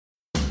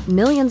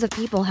Millions of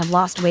people have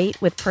lost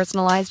weight with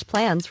personalized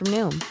plans from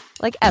Noom.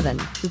 Like Evan,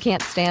 who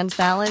can't stand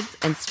salads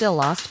and still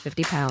lost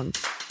 50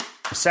 pounds.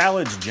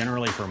 Salads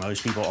generally for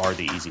most people are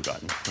the easy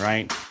button,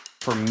 right?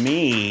 For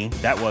me,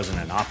 that wasn't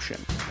an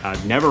option.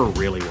 I never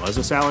really was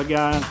a salad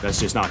guy. That's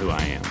just not who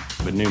I am.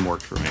 But Noom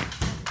worked for me.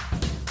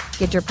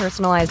 Get your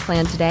personalized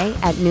plan today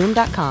at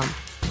Noom.com.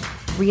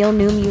 Real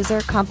Noom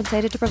user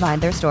compensated to provide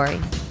their story.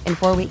 In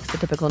 4 weeks, the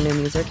typical Noom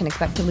user can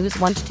expect to lose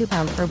 1 to 2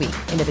 pounds per week.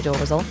 Individual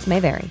results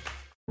may vary.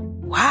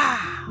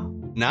 Wow.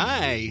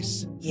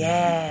 Nice.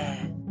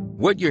 Yeah.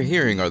 What you're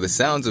hearing are the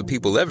sounds of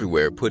people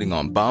everywhere putting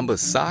on Bombas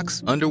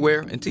socks,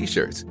 underwear, and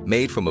T-shirts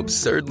made from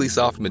absurdly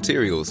soft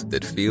materials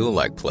that feel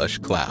like plush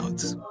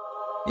clouds.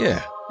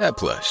 Yeah, that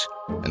plush.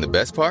 And the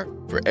best part?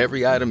 For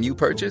every item you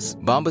purchase,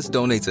 Bombas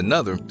donates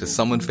another to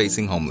someone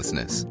facing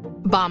homelessness.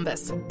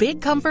 Bombas.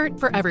 Big comfort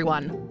for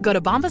everyone. Go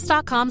to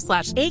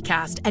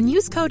bombas.com/ACAST and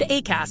use code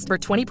ACAST for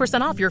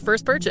 20% off your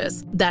first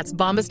purchase. That's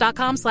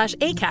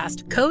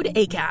bombas.com/ACAST. Code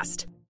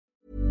ACAST.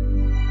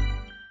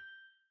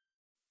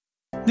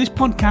 This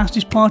podcast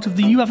is part of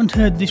the You Haven't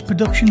Heard This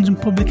Productions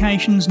and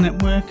Publications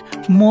Network.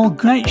 For more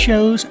great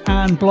shows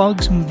and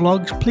blogs and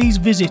vlogs, please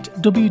visit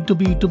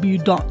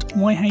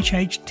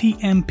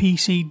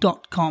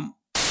www.yhhtmpc.com.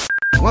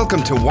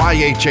 Welcome to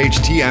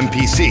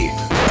YHHTMPC.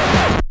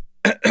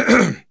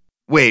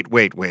 Wait.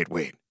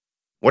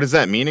 What does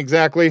that mean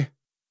exactly?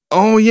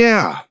 Oh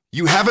yeah,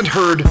 You Haven't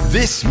Heard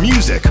This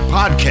Music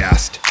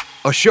podcast.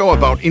 A show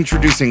about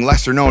introducing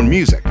lesser-known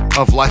music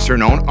of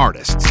lesser-known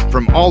artists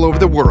from all over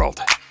the world.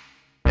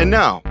 And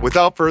now,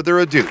 without further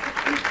ado,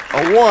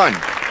 a 1,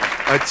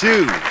 a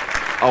 2,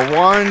 a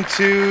 1,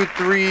 2,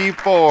 3,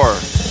 4.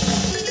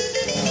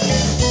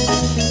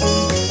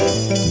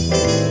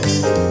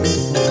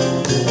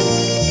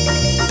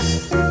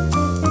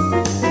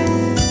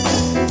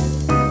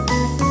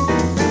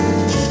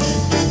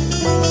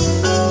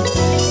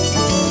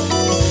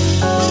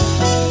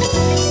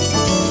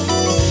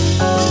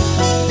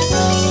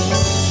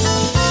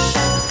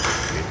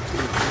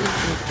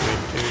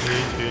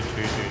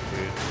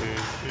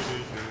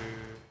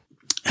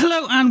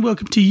 Hello and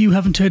welcome to You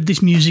Haven't Heard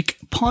This Music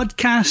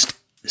podcast,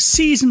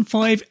 Season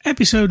 5,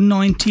 Episode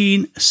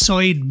 19,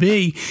 Side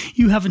B.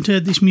 You Haven't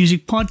Heard This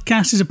Music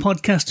podcast is a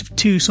podcast of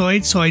two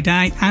sides, Side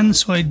A and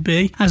Side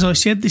B. As I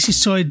said, this is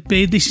Side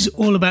B. This is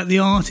all about the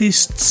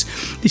artists.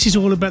 This is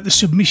all about the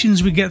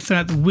submissions we get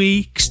throughout the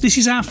weeks. This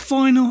is our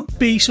final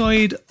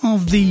B-side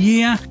of the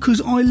year because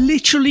I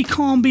literally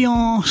can't be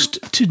asked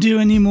to do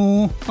any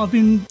more. I've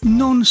been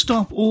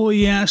non-stop all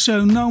year,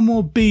 so no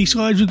more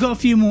B-sides. We've got a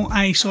few more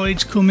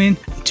A-sides coming,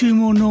 2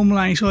 more normal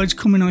A-sides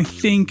coming, I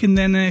think, and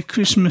then a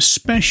Christmas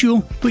special.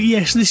 But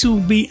yes, this will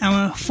be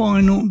our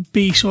final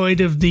B-side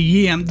of the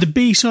year. The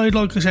B-side,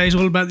 like I say, is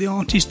all about the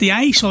artist. The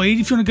A-side,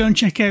 if you want to go and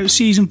check out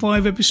Season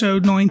 5,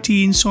 Episode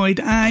 19, Side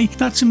A,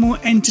 that's a more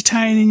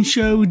entertaining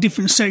show with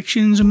different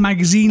sections, a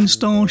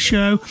magazine-style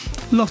show.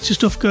 Lots of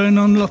stuff going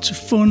on, lots of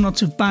fun,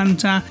 lots of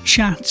banter,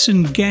 chats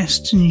and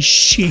guests and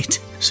shit.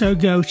 So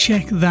go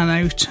check that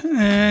out.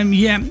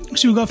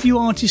 So we've got a few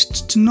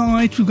artists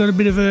tonight. We've got a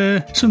bit of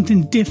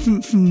something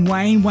different from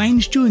Wayne.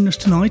 Wayne's joining us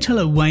tonight.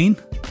 Hello, Wayne.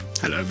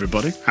 Hello,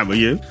 everybody. How are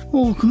you?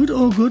 All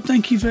good.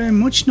 Thank you very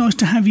much. Nice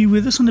to have you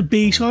with us on the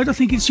B-side. I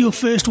think it's your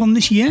first one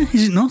this year,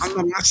 is it not? I'm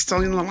the last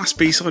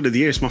B-side of the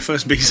year. It's my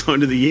first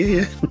B-side of the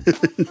year,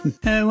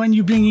 yeah. When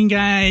you're bringing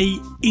a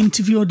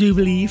interview, I do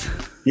believe.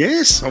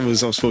 Yes, I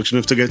was fortunate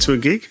enough to go to a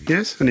gig,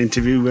 yes, and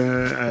interview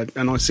a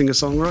nice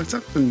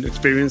singer-songwriter and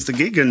experience the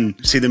gig and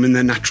see them in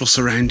their natural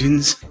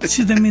surroundings.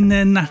 See them in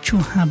their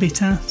natural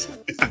habitat.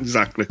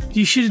 Exactly.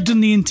 You should have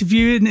done the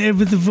interview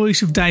with the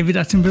voice of David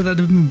Attenborough. That would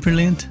have been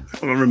brilliant.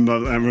 I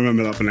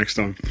remember that for next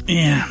time.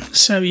 Yeah,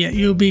 so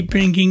you'll be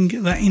bringing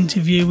that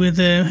interview with,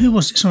 who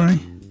was it, sorry?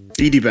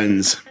 Edie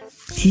Benz.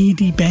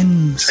 Edie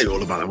Benz. I'll tell you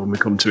all about that when we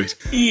come to it.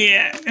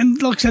 Yeah, and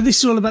like I said, this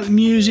is all about the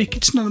music.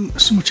 It's not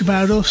so much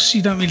about us.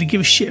 You don't really give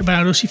a shit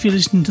about us if you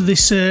listen to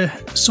this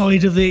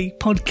side of the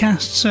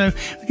podcast. So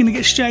we're going to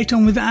get straight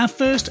on with our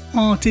first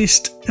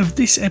artist of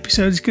this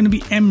episode. Is going to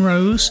be M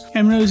Rose.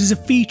 M Rose is a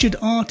featured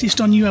artist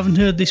on You Haven't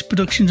Heard This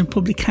Productions and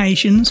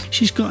Publications.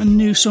 She's got a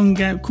new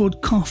song out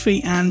called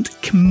Coffee and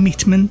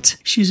Commitment.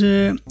 She's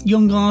a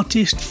young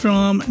artist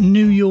from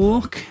New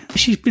York.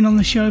 She's been on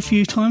the show a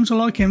few times. I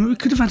like her. We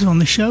could have had her on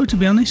the show, to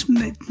be honest.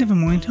 Never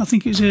mind. I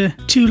think it was a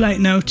too late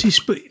notice.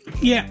 But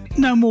yeah,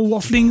 no more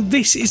waffling.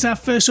 This is our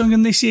first song,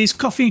 and this is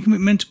Coffee and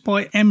Commitment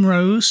by M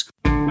Rose.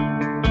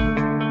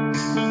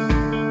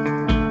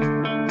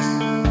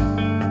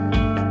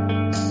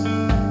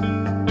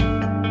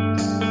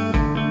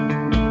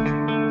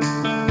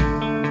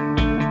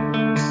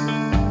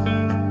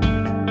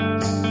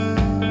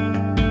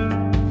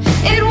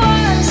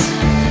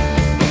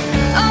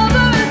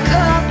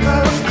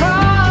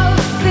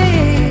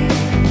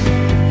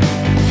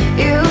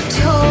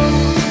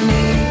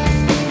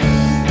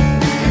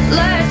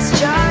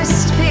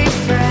 Just be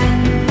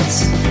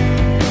friends.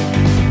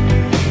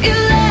 You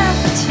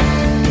left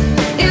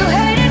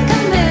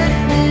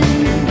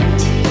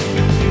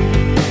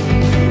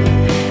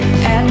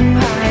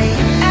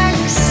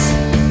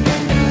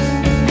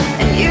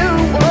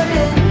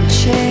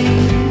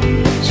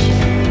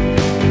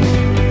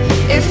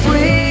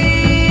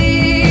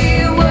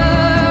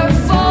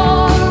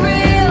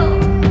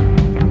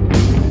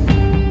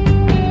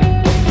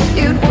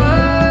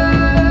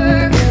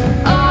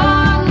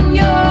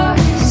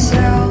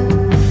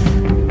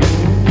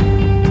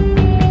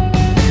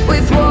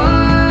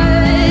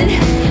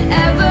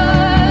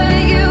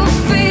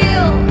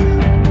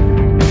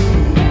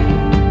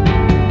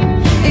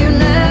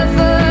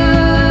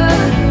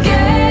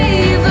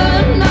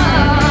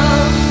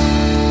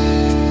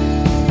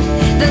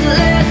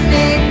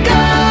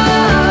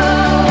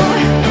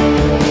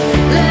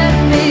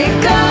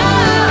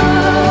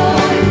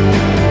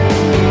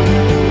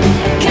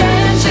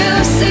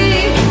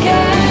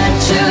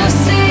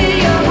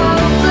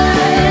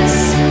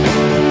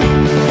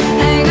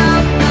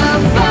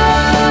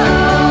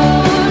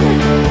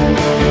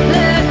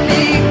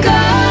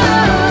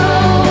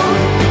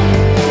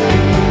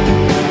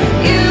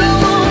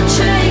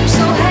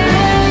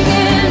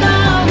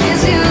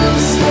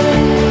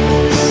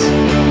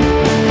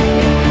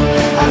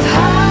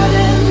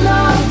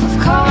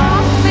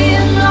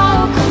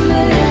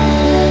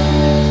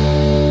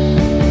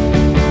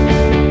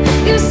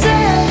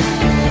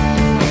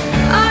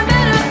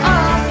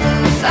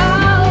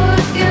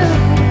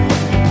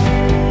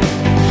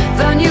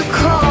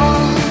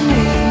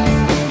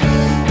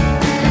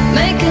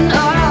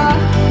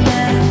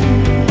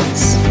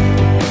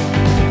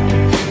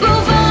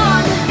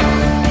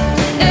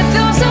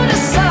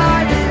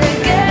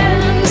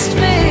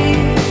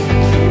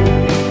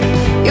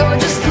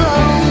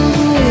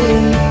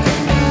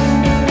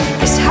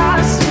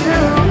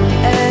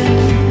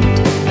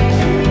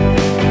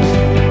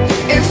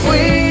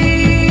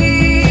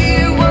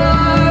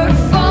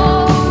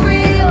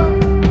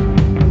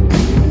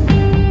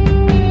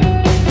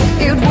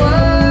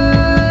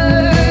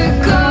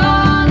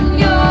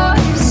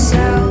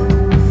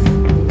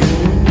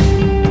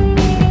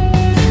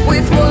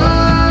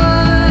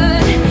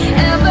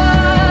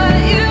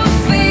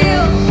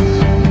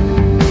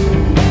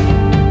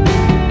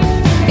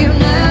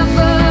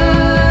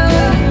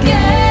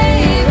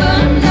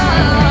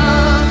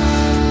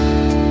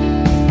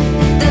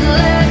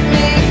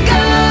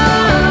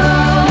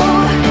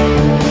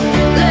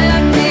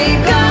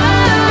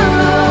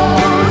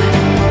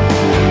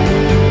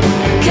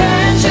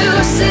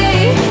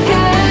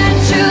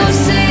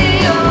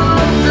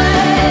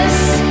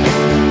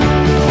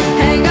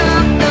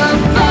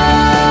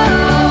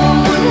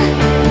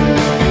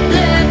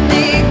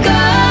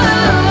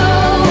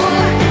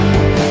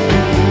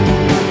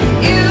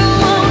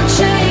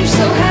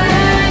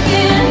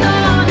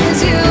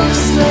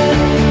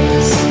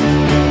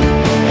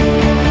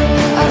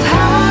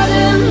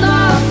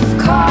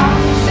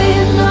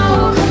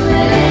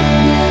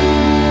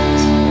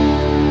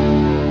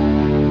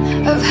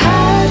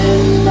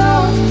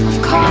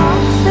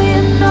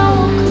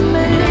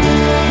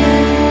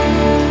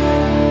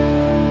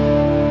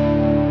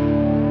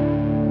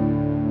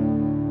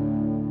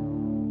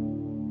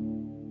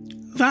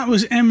That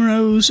was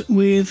Emrose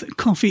with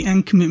Coffee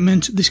and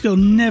Commitment. This girl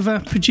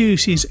never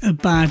produces a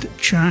bad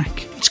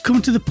track. It's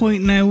come to the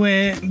point now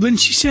where when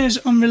she says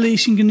I'm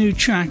releasing a new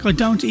track, I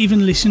don't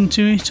even listen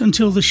to it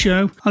until the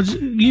show.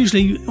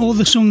 Usually all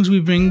the songs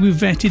we bring, we've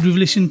vetted, we've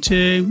listened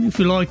to. If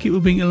we like it,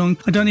 we'll bring it along.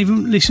 I don't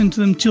even listen to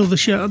them till the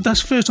show.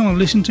 That's the first time I've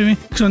listened to it,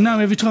 because I know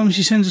every time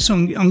she sends a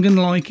song, I'm going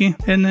to like it.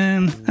 And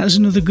that's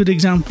another good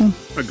example.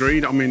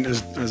 Agreed. I mean,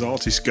 as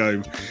artists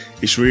go,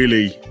 it's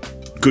really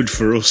good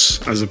for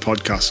us as a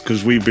podcast,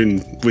 because we've been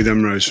with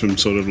Emrose from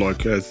sort of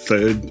like a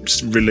third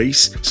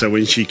release. So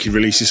when she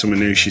releases something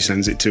new, she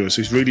sends it to us.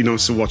 So it's really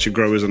nice to watch her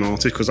grow as an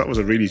artist, because that was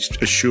a really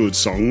assured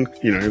song,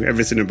 you know,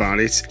 everything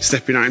about it.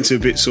 Stepping out into a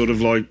bit sort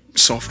of like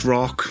soft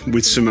rock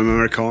with some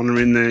Americana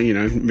in there, you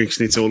know,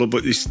 mixing it all up.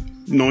 But it's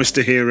nice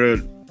to hear her.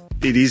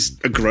 It is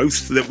a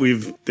growth that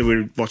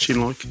we're watching.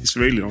 Like, it's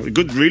really nice.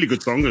 Really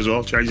good song as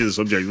well. Changing the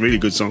subject, really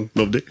good song.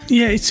 Loved it.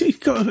 Yeah, it's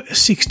got a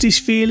 60s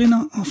feeling,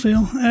 I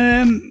feel.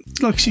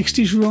 Like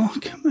 60s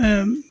rock,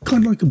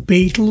 kind of like a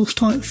Beatles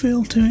type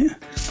feel to it.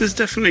 There's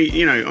definitely,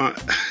 you know,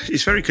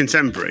 it's very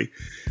contemporary,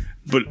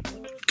 but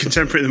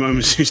contemporary at the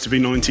moment seems to be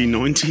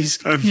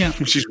 1990s,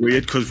 which is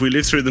weird because we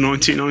lived through the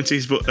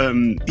 1990s. But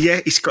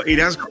it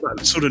has got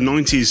that sort of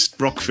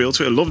 90s rock feel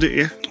to it. I loved it.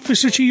 Yeah. For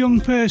such a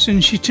young person,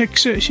 she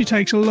takes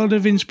a lot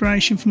of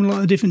inspiration from a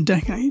lot of different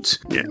decades.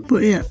 Yeah.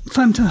 But yeah,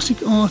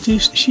 fantastic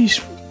artist. She's,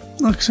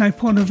 like I say,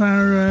 part of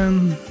our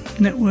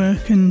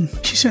network, and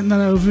she sent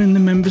that over in the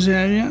members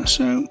area.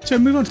 So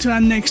move on to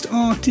our next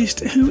artist,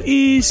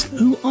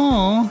 who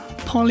are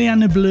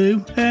Pollyanna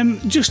Blue.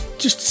 Just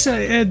to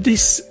say,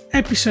 this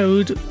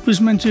episode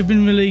was meant to have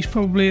been released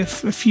probably a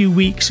few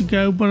weeks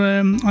ago, but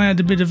I had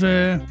a bit of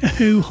a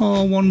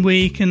hoo-ha one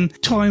week,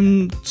 and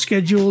time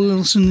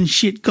schedules and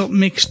shit got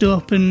mixed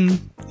up, and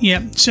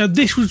yeah, so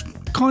this was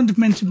kind of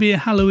meant to be a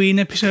Halloween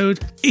episode.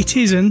 It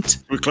isn't.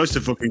 We're close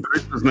to fucking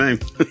Christmas now.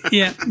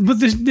 Yeah,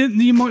 but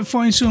you might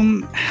find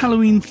some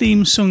Halloween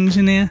themed songs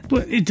in here,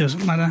 but it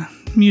doesn't matter.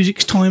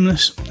 Music's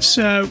timeless.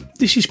 So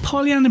this is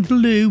Pollyanna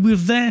Blue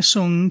with their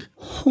song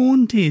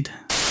Haunted.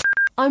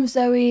 I'm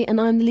Zoe, and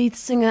I'm the lead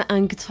singer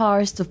and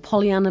guitarist of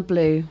Pollyanna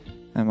Blue.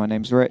 And my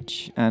name's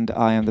Rich, and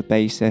I am the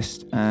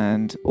bassist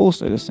and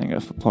also the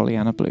singer for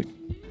Pollyanna Blue.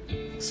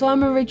 So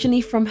I'm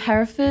originally from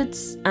Hereford,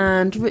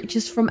 and Rich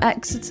is from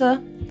Exeter.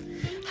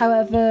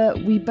 However,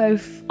 we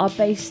both are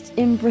based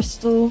in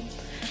Bristol,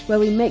 where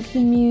we make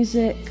the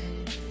music,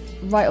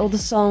 write all the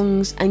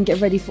songs, and get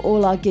ready for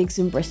all our gigs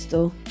in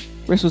Bristol.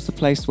 Bristol's the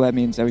place where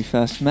me and Zoe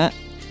first met,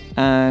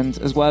 and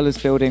as well as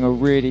building a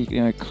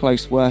really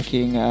close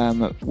working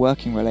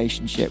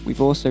relationship,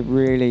 we've also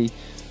really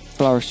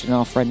flourished in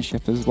our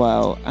friendship as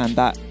well, and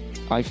that,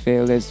 I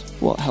feel, is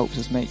what helps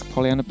us make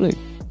Pollyanna Blue.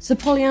 So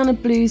Pollyanna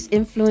Blue's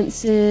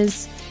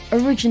influences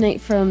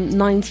originate from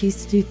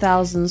 90s to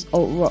 2000s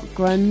alt-rock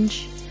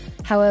grunge.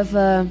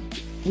 However,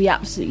 we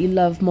absolutely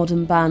love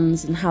modern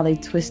bands and how they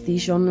twist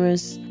these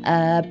genres.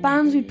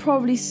 Bands we'd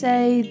probably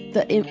say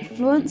that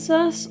influence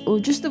us, or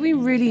just that we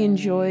really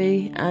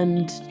enjoy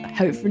and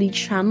hopefully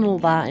channel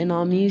that in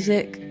our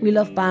music. We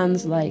love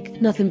bands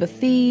like Nothing But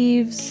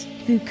Thieves,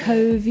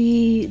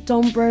 Fukovi,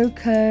 Don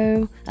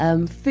Broco,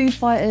 Foo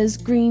Fighters,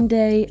 Green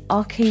Day,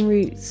 Arcane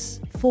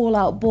Roots, Fall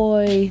Out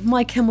Boy,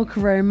 My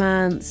Chemical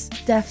Romance,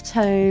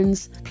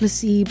 Deftones,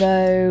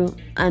 Placebo,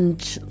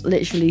 and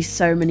literally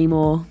so many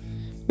more.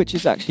 Which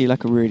is actually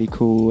like a really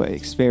cool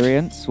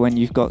experience when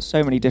you've got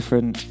so many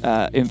different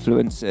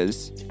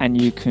influences and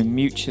you can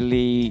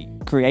mutually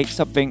create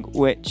something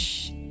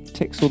which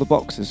ticks all the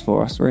boxes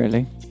for us,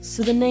 really.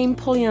 So the name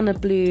Pollyanna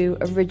Blue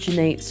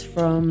originates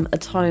from a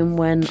time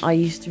when I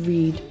used to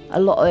read a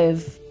lot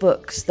of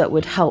books that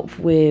would help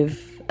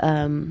with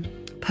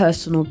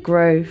personal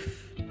growth,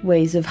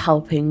 ways of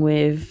helping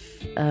with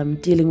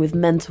dealing with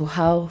mental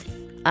health.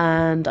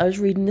 And I was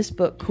reading this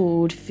book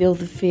called Feel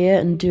the Fear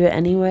and Do It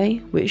Anyway,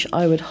 which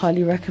I would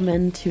highly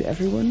recommend to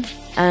everyone.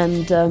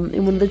 And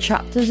in one of the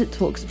chapters it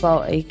talks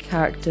about a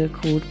character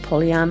called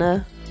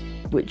Pollyanna,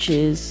 which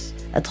is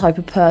a type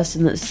of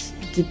person that's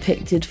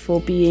depicted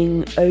for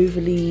being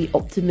overly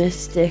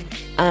optimistic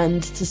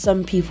and to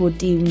some people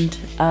deemed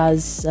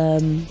as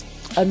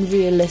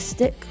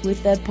unrealistic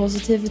with their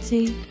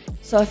positivity.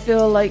 So I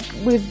feel like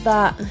with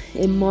that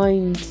in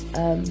mind,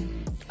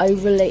 I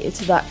related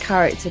to that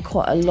character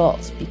quite a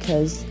lot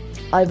because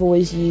I've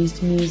always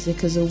used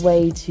music as a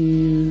way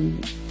to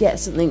get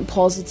something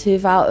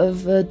positive out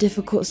of a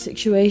difficult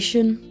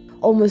situation,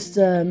 almost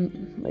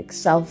like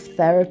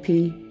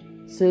self-therapy.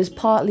 So it's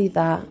partly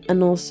that,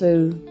 and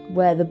also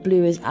where the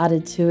blue is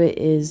added to it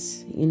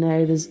is,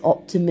 there's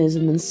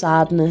optimism and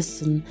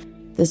sadness, and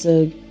there's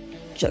a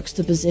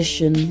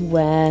juxtaposition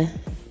where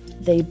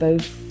they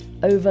both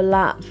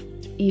overlap,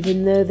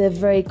 even though they're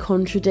very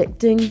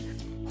contradicting.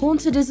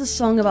 Haunted is a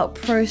song about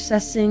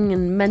processing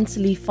and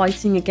mentally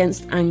fighting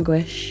against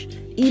anguish.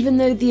 Even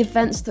though the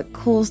events that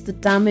caused the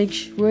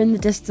damage were in the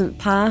distant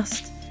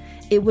past,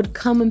 it would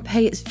come and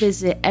pay its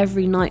visit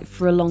every night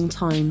for a long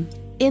time.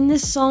 In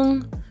this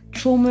song,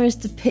 Trauma is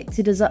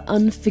depicted as an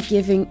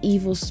unforgiving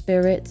evil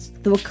spirit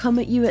that will come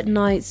at you at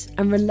night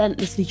and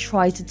relentlessly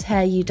try to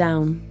tear you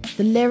down.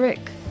 The lyric,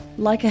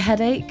 like a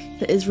headache,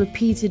 that is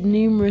repeated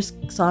numerous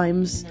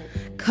times,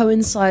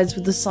 coincides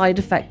with the side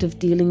effect of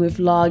dealing with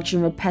large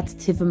and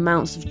repetitive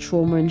amounts of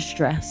trauma and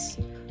stress.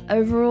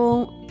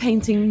 Overall,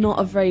 painting not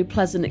a very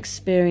pleasant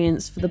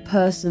experience for the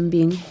person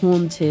being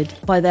haunted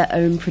by their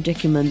own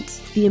predicament.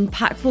 The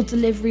impactful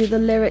delivery of the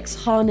lyrics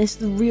harness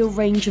the real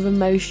range of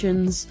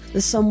emotions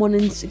that someone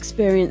is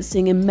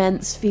experiencing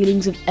immense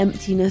feelings of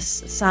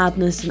emptiness,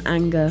 sadness and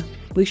anger,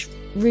 which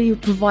really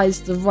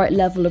provides the right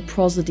level of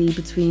prosody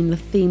between the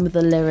theme of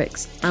the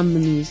lyrics and the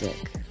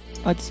music.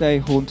 I'd say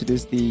Haunted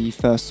is the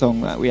first song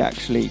that we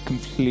actually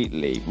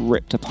completely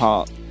ripped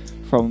apart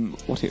from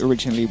what it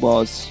originally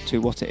was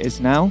to what it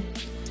is now.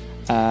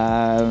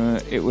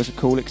 It was a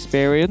cool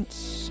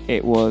experience.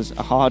 It was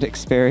a hard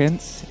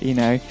experience,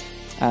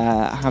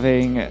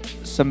 having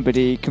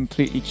somebody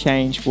completely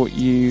change what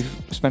you've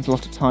spent a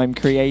lot of time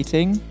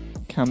creating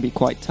can be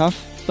quite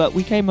tough. But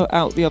we came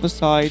out the other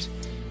side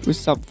with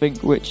something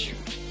which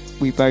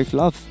we both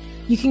love.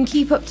 You can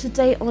keep up to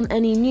date on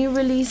any new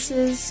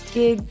releases,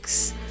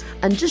 gigs,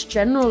 and just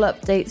general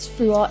updates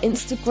through our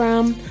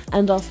Instagram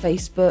and our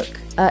Facebook.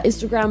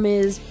 Instagram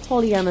is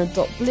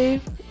pollyanna.blue,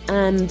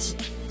 and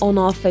on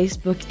our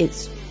Facebook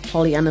it's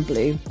Pollyanna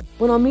Blue.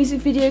 When our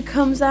music video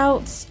comes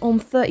out on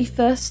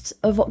 31st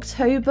of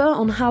October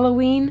on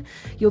Halloween,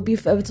 you'll be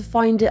able to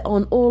find it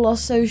on all our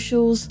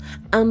socials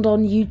and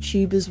on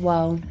YouTube as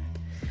well.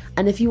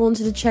 And if you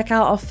wanted to check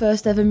out our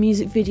first ever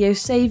music video,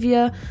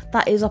 Saviour,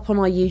 that is up on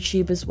our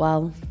YouTube as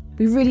well.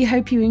 We really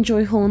hope you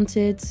enjoy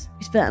Haunted.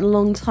 We spent a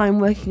long time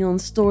working on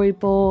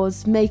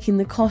storyboards, making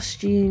the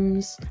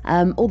costumes,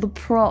 all the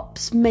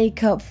props,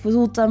 makeup was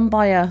all done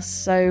by us.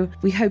 So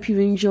we hope you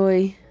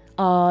enjoy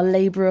our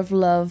labour of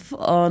love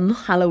on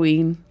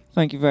Halloween.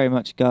 Thank you very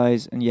much,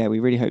 guys. And yeah, we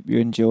really hope you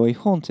enjoy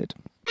Haunted.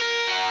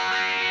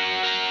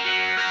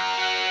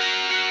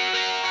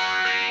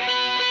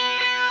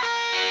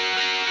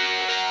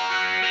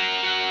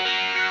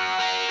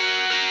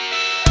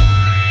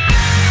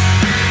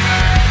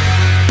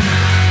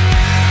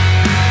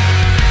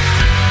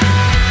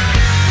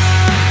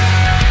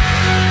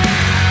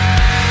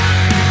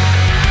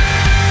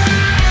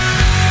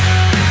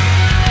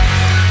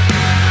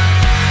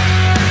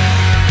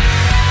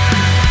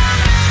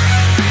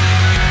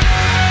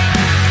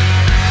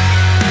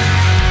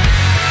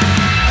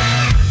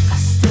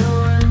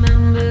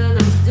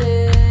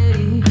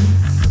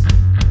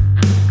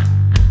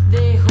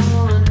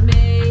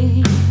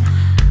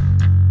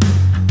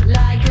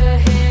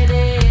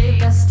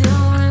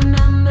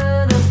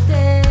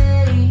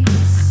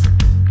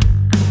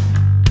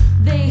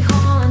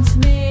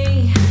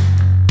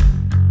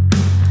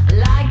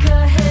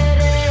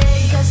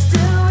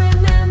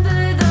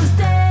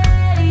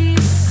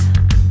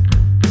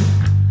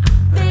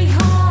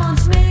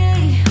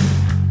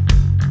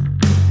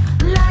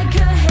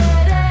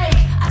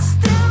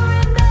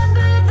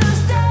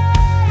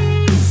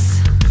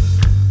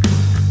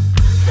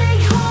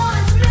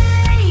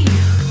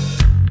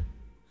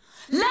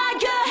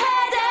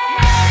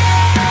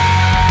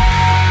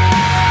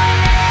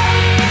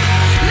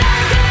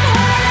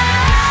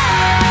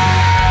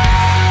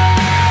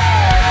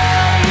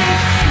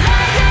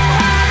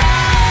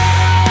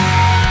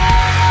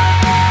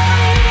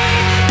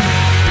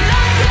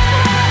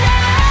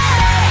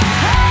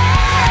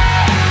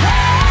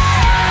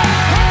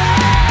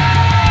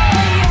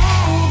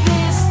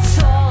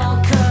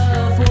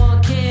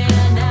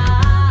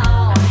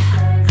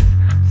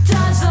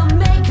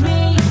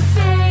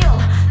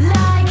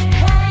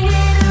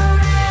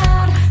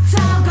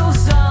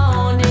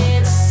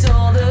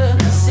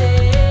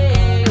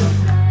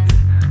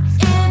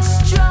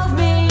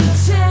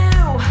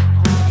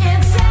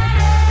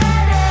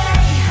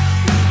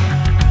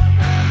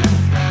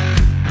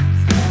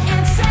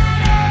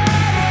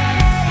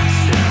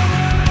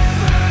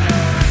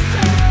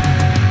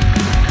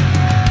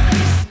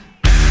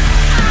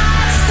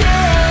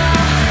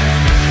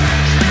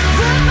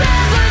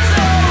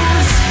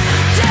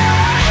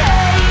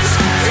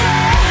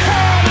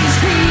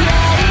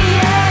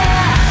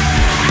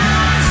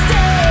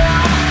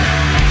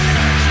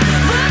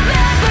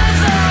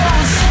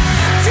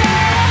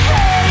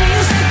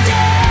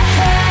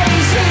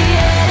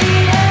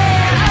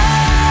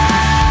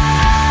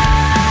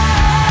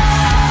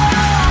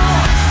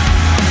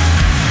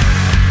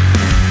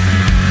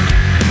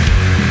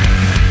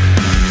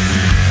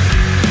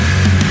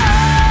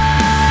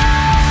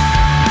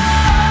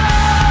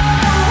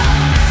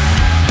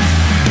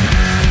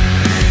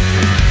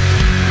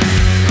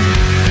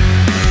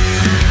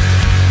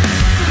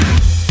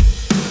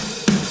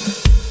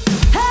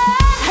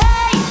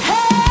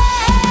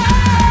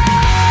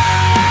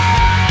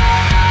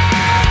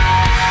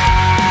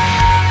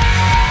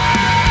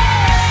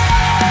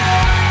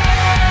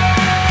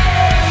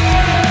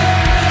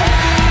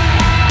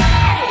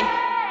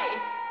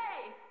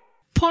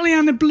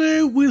 Pollyanna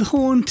Blue with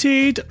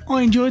Haunted.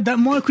 I enjoyed that.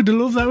 Mike would have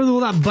loved that with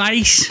all that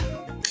bass.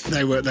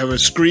 They were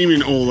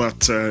screaming all that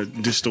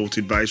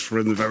distorted bass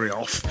from the very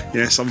off.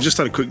 Yes, I've just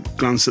had a quick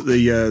glance at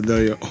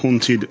the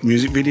Haunted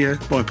music video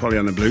by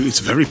Pollyanna Blue. It's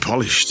very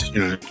polished, you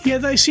know. Yeah,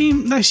 they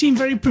seem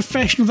very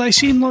professional. They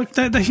seem like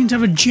they seem to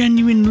have a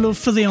genuine love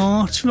for the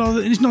art.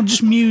 Rather, it's not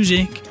just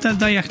music, that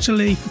they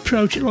actually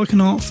approach it like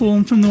an art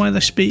form from the way they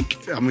speak.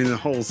 I mean, the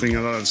whole thing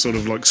of that sort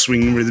of like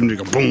swing rhythm to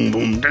go boom,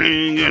 boom,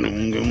 dang,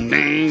 dang, dang,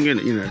 dang, you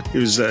know. It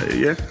was,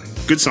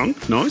 good song,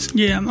 nice.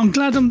 Yeah, I'm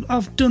glad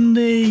I've done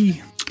the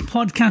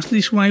podcast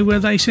this way where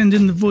they send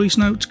in the voice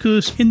notes,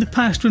 because in the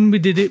past when we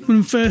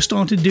first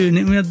started doing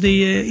it, we had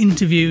the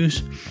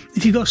interviews.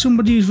 If you got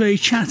somebody who's very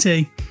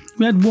chatty,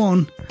 we had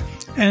one,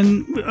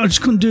 and I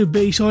just couldn't do a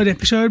B-side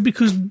episode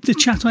because the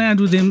chat I had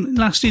with him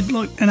lasted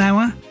like an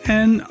hour,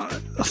 and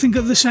I think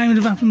the same would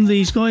have happened with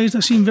these guys.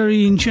 They seem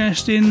very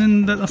interesting,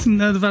 and I think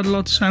they've had a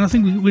lot to say, and I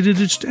think we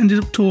just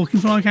ended up talking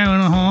for like an hour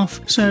and a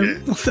half. So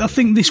yeah. I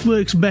think this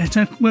works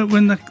better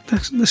when they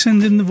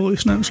send in the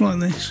voice notes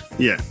like this.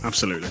 Yeah,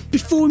 absolutely.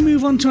 Before we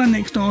move on to our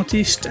next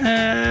artist,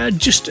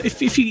 just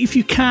if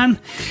you can,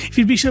 if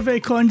you'd be so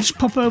very kind, just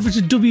pop over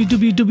to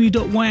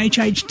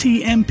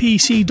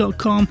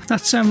www.yhhtmpc.com.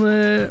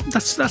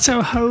 That's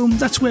our home.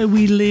 That's where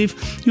we live.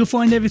 You'll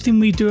find everything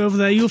we do over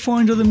there. You'll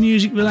find other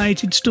music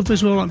related stuff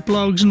as well, like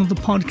blogs and other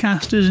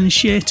podcasters and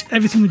shit.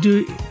 Everything we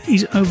do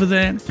is over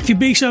there. If you'd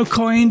be so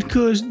kind,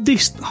 because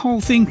this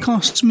whole thing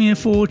costs me a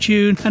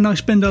fortune and I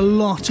spend a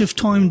lot of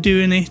time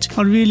doing it,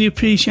 I'd really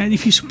appreciate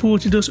if you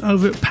supported us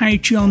over at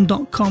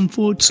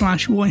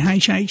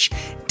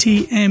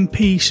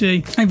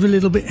patreon.com/YHHTMPC. Every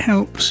little bit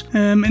helps,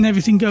 and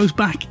everything goes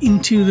back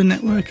into the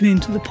network and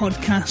into the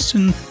podcasts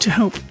and to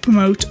help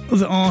promote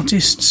other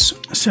artists.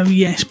 So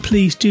yes,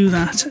 please do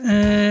that.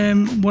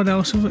 What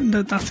else? I think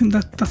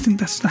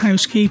that's the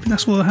housekeeping.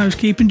 That's all the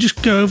housekeeping.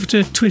 Just go over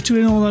to Twitter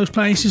and all those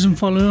places and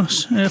follow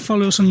us.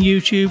 Follow us on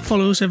YouTube.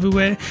 Follow us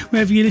everywhere.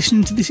 Wherever you're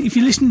listening to this. If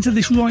you're listening to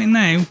this right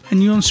now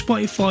and you're on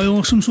Spotify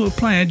or some sort of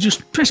player,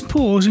 just press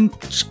pause and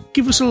just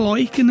give us a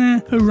like and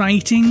a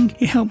rating.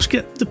 It helps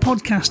get the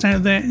podcast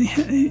out there.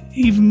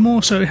 Even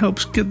more so, it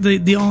helps get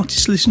the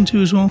artists listened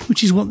to as well,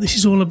 which is what this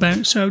is all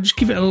about. So just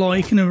give it a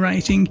like and a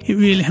rating. It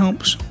really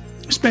helps,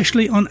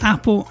 especially on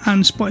Apple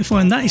and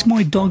Spotify. And that is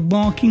my dog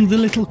barking, the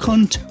little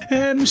cunt.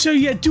 So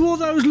yeah, do all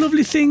those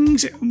lovely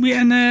things.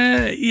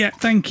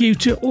 Thank you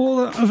to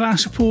all of our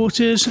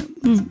supporters. I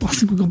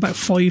think we've got about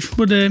 5,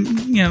 but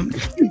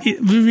we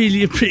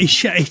really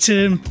appreciate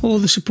all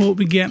the support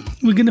we get.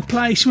 We're going to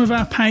play some of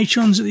our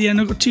patrons at the end.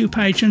 I've got 2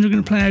 patrons we're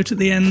going to play out at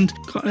the end.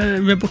 Got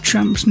Rebel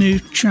Tramp's new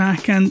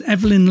track and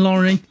Evelyn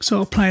Laurie, so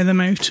I'll play them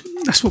out.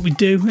 That's what we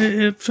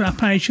do for our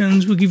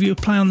patrons. We'll give you a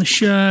play on the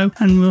show,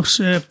 and we'll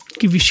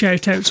give you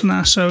shout outs on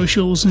our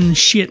socials and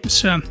shit.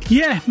 So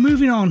yeah,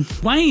 moving on.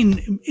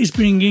 Wayne is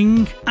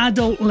bringing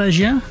Adult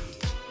Leisure.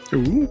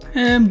 Ooh.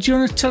 Do you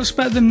want to tell us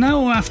about them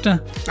now or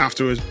after?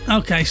 Afterwards.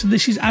 Okay, so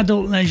this is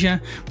Adult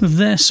Leisure with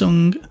their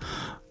song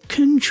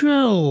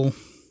Control.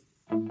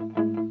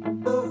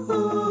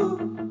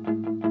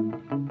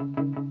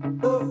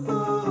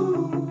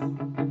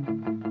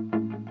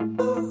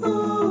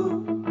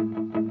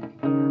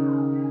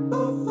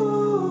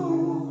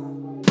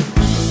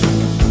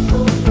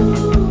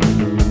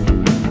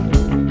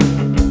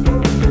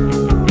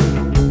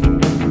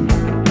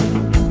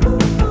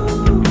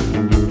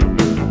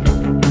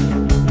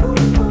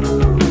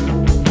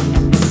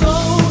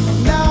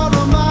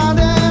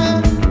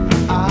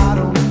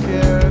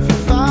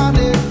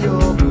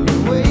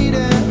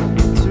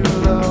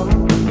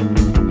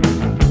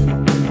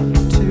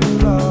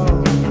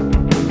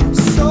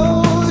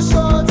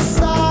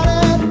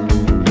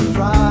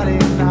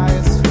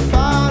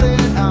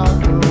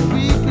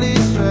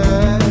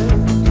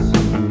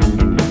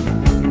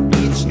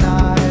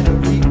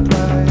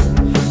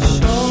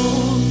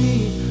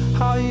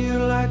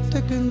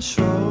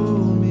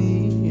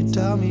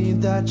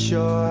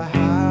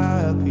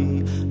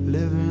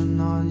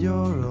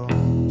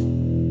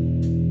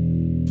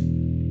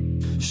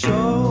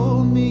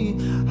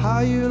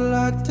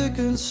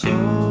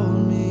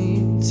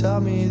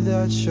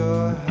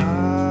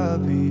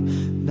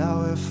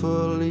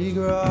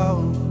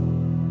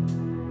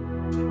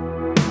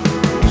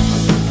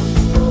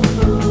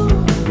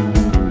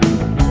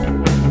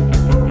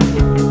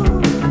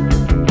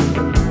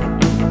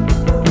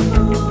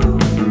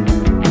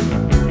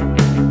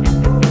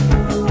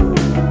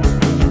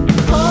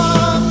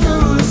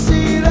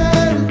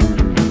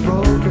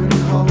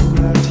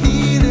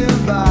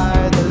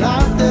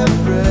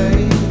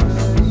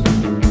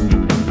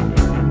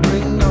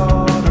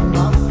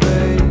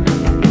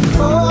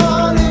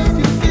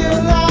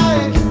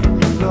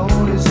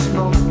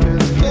 Smoke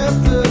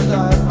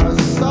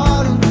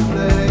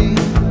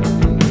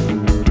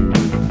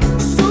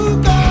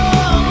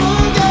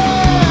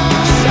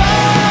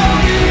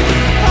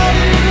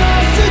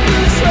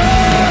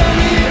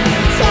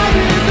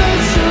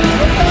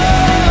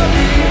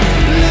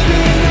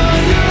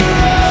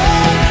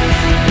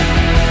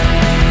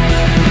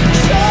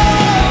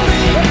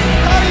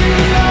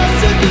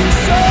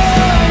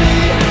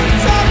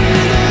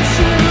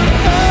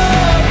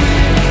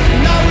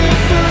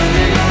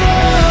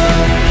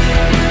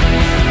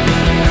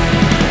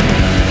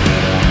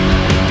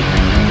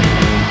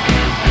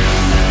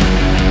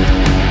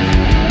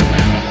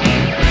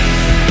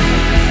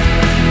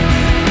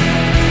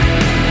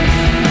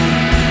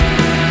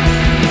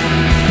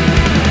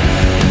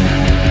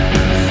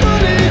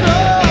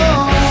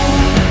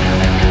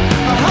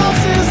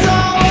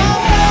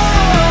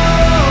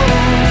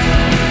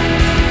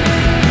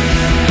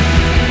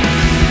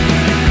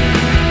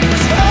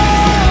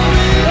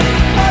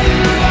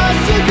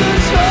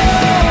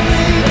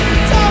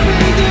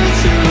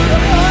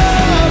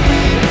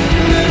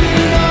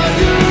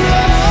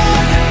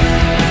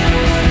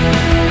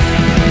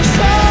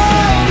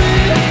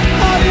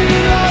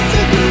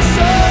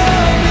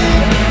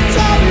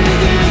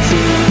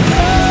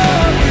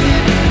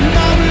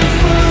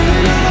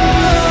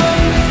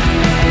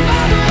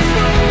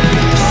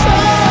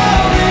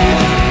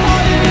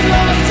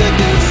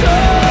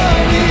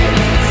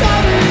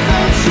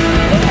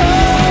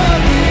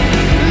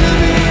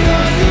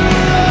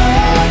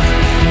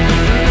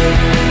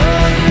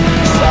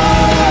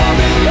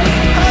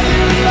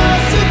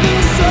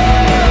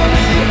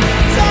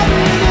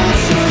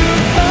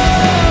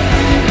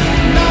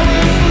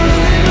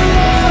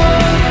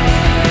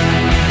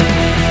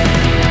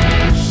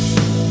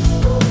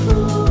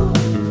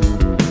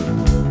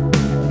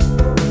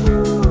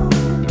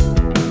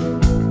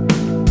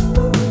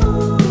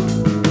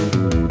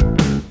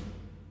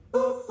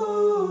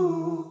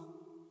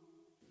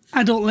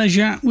Adult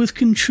Leisure with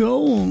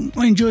Control.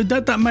 I enjoyed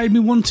that. That made me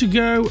want to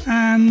go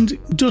and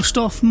dust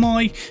off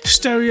my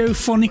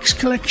Stereophonics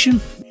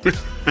collection.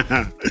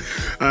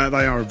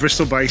 They are a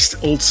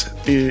Bristol-based alt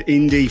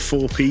indie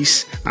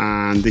 4-piece,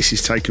 and this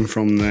is taken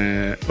from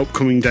their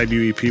upcoming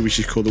debut EP, which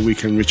is called The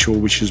Weekend Ritual,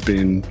 which has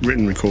been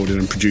written, recorded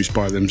and produced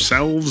by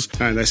themselves.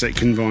 Their set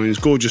combines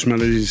gorgeous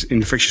melodies,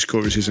 infectious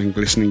choruses and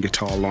glistening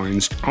guitar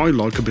lines. I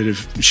like a bit of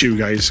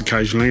shoegaze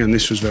occasionally, and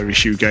this was very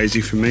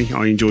shoegazy for me.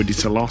 I enjoyed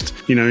it a lot.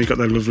 You know, you got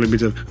that lovely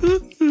bit of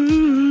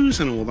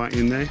and all that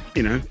in there,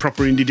 you know,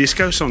 proper indie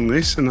disco song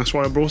this, and that's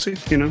why I brought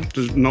it. You know,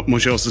 there's not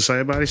much else to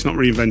say about it. It's not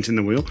reinventing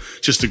the wheel,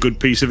 just a good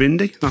piece of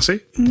indie. That's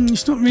it.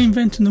 It's not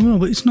reinventing the wheel,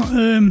 but it's not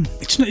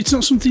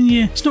something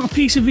it's not a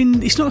piece of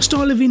indie. It's not a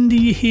style of indie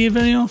you hear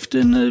very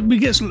often. We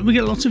get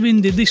lots of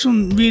indie. This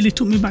one really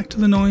took me back to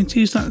the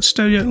 90s. That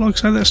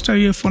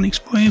Stereophonics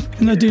vibe,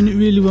 and they're doing it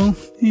really well.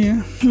 Yeah.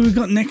 Who have we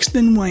got next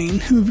then, Wayne?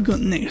 Who have we got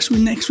next?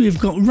 We've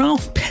got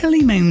Ralph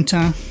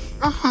Pellymounter.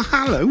 Oh,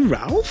 hello,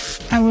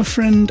 Ralph. Our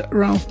friend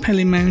Ralph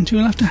Pellymounter.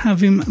 We'll have to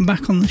have him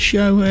back on the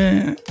show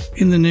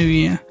in the new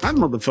year. That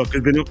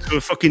motherfucker's been up to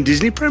a fucking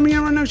Disney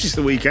premiere, I noticed,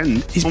 the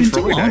weekend. He's on been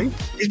Friday. To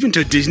what? He's been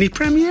to a Disney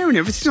premiere and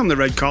everything's on the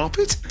red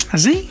carpet.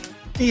 Has he?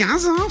 He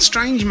has.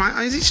 Strange, mate.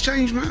 Is it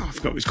Strange, mate? I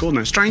forgot what it's called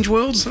now. Strange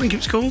Worlds, I think it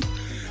was called.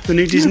 The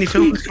new Disney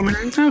film that's coming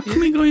out. How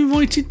come he got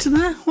invited to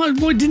that? Why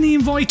didn't he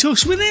invite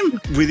us with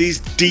him? With his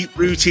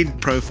deep-rooted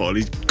profile,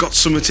 he's got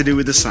something to do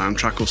with the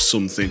soundtrack or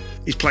something.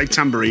 He's played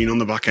tambourine on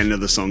the back end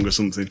of the song or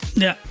something.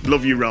 Yeah.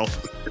 Love you,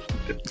 Ralph.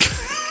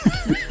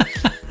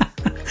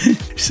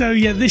 So,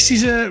 yeah, this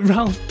is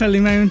Ralph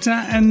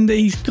Pellymounter, and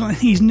he's got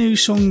his new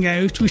song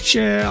out, which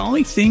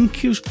I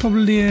think it was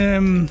probably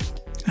a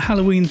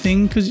Halloween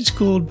thing, because it's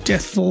called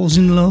Death Falls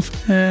in Love.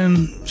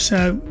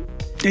 So...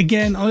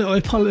 Again, I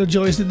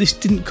apologise that this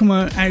didn't come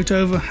out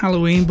over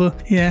Halloween, but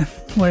yeah,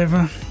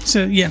 whatever.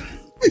 So, yeah.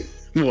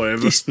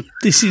 Whatever.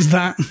 This is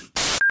that.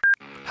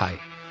 Hi,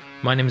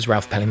 my name is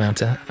Ralph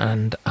Pellymounter,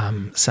 and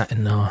I'm sat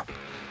in our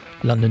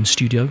London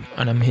studio,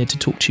 and I'm here to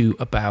talk to you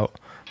about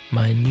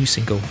my new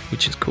single,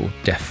 which is called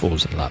Death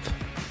Falls in Love.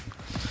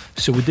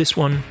 So with this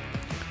one,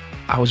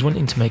 I was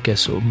wanting to make a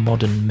sort of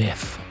modern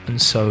myth, and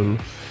so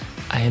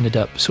I ended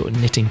up sort of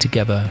knitting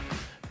together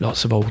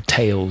lots of old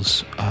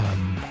tales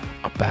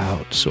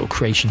about sort of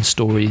creation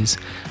stories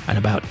and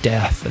about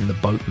death and the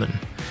boatman,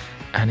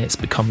 and it's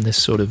become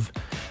this sort of,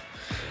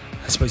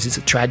 I suppose it's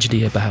a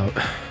tragedy about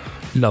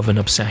love and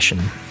obsession,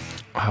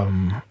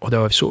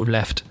 although I've sort of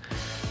left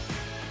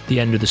the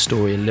end of the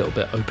story a little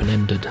bit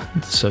open-ended,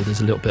 so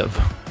there's a little bit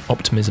of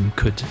optimism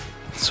could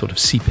sort of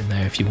seep in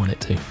there if you want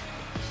it to.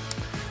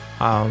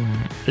 A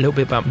little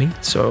bit about me.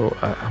 So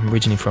I'm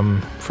originally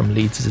from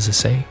Leeds, as I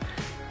say,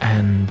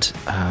 and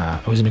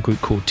I was in a group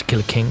called To Kill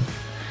a King,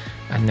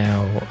 and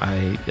now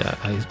I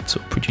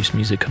sort of produce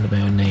music under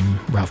my own name,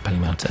 Ralph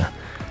Pellymounter.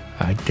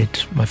 I did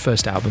my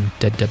first album,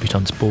 Dead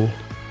Debutante's Ball,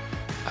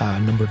 a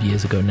number of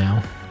years ago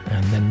now,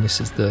 and then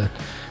this is the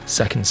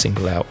second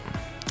single out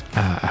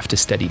after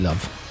Steady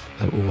Love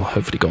that will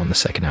hopefully go on the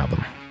second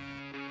album.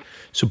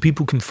 So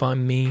people can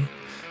find me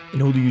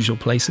in all the usual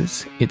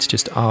places. It's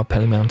just R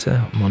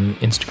Pellymounter. I'm on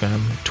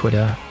Instagram,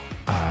 Twitter.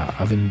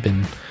 I've even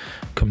been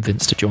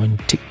convinced to join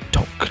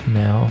TikTok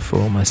now for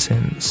all my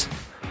sins.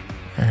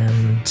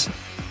 And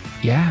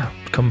yeah,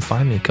 come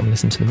find me, come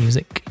listen to the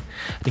music.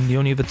 I think the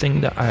only other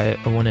thing that I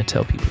want to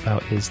tell people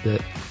about is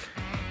that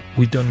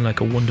we've done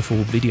like a wonderful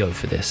video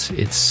for this.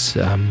 It's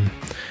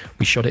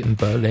we shot it in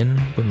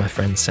Berlin with my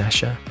friend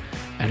Sasha,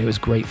 and it was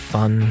great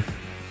fun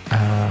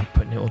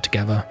putting it all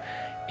together.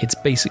 It's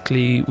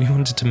basically, we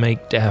wanted to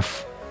make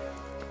Death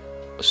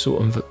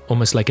sort of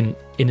almost like an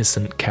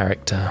innocent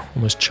character,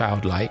 almost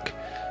childlike,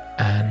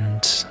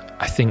 and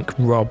I think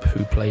Rob,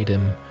 who played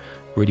him,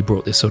 really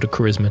brought this sort of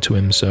charisma to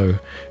him, so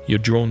you're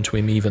drawn to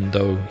him even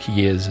though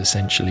he is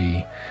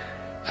essentially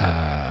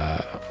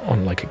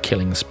on like a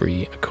killing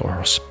spree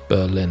across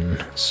Berlin.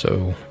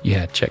 So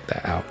yeah, check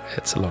that out,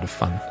 it's a lot of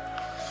fun.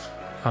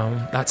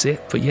 That's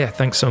it, but yeah,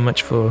 thanks so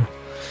much for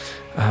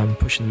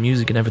pushing the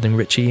music and everything,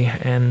 Richie,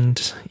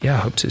 and yeah, I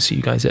hope to see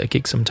you guys at a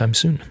gig sometime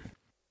soon.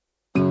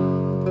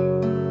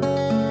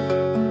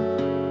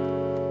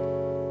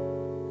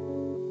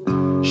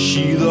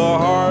 She the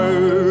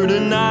heart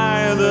and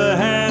I the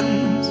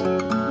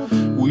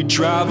hand. We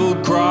travel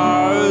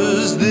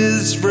across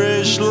this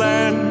fresh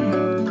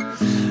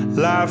land,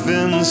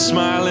 laughing,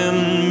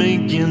 smiling,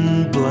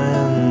 making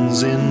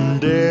plans,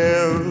 and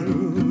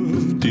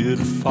death did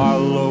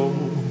follow.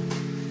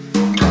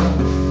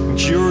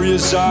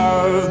 Curious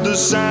of the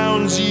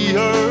sounds he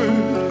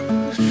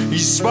heard, he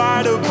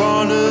spied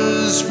upon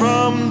us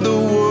from the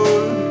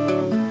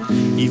wood.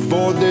 He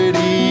thought that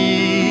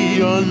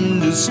he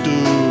understood,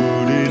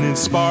 and it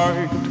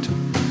sparked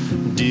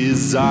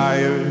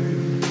desire.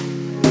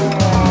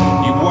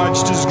 He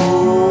watched us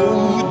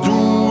grow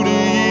through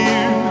the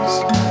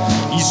years.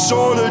 He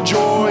saw the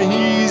joy,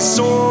 he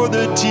saw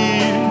the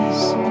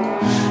tears,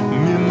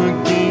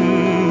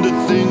 mimicking the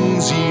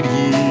things he'd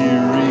hear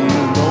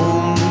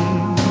alone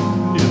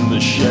in the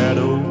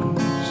shadows.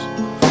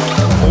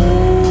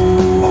 Oh,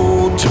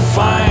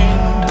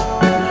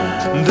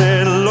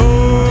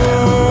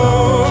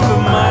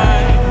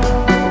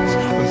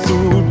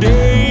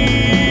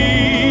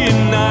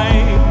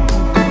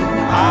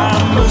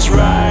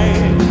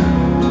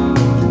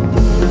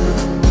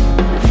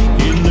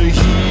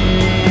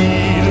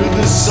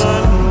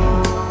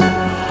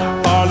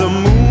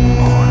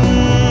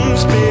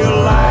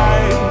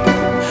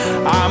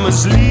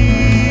 must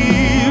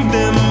leave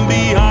them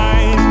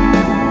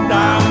behind.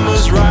 I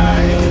must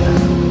ride.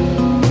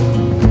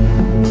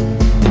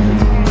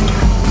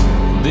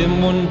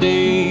 Then one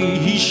day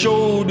he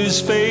showed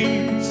his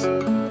face.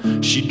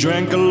 She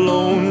drank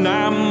alone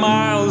 9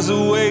 miles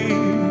away.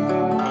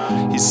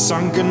 His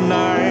sunken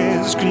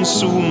eyes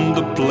consumed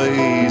the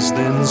place,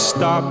 then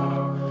stopped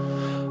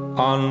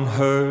on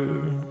her.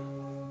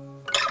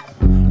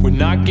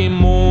 When I came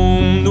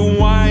home, the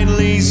wine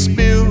lay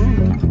spilled.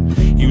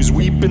 He was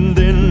weeping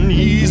then,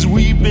 he's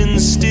weeping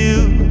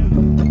still.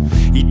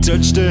 He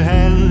touched her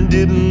hand,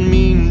 didn't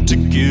mean to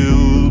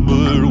kill,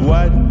 but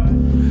what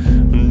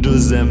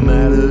does that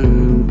matter?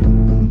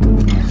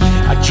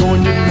 I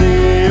joined him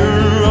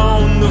there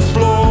on the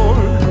floor.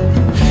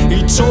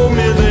 He told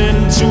me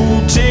then to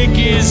take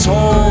his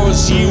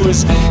horse. He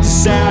was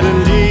sad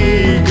and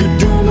he could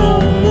do no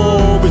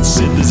more, but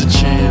said there's a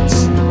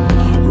chance,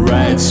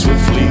 ride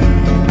swiftly.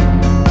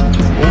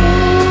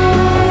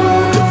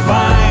 Oh, to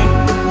find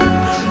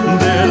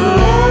that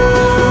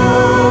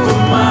love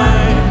of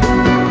mine,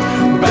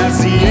 past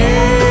the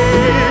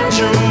edge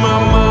of my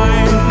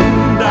mind,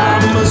 I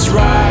must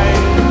ride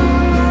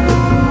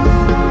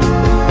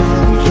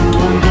through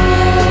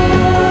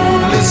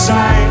ungodly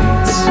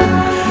sights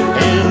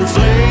and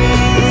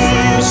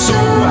flames so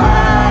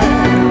high.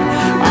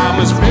 I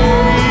must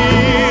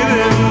bathe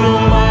in the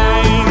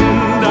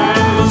mind. I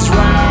must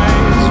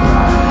rise.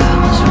 I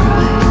must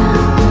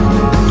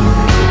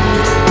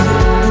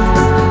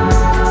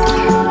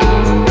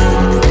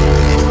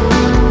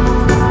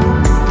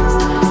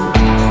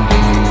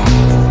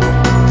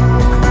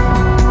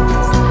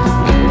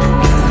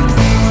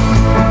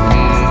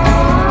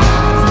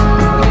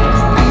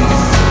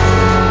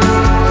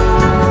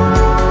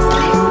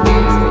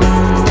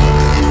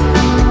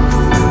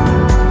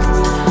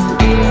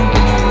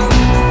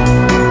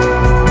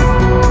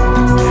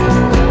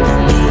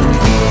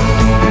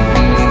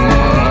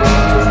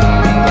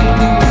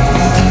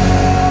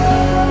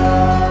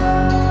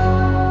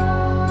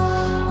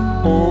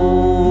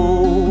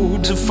oh,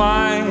 to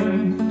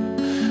find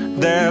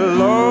that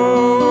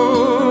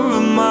love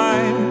of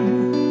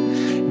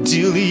mine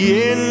till the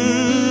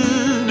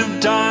end of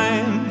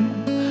time.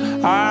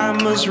 I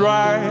must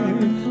ride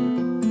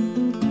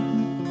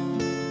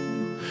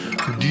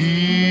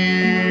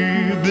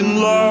deep in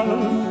love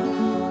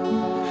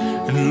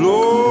and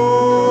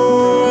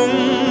long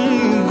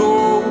ago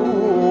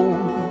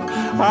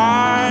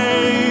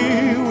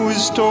I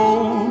was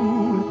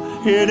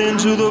told, head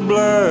into the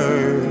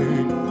black.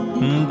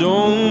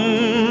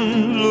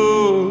 Don't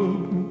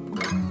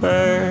look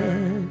back.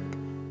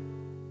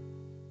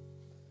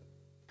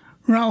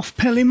 Ralph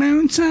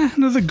Pellymounter,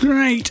 another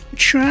great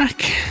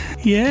track.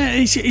 Yeah,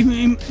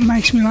 it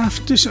makes me laugh.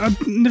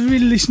 I've never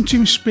really listened to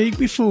him speak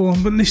before,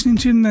 but listening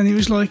to him then, it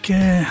was like,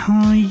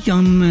 hi,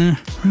 I'm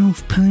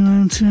Ralph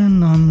Pellymounter,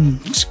 and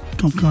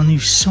I've got a new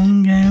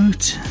song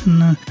out, and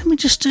let me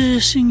just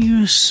sing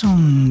you a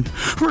song.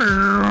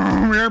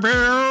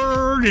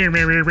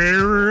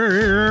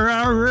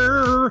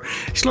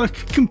 It's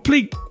like a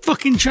complete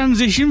fucking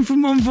transition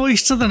from one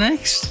voice to the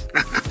next.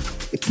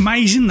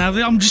 Amazing now.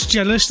 I'm just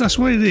jealous. That's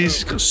what it is.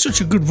 He's got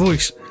such a good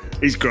voice.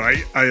 He's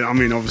great. I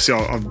mean, obviously,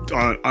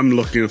 I'm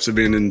lucky enough to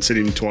be in and see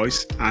him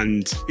twice,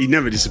 and he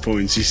never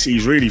disappoints.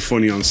 He's really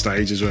funny on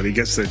stage as well. He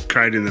gets the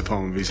crowd in the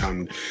palm of his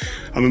hand.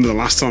 I remember the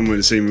last time we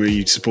went to see him,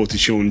 we supported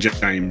Sean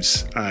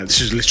James. This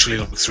was literally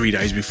like 3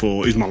 days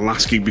before. It was my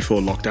last gig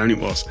before lockdown, it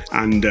was.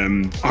 And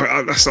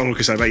that's all I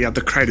can say about it. He had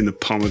the crowd in the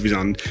palm of his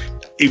hand.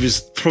 He was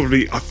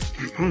probably, I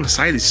want to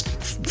say this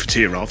for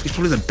tear off, he's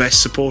probably the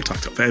best support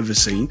act I've ever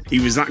seen. He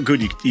was that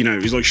good. You know,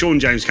 it was like Sean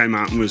James came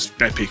out and was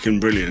epic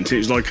and brilliant. It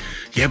was like,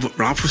 yeah, but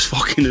Ralph was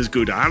fucking as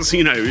good as,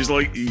 you know, it was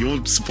like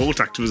your support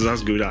act was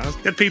as good as.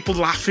 You had people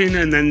laughing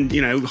and then,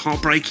 you know,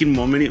 heartbreaking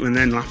 1 minute and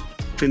then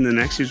laughing the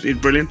next. It was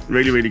brilliant,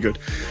 really, really good.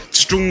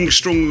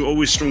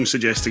 Always strong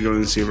suggest to go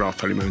and see Ralph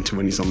Pellymounter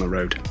when he's on the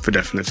road, for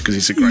definite, because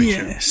it's a great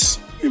show. Yes.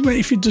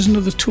 If he does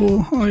another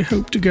tour, I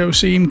hope to go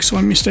see him, because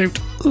I missed out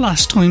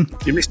last time.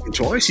 You missed him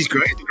twice. He's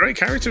great. He's a great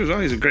character as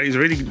well. He's a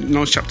really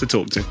nice chap to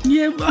talk to.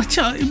 Yeah, we've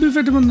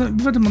had him on the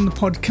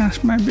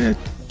podcast maybe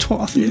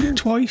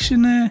twice,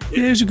 and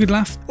it was a good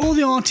laugh. All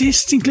the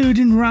artists,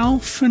 including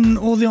Ralph and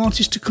all the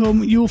artists to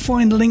come, you'll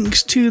find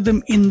links to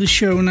them in the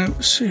show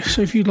notes.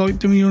 So if you like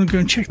them and you want to go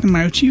and check them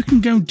out, you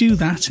can go do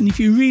that. And if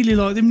you really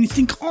like them and you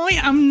think, I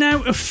am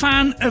now a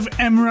fan of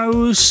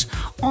Emrose,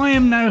 I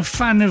am now a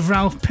fan of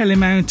Ralph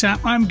Pellymounter,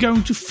 I'm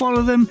going to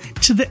follow them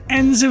to the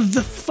ends of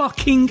the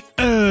fucking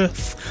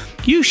earth.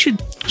 You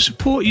should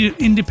support your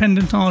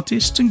independent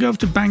artists and go over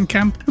to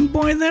Bandcamp and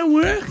buy their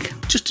work.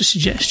 Just a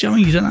suggestion,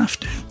 you don't have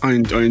to. I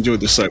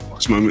enjoyed the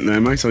soapbox moment there,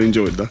 mate. I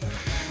enjoyed that.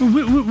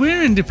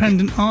 We're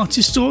independent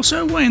artists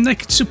also, Wayne. They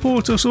could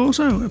support us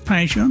also at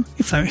Patreon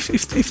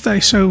if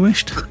they so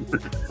wished.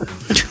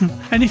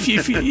 And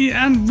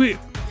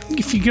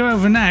if you go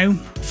over now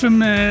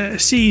from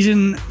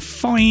season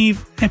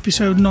 5,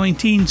 episode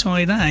 19,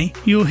 side A,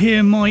 you'll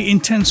hear my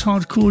intense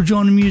hardcore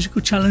genre musical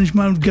challenge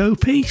mode go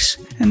piece,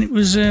 and it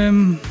was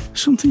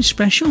something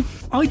special.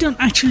 I don't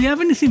actually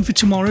have anything for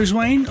tomorrow's,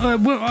 Wayne.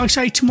 Well, I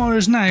say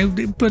tomorrow's now,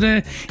 but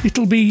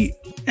it'll be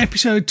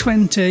episode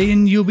 20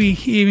 and you'll be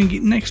hearing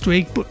it next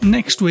week. But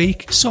next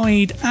week,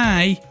 side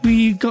A,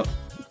 we got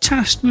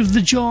tasked with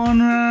the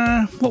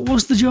genre. What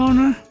was the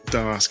genre?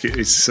 Don't ask it.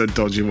 It's a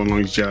dodgy one.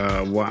 Like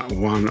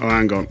one. Oh,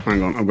 hang on.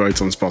 I've got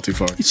it on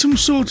Spotify. It's some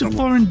sort of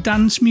foreign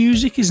dance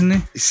music, isn't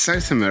it? It's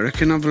South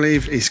American, I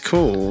believe. It's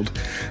called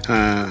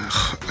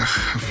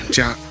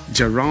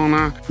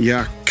Jarana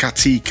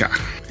Yacateca.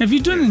 Have you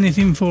done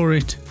anything for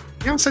it?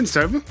 Yeah, I'll send it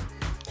over.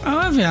 Oh,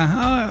 have you?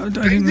 I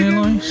didn't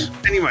realise.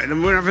 Anyway,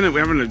 we're having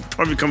a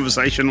private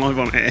conversation live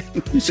on air.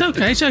 It's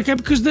okay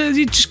because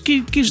it just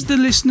gives the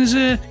listeners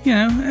an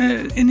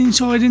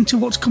insight into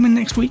what's coming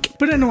next week.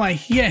 But anyway,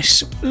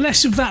 yes,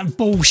 less of that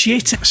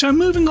bullshit. So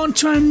moving on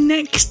to our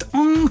next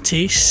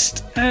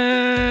artist,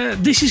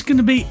 this is going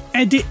to be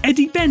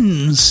Eddie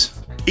Benz.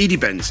 Edie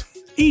Benz.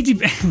 Edie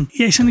Benz.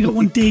 Yes, only got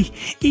one D.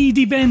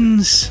 Edie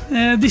Benz.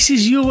 This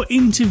is your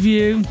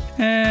interview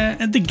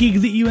at the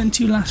gig that you went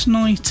to last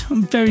night.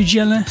 I'm very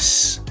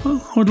jealous. I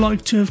would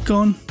like to have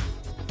gone.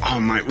 Oh,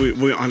 mate,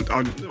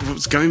 I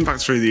was going back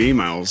through the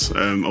emails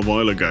a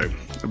while ago,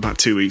 about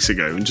 2 weeks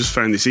ago, and just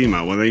found this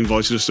email where they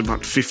invited us to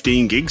about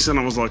 15 gigs, and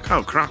I was like,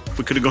 oh, crap,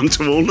 we could have gone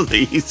to all of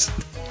these.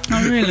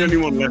 Oh, really? Only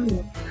one left.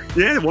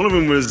 Yeah, one of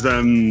them was,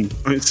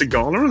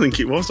 Segala, I think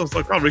it was. I was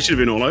like, oh, we should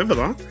have been all over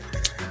that.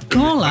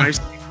 Gala?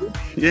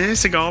 Yeah,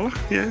 Segala,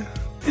 yeah.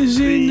 Is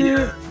in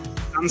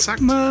dance act.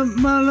 My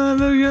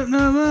lover got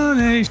no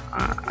money.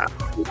 I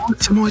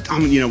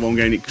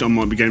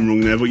might be getting wrong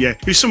there, but yeah,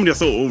 it was somebody I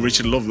thought, oh,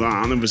 Richard loved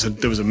that, and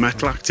there was a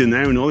metal act in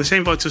there and all. They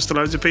invited us to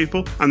loads of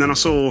people, and then I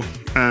saw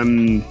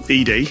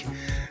Edie.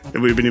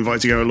 We've been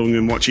invited to go along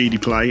and watch Edie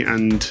play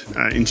and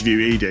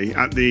interview Edie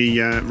at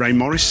the Ray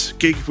Morris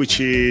gig, which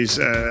was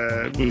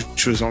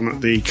on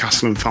at the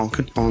Castle and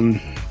Falcon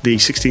on the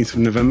 16th of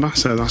November.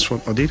 So that's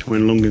what I did.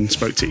 Went along and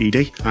spoke to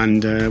Edie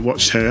and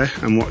watched her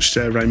and watched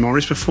Ray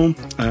Morris perform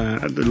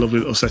at the lovely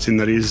little setting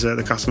that is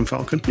the Castle and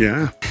Falcon.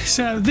 Yeah.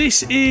 So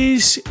this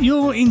is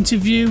your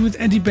interview with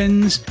Eddie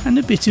Benz and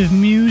a bit of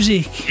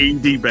music.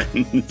 Edie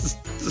Benz.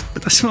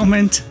 That's what I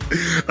meant.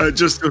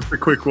 Just a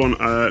quick one.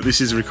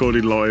 This is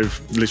recorded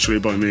live, literally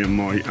by me and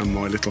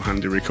my little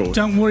handy recorder.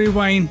 Don't worry,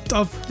 Wayne.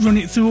 I've run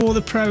it through all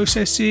the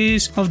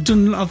processes. I've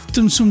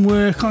done some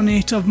work on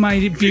it. I've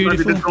made it beautiful.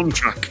 You made the drum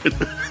track.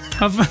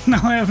 No,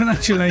 I haven't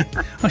actually.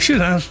 I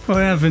should have, but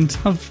I haven't.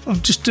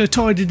 I've just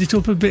tidied it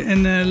up a bit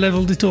and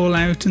leveled it all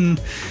out, and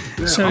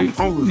yeah,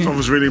 I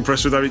was really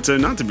impressed with how it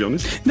turned out, to be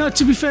honest. No,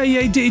 to be fair, yeah,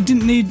 it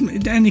didn't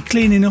need any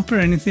cleaning up or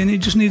anything. It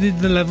just needed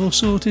the level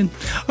sorting.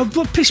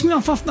 What pissed me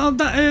off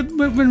that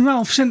when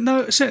Ralph sent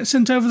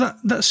over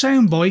that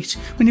sound bite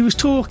when he was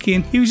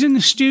talking, he was in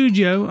the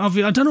studio.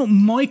 I don't know what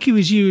mic he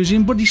was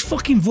using, but his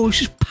fucking voice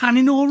was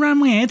panning all around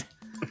my head.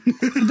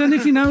 I don't know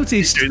if you noticed.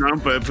 He's doing that on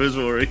purpose,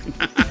 Rory.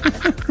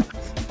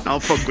 I'll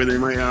fuck with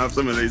him, mate. I'll have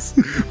some of this.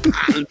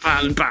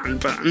 Pan.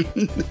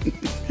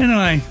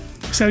 Anyway,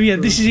 so yeah,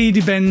 this is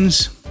Edie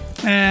Benz,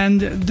 and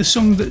the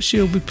song that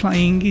she'll be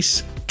playing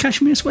is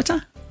Cashmere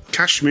Sweater.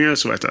 Cashmere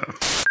Sweater.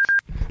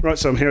 Right,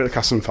 so I'm here at the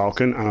Castle and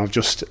Falcon, and I've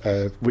just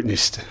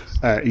witnessed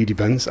Edie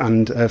Benz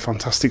and a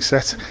fantastic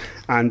set,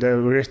 and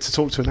we're here to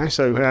talk to her now.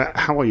 So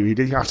how are you,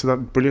 Edie, after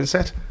that brilliant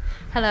set?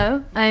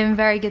 Hello, I'm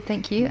very good,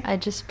 thank you. I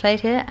just played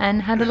here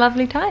and had a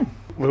lovely time.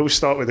 We'll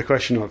start with the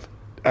question of,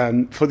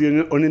 for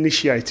the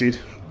uninitiated,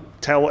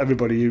 tell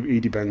everybody who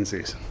Edie Benz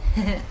is.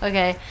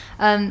 Okay,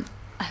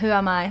 who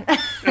am I?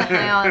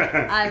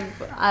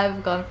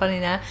 I've gone funny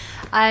now.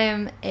 I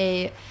am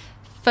a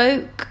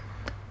folk...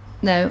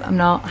 No, I'm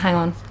not. Hang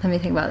on, let me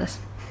think about this.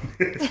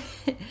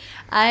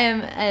 I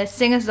am a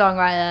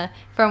singer-songwriter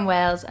from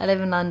Wales. I live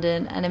in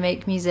London and I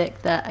make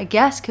music that I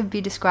guess could be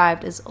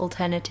described as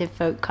alternative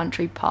folk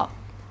country pop.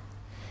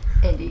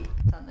 Indie,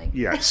 something.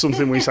 Yeah,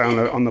 something we say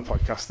on the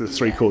podcast, the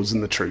three chords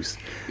and the truth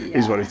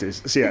is what it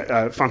is. So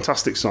yeah,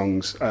 fantastic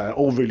songs,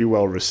 all really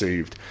well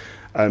received.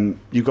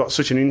 You've got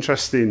such an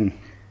interesting,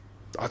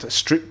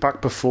 stripped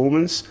back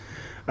performance,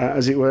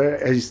 as it were.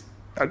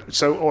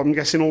 So I'm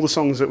guessing all the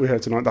songs that we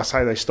heard tonight, that's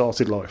how they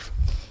started life.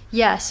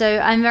 Yeah, so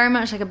I'm very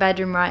much like a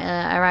bedroom writer.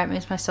 I write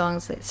most of my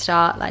songs that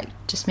start like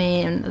just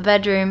me in the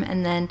bedroom,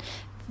 and then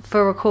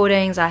for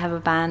recordings I have a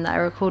band that I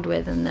record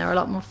with, and they're a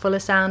lot more fuller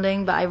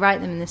sounding, but I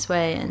write them in this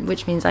way, and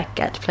which means I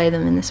get to play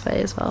them in this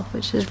way as well,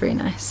 which is really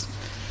nice.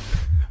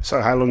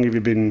 So how long have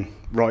you been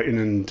writing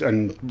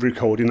and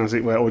recording, as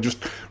it were, or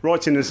just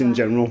writing as in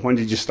general? When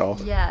did you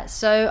start? Yeah,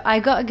 so I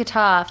got a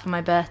guitar for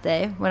my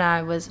birthday when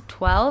I was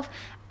 12,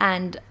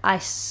 and I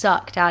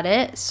sucked at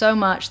it so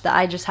much that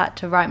I just had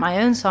to write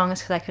my own songs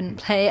because I couldn't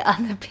play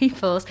other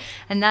people's,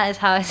 and that is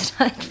how I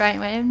started writing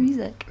my own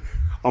music.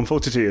 I'm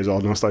 42 years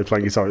old and I started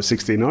playing guitar at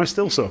 16 and I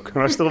still suck,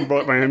 and I still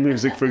write my own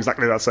music for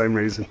exactly that same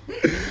reason.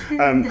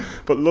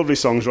 But lovely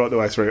songs right the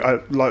way through.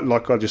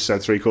 Like I just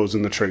said, three chords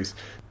and the truth.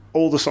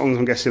 All the songs,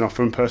 I'm guessing, are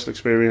from personal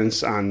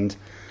experience, and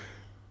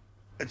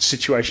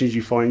situations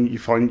you found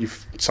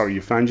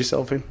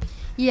yourself in?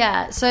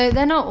 Yeah, so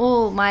they're not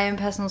all my own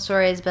personal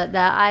stories, but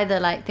they're either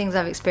like things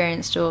I've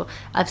experienced or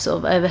I've sort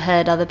of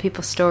overheard other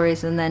people's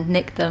stories and then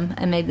nicked them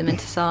and made them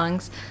into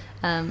songs.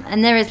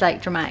 And there is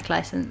like dramatic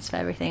license for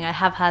everything. I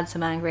have had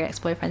some angry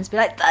ex-boyfriends be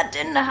like, that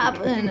didn't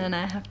happen, and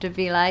I have to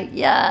be like,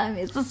 yeah,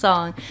 it's a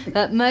song.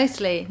 But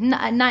mostly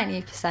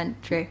 90%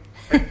 true.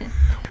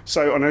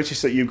 So I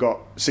noticed that you've got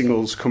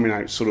singles coming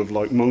out sort of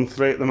like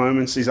monthly at the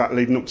moment. Is that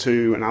leading up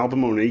to an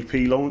album or an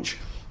EP launch?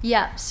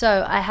 Yeah,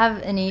 so I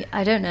have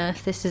I don't know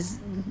if this is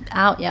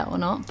out yet or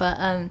not, but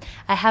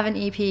I have an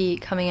EP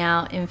coming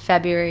out in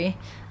February,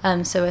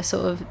 so we're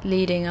sort of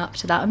leading up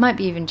to that. It might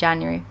be even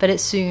January, but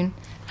it's soon.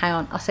 Hang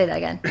on, I'll say that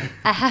again.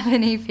 I have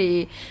an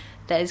EP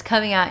that is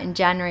coming out in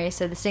January,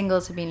 so the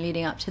singles have been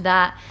leading up to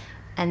that,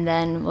 and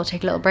then we'll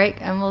take a little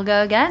break and we'll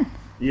go again.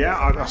 Yeah,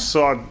 I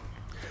saw,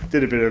 I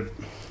did a bit of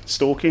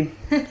stalking,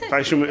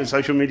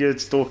 social media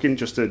stalking,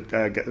 just to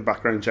get the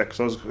background check.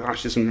 So I was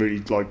asking some really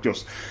like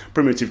just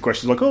primitive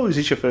questions, like, "Oh, is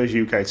this your first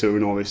UK tour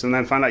and all this?" And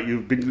then found out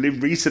you've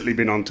recently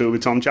been on tour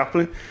with Tom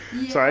Chaplin.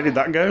 Yeah. So how did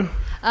that go?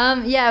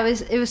 Yeah,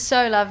 it was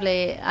so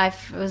lovely. I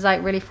was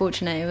like really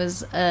fortunate. It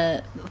was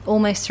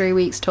almost 3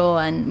 weeks tour,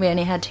 and we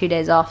only had 2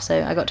 days off,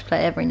 so I got to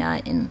play every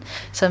night in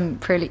some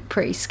pretty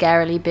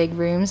scarily big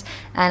rooms,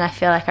 and I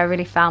feel like I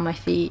really found my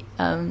feet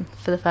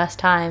for the first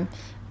time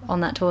on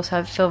that tour, so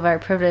I feel very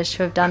privileged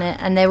to have done it.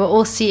 And they were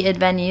all seated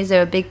venues, they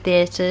were big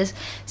theatres,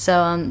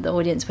 so the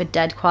audience were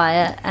dead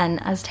quiet,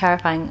 and as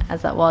terrifying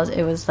as that was,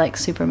 it was like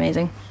super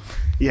amazing.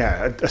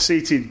 Yeah, a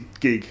seated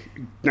gig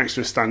next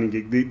to a standing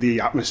gig, the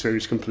atmosphere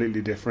is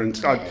completely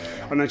different. I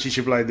noticed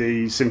you played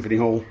the Symphony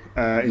Hall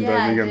in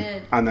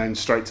Birmingham, and then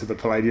straight to the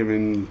Palladium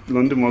in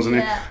London, wasn't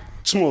it?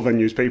 Small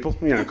venues, people,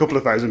 a couple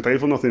of thousand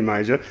people, nothing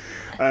major.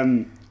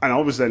 And I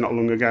was there not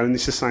long ago, and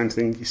it's the same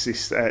thing. It's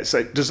this,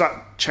 so does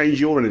that change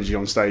your energy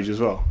on stage as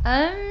well?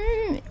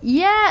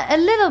 Yeah, a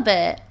little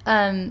bit,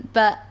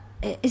 but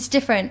it's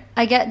different.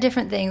 I get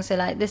different things. So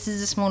like, this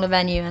is a smaller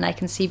venue, and I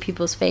can see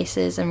people's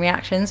faces and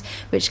reactions,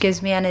 which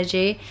gives me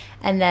energy.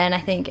 And then I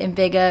think in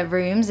bigger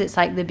rooms, it's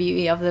like the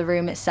beauty of the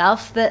room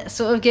itself that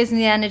sort of gives me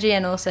the energy,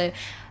 and also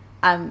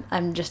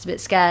I'm just a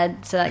bit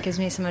scared, so that gives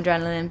me some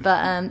adrenaline.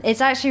 But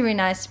it's actually really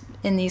nice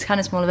in these kind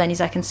of smaller venues.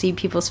 I can see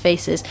people's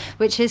faces,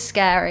 which is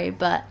scary,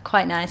 but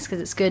quite nice, because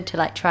it's good to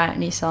like try out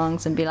new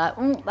songs and be like,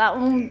 oh, that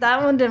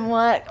one didn't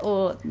work,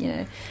 or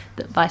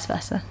vice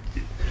versa.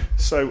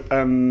 So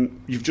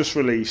you've just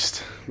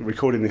released,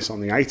 recording this on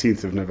the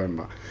 18th of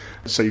November,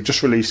 so you've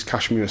just released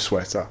Cashmere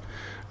Sweater,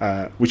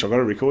 which I got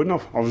a recording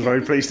of. I was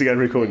very pleased to get a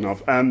recording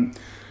of.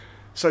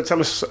 So tell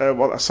us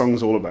what that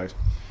song's all about.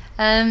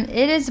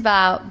 It is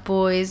about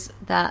boys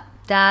that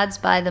dads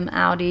buy them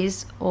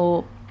Audis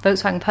or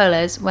Volkswagen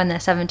Polos when they're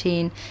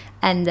 17,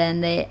 and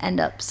then they end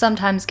up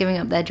sometimes giving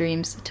up their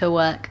dreams to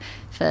work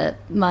for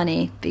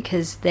money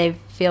because they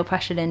feel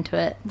pressured into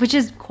it, which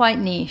is quite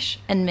niche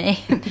and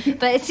me,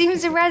 but it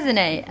seems to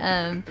resonate.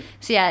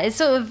 So yeah, it's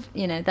sort of,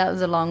 that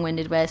was a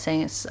long-winded way of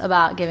saying it's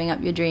about giving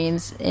up your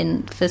dreams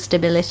for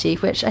stability,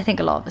 which I think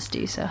a lot of us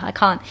do, so I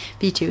can't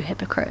be too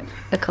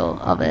hypocritical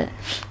of it.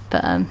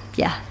 But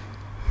yeah.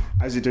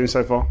 How's it doing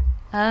so far?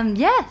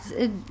 Yes,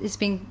 it's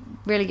been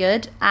really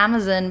good.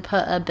 Amazon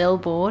put a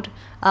billboard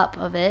up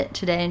of it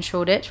today in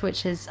Shoreditch,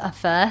 which is a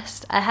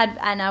first.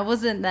 I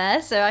wasn't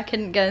there, so I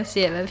couldn't go and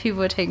see it, but people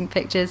were taking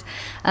pictures,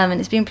 and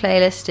it's been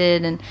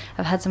playlisted, and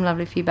I've had some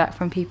lovely feedback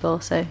from people,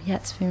 so yeah,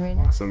 it's been really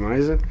nice. That's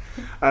amazing.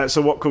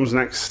 So what comes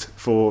next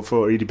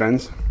for Edie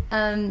Benz?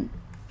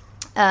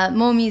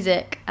 More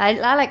music.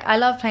 I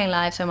love playing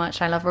live so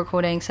much. I love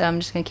recording, so I'm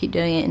just going to keep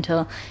doing it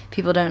until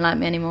people don't like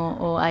me anymore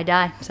or I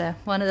die. So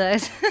one of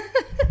those.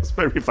 It's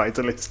very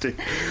fatalistic.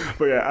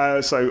 But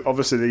yeah, so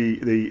obviously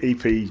the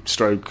EP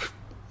stroke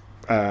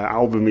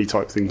album-y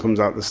type thing comes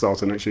out at the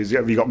start of next year.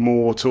 Have you got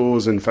more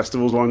tours and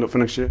festivals lined up for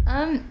next year?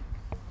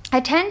 I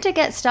tend to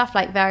get stuff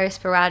like very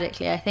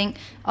sporadically. I think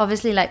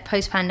obviously like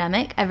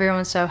post-pandemic,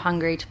 everyone's so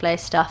hungry to play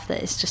stuff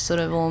that it's just sort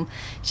of all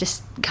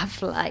just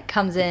like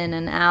comes in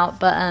and out.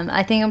 But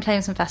I think I'm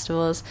playing some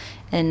festivals,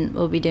 and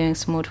we'll be doing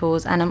some more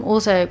tours. And I'm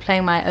also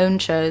playing my own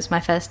shows,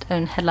 my first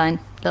own headline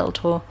little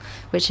tour,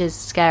 which is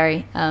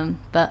scary,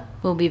 but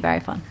will be very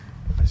fun.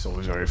 It's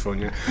always very fun,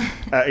 yeah.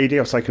 Edie,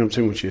 I've taken up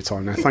too much of your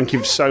time now. Thank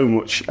you so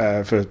much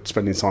for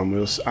spending time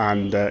with us.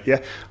 And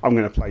yeah, I'm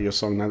going to play your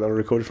song now that I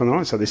recorded from the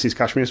night. So this is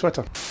Cashmere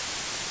Sweater.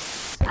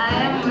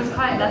 I was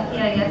quite lucky,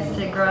 I guess,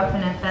 to grow up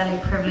in a fairly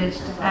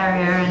privileged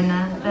area,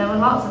 and there were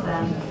lots of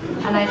them.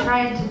 And I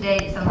tried to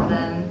date some of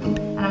them,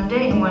 and I'm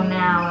dating one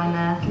now, and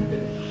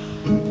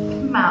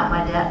I'm out of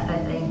my depth, I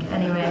think.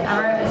 Anyway, I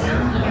wrote a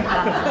song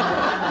about it.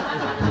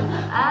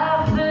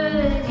 I've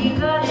heard you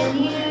got a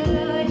new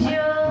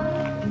job,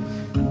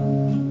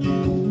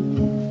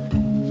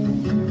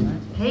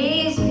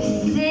 pays me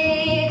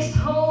 6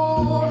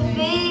 whole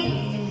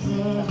figures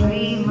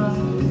every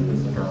month.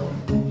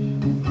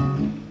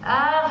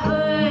 I've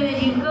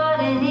heard you got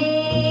an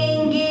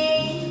engagement,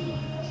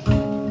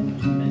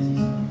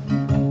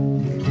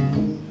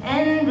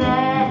 and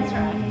that it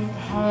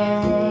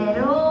had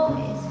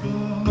always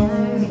been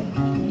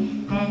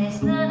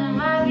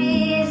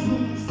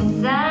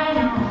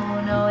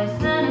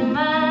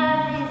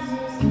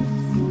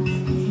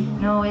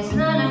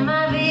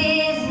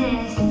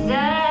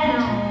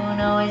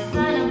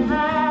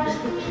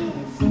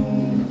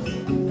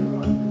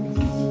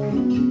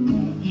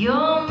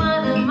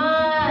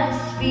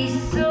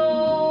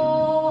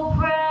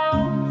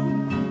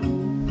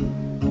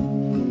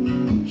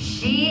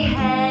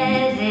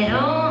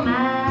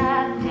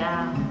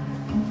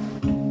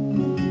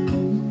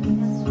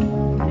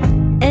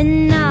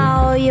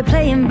you're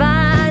playing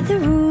by the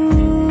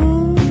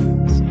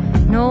rules.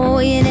 No,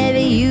 you never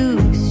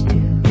used to,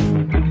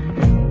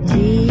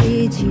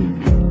 did you?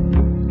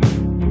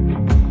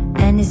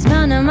 And it's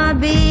none of my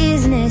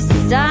business,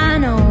 I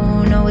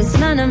know. No, it's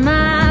none of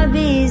my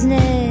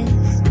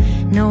business.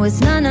 No, it's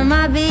none of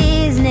my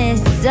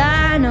business,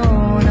 I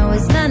know. No,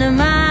 it's none of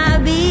my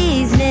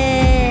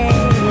business.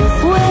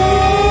 Well,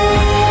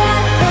 I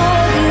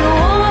thought you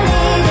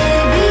wanted to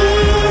be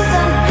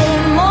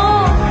something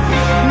more.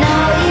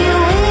 Now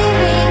you're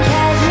wearing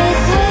cashmere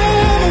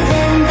sweaters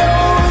and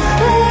those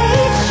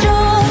plaid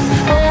shorts.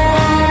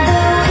 Oh, on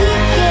the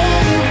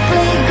weekend you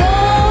play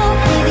golf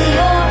with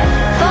your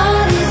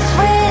father's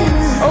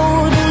friends.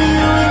 Oh, do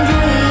you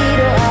enjoy it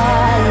or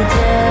are you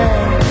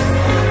just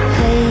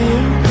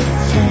playing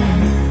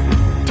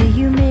pretend? Do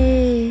you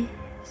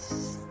miss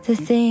the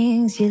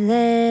things you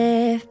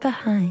left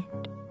behind?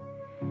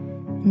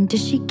 And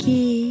does she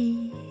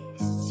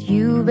kiss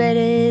you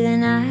better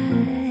than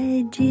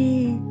I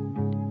did?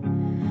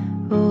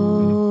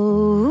 Oh,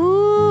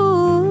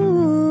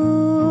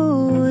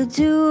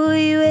 do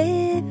you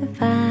ever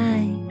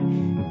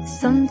find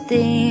some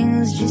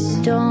things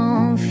just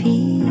don't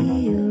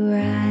feel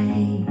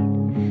right?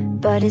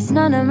 But it's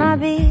none of my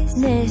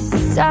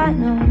business, I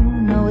know.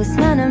 No, it's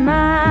none of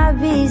my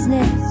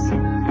business.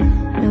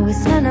 No,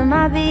 it's none of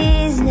my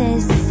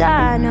business,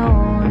 I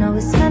know. No,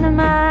 it's none of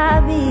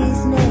my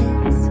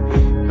business.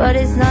 But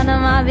it's none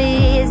of my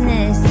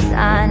business,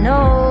 I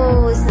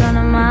know. It's none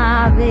of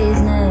my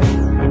business.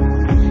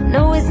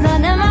 No, it's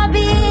none of my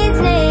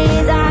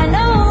business, I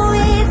know.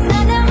 It's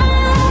none of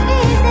my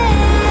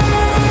business.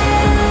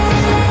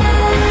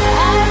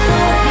 I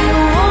thought you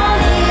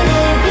wanted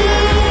to be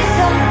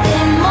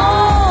something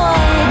more.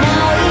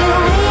 Now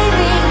you're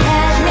wearing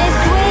cashmere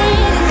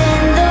sweaters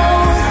and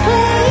those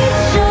plaid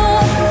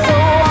shorts. So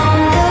on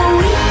the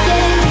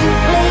weekend you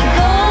play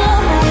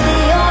golf with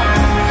your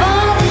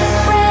father's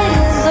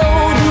friends. So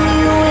do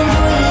you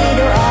enjoy it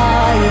or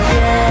are you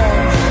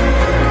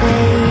just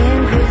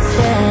playing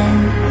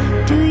pretend?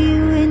 Do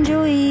you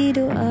enjoy it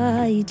or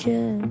are you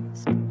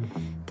just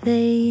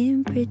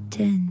playing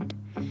pretend?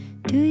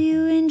 Do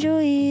you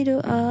enjoy it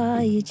or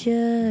are you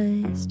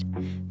just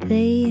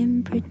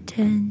playing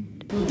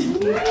pretend?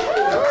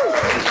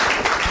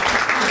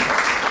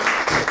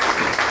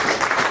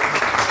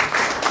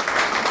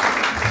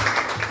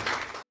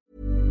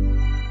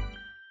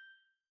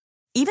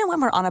 Even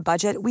when we're on a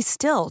budget, we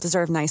still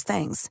deserve nice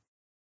things.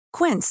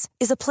 Quince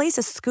is a place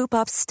to scoop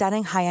up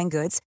stunning high-end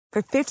goods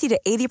for 50 to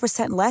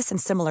 80% less than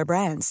similar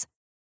brands.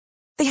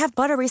 They have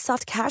buttery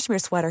soft cashmere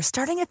sweaters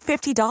starting at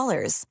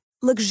 $50,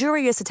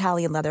 luxurious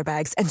Italian leather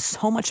bags, and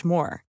so much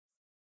more.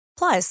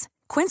 Plus,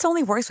 Quince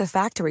only works with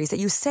factories that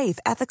use safe,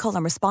 ethical,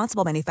 and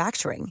responsible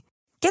manufacturing.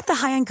 Get the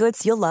high-end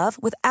goods you'll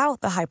love without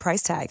the high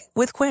price tag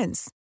with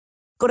Quince.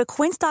 Go to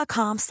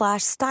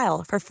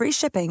quince.com/style for free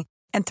shipping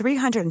and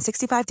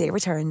 365-day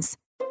returns.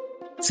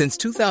 Since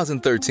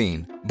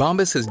 2013,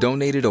 Bombas has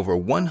donated over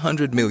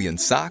 100 million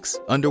socks,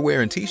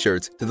 underwear, and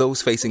T-shirts to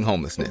those facing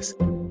homelessness.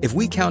 If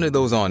we counted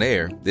those on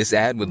air, this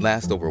ad would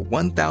last over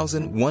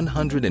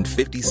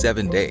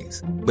 1,157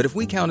 days. But if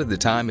we counted the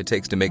time it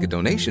takes to make a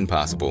donation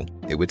possible,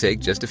 it would take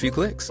just a few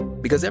clicks.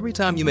 Because every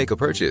time you make a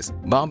purchase,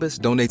 Bombas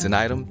donates an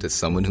item to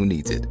someone who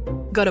needs it.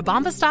 Go to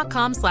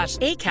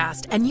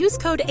bombas.com/ACAST and use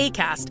code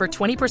ACAST for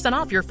 20%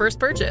 off your first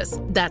purchase.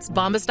 That's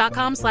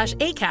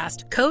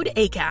bombas.com/ACAST, code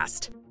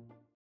ACAST.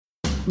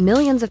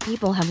 Millions of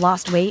people have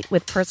lost weight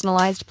with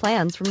personalized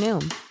plans from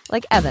Noom.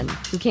 Like Evan,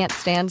 who can't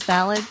stand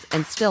salads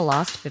and still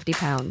lost 50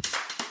 pounds.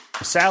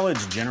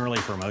 Salads generally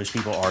for most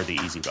people are the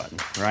easy button,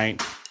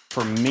 right?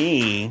 For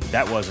me,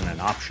 that wasn't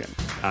an option.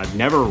 I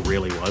never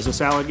really was a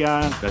salad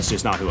guy. That's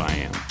just not who I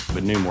am.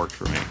 But Noom worked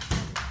for me.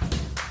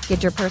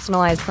 Get your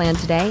personalized plan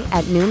today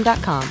at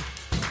Noom.com.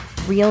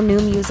 Real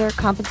Noom user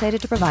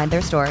compensated to provide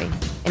their story.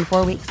 In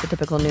 4 weeks, the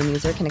typical Noom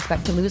user can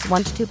expect to lose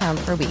 1 to 2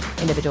 pounds per week.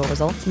 Individual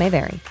results may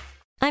vary.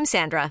 I'm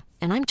Sandra,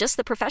 and I'm just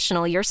the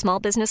professional your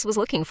small business was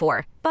looking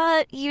for.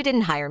 But you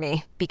didn't hire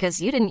me because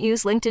you didn't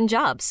use LinkedIn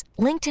Jobs.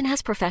 LinkedIn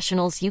has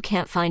professionals you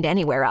can't find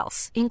anywhere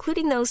else,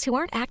 including those who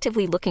aren't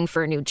actively looking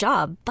for a new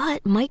job,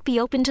 but might be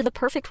open to the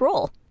perfect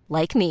role,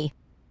 like me.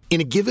 In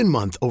a given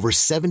month, over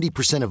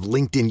 70% of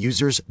LinkedIn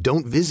users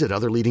don't visit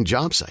other leading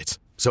job sites.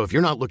 So if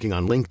you're not looking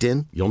on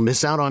LinkedIn, you'll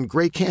miss out on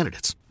great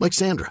candidates like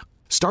Sandra.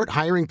 Start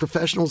hiring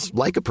professionals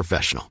like a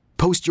professional.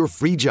 Post your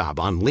free job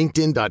on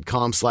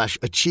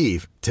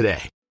linkedin.com/achieve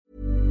today.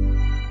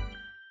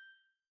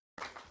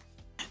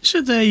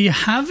 So there you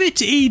have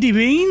it, Edie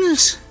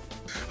Beans.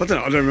 I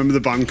don't remember the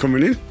band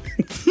coming in.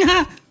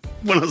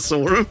 When I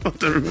saw them, I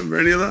don't remember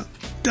any of that.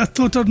 I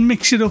thought I'd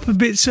mix it up a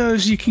bit so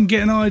as you can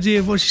get an idea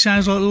of what she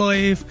sounds like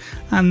live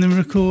and then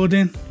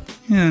recording.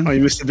 Yeah. Oh,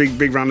 you missed a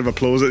big round of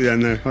applause at the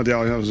end there. I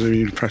was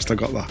really impressed I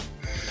got that.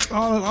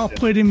 I'll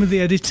put it in with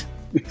the edit.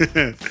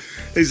 It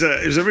was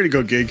a really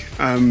good gig.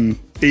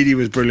 Edie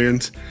was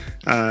brilliant.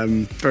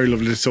 Very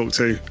lovely to talk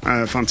to.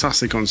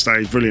 Fantastic on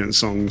stage, brilliant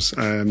songs.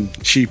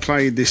 She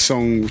played this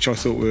song, which I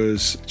thought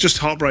was just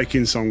a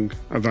heartbreaking song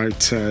about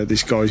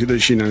this guy that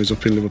she knows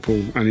up in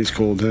Liverpool, and it's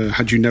called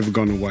Had You Never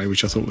Gone Away,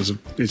 which I thought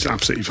it's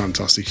absolutely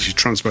fantastic. She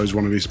transposed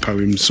one of his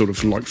poems sort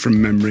of like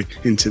from memory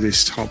into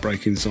this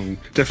heartbreaking song.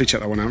 Definitely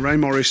check that one out. Ray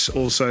Morris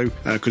also,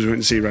 because we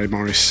went to see Ray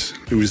Morris,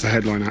 who was the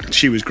headline act.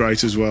 She was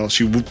great as well.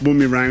 She won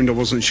me round. I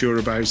wasn't sure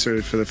about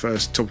her for the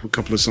first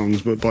couple of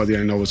songs, but by the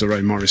end I was a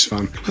Ray Morris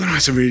fan. I don't know how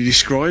to really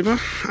describe her.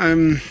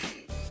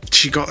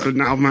 She got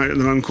an album out at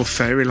the moment called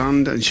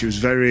Fairyland, and she was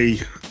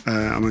very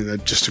they're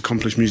just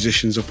accomplished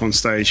musicians up on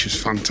stage. She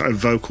was fantastic. Her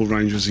vocal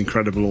range was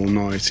incredible all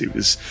night. It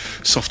was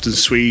soft and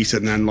sweet,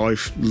 and then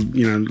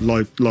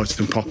light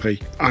and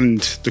poppy. And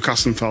the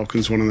Castle and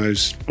Falcon's one of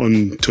those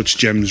untouched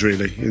gems,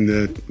 really, in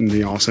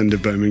the arse end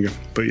of Birmingham.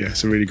 But yeah,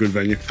 it's a really good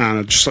venue. And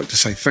I'd just like to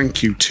say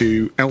thank you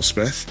to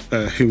Elspeth,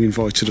 who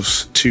invited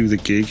us to the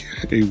gig,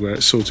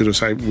 who sorted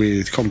us out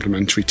with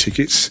complimentary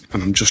tickets.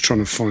 And I'm just trying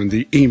to find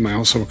the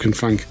email so I can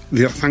thank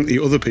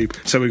the other people.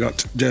 So we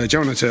got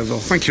Joanna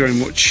Turville. Thank you very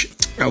much.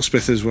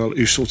 Elspeth as well,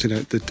 who sorted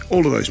out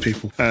all of those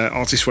people.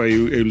 Artist Way,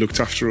 who looked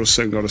after us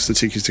and got us the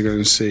tickets to go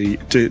and see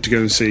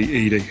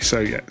Edie. So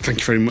yeah, thank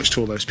you very much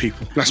to all those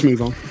people. Let's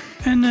move on.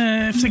 And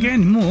if they get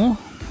any more,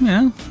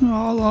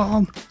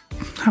 I'll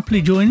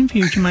happily join in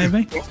future,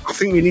 maybe. I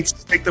think we need to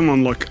stick them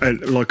on like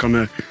on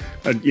a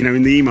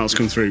in the emails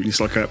come through,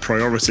 it's like a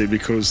priority,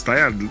 because we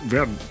had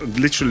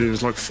literally, there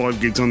was like 5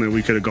 gigs on there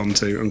we could have gone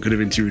to and could have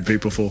interviewed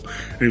people for,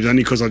 and it was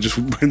only because I just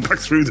went back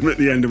through them at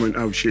the end and went,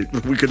 oh shit,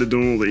 we could have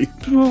done all these.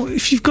 Well,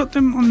 if you've got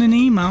them on an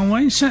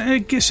email,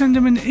 send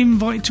them an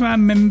invite to our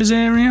members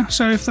area,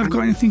 so if they've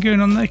got anything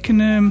going on, they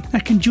can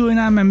join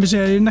our members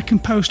area and they can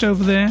post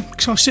over there,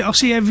 because I'll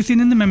see everything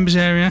in the members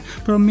area,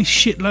 but I'll miss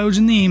shitloads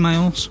in the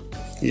emails.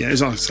 Yeah,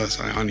 as I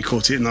say, I only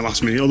caught it in the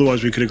last minute.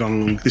 Otherwise, we could have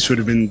gone along. This would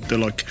have been the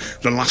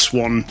last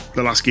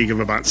gig of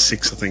about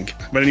 6, I think.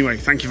 But anyway,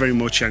 thank you very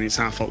much, and it's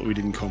our fault that we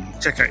didn't come.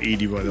 Check out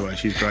Edie, by the way,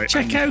 she's great.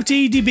 Check out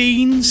Edie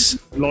Beans.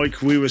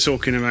 Like we were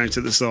talking about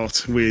at the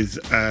start with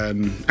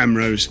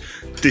Emrose,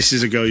 this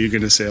is a girl you're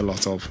going to see a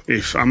lot of.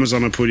 If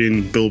Amazon are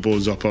putting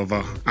billboards up of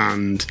her,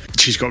 and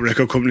she's got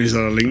record companies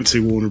that are linked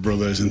to Warner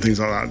Brothers and things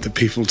like that, the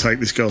people take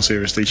this girl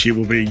seriously. She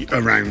will be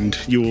around.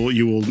 You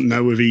will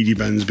know of Edie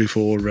Benz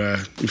before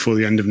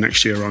the end of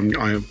next year,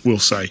 I will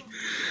say.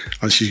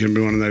 And she's going to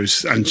be one of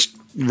those, and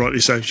rightly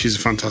so, she's a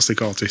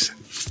fantastic artist.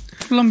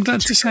 Well, I'm glad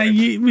to say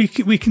we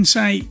can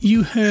say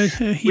you heard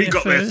her here. We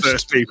got there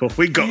first, people.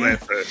 We got there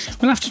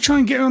first. We'll have to try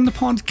and get her on the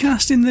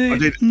podcast in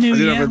the new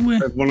year. I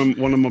did have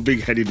one of my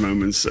big-headed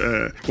moments.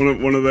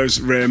 One of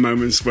those rare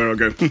moments where I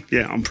go,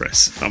 yeah, I'm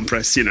pressed.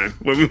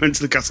 When we went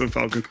to the Castle and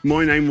Falcon,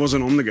 my name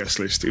wasn't on the guest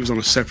list. It was on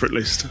a separate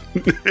list.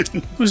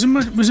 Was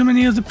there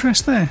many other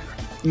press there?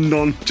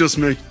 None, just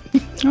me.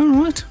 All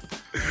right.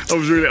 I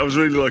was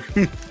really like,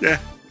 yeah,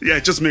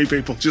 just me,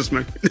 people, just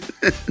me.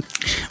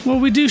 Well,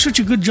 we do such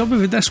a good job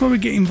of it. That's why we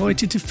get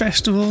invited to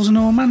festivals and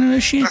all manner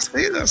of shit.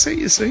 That's it,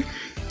 you see.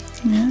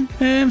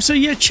 Yeah. So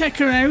yeah, check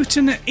her out.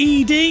 And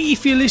Edie,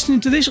 if you're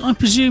listening to this, I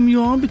presume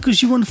you are,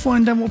 because you want to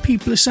find out what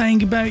people are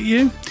saying about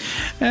you.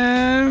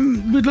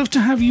 We'd love to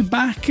have you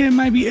back,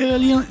 maybe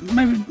earlier,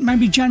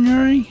 maybe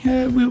January.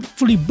 We're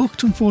fully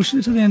booked,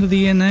 unfortunately, to the end of the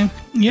year now.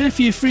 Yeah,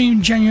 if you're free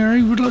in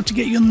January, we'd like to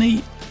get you on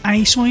the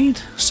A side.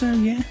 So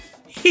yeah,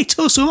 hit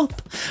us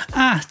up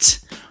at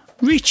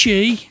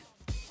Richie,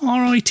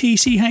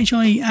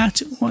 RITCHIE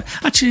at...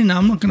 Actually, no,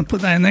 I'm not going to put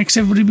that in there because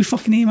everybody will be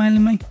fucking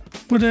emailing me.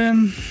 But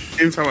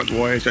info at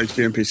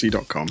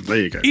yhhtmpc.com. There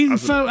you go.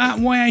 Info at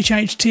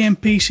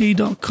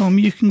yhhtmpc.com.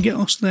 You can get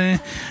us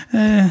there.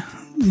 Yeah.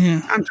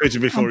 And Twitter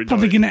before I'm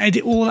probably going to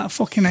edit all that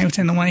fucking out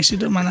anyway, so it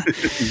doesn't matter.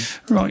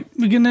 Right,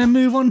 we're going to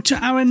move on to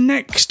our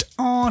next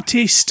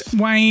artist,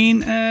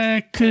 Wayne,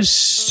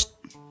 because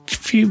a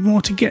few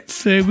more to get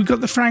through. We've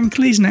got the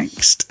Franklies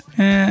next.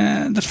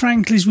 The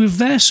Franklies with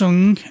their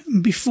song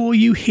Before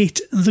You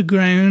Hit the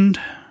Ground.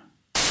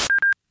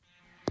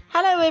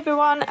 Hello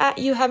everyone at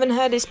You Haven't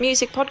Heard This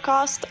Music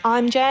podcast.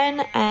 I'm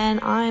Jen and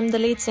I'm the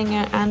lead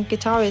singer and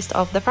guitarist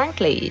of the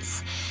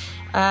Franklies.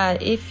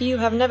 If you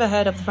have never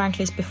heard of the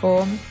Franklies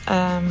before,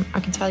 I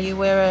can tell you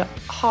we're a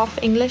half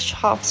English,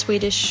 half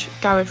Swedish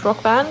garage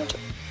rock band.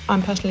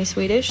 I'm personally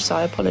Swedish, so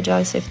I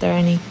apologise if there are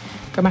any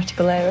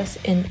grammatical errors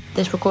in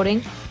this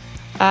recording.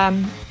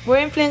 We're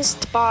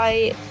influenced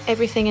by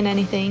everything and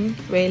anything,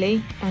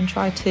 really, and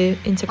try to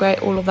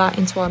integrate all of that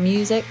into our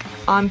music.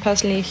 I'm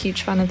personally a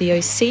huge fan of the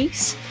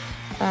OCs.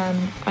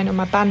 I know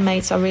my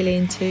bandmates are really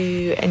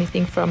into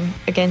anything from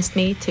Against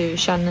Me to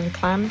Shannon and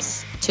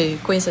Clams to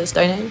Queens of the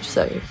Stone Age,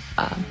 so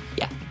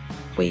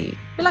we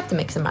like to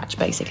mix and match,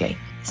 basically.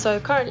 So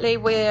currently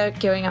we're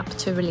gearing up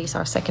to release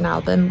our second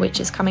album,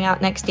 which is coming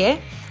out next year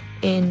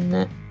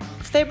in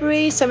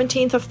February.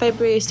 17th of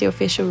February is the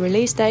official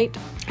release date,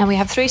 and we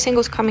have 3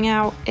 singles coming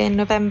out in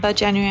November,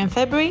 January and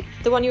February.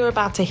 The one you're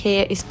about to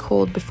hear is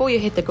called Before You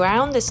Hit the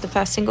Ground. It's the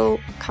first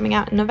single coming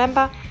out in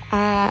November,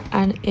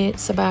 and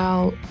it's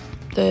about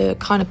the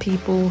kind of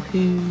people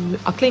who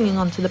are clinging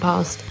on to the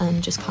past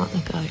and just can't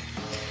let go.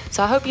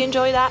 So I hope you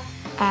enjoy that,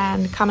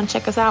 and come and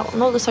check us out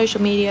on all the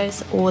social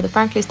medias or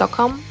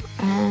thefranklies.com,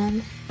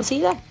 and we'll see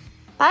you there.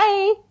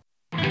 Bye!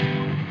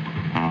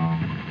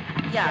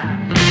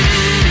 Yeah.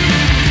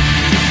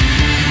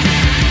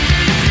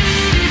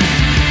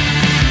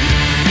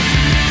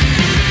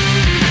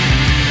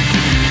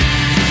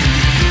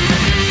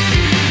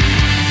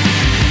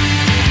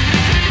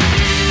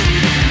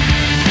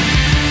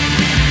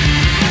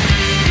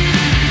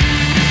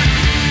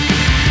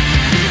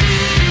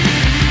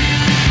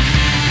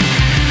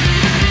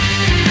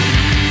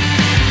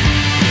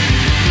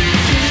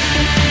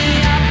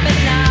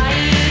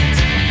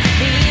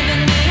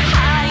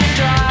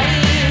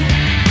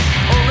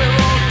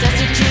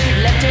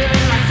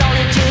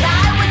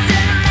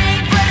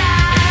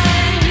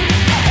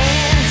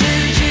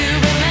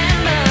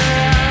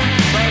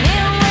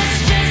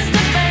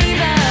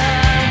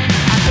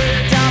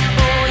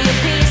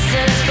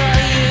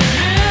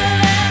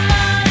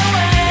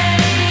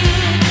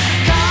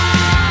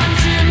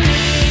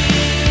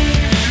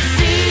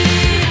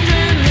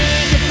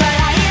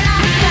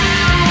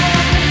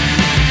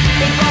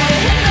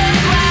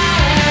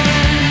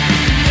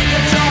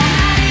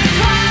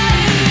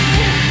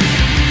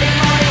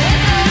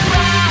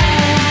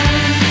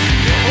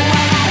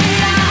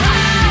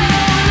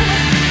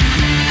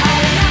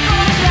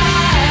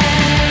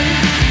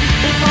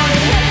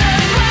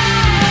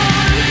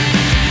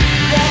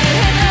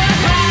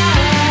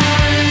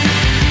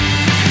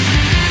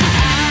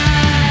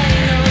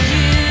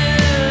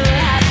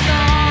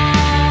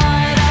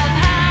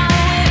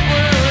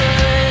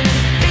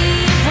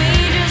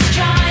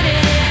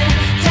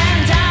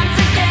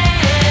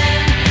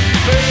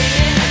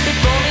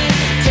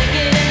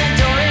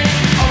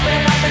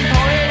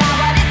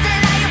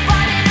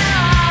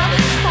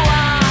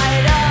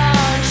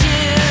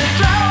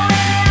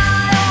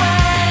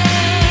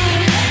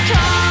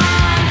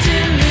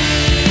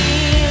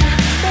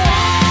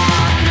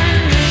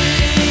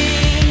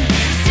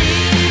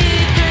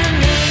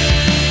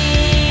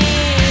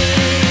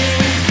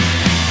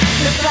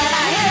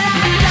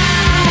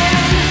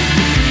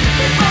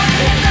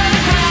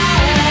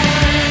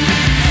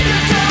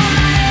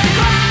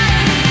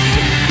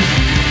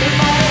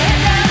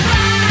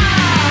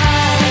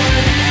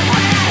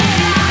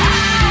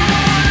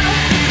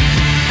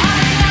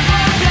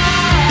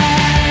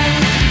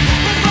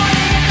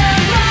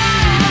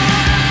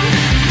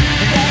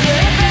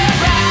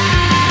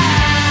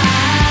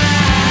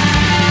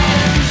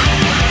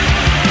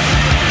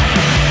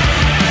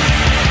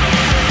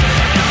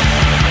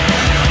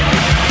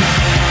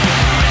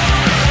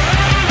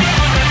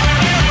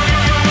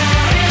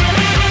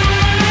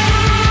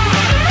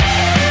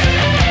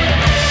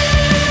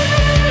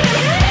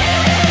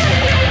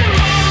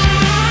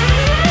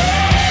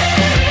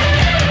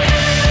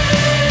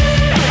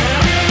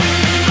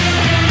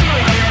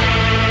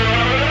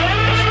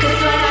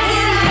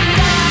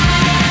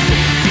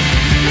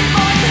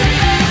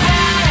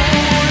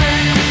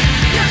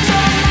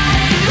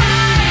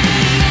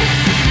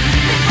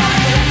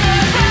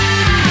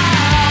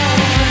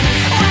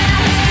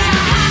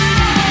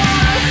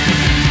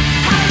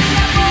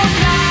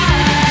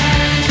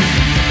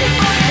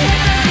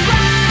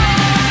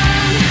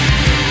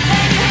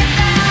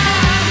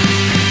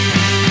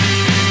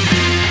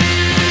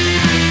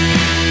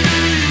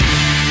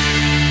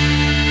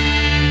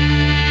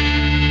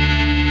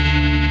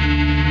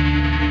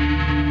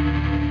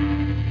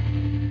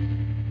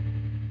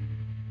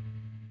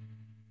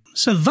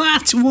 So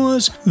that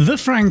was The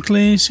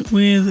Franklies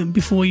with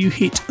Before You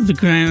Hit the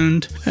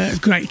Ground.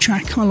 Great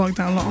track. I like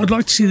that a lot. I'd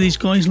like to see these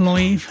guys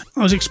live.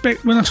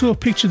 When I saw a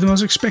picture of them, I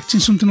was expecting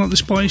something like the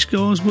Spice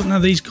Girls, but now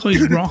these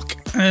guys rock.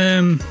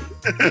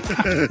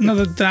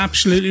 No, they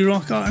absolutely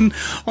rock. And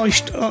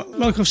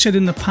like I've said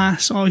in the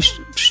past, I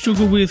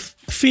struggle with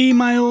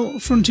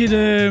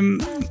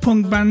female-fronted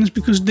punk bands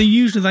because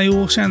they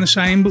all sound the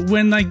same. But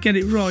when they get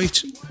it right,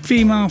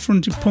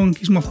 female-fronted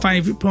punk is my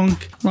favourite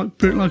punk.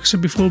 Like I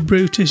said before,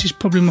 Brutus is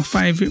probably my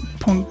favourite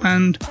punk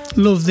band.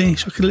 Love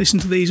this. I could listen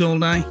to these all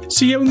day.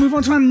 So yeah, we'll move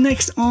on to our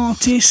next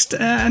artist.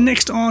 Our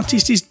next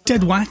artist is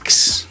Dead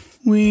Wax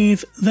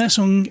with their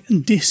song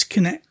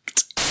Disconnect.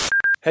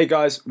 Hey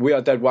guys, we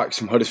are Dead Wax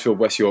from Huddersfield,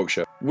 West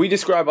Yorkshire. We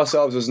describe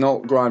ourselves as an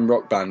alt-grime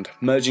rock band,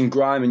 merging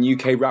grime and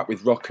UK rap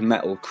with rock and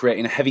metal,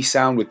 creating a heavy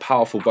sound with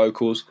powerful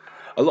vocals.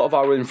 A lot of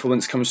our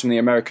influence comes from the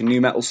American nu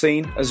metal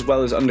scene, as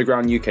well as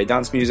underground UK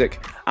dance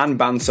music, and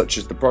bands such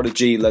as The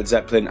Prodigy, Led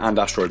Zeppelin and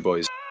Asteroid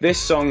Boys. This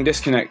song,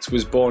 Disconnect,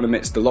 was born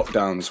amidst the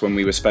lockdowns when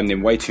we were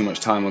spending way too much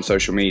time on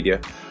social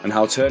media, and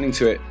how turning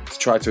to it to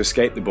try to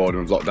escape the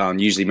boredom of lockdown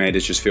usually made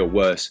us just feel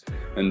worse.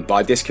 And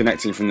by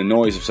disconnecting from the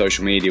noise of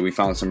social media, we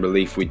found some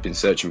relief we'd been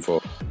searching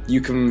for.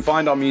 You can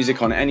find our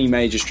music on any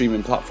major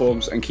streaming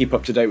platforms and keep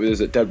up to date with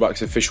us at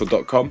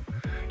deadwaxofficial.com.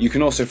 You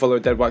can also follow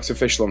Dead Wax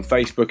Official on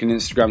Facebook and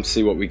Instagram to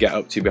see what we get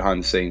up to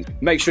behind the scenes.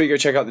 Make sure you go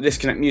check out the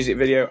Disconnect music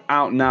video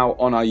out now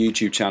on our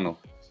YouTube channel.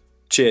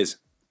 Cheers.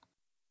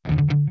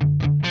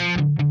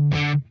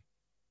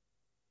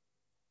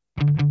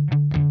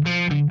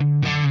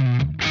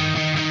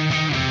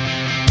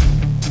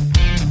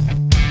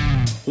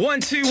 1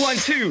 2 1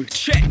 2,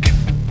 check.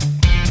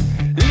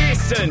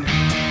 Listen.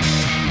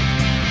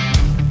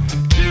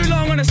 Too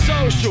long on a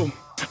social.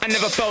 I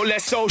never felt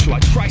less social. I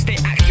try stay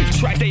active,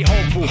 try stay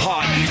hopeful,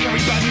 hard. Carry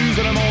bad news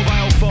on a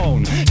mobile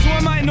phone, so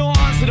I might not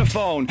answer the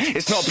phone.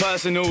 It's not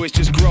personal, it's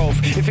just growth.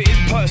 If it is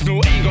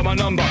personal, ain't got my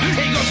number.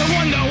 Ain't got to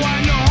wonder why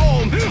I'm not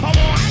home. I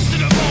won't answer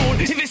the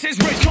phone. If it says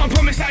rich, can't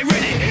promise I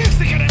read it.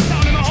 Sick of the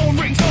sound of my own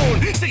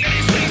ringtone. Sick of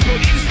this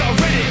Facebook, Insta,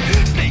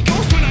 Reddit. Stay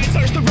ghost when I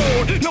touch the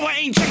road. No, I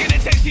ain't checking the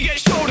text, you get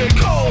shouldered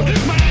cold.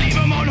 Man, I leave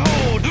them on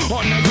hold.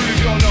 On the groove,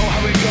 you'll know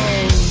how it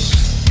goes.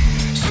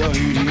 So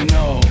who do you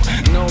know?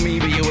 Know me,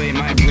 but you ain't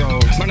my bro.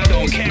 Man, I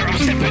don't care, I'm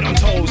stepping on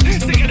toes.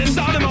 Sick of the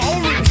sound of my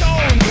own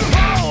ringtone.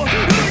 Oh,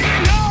 who do you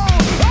know?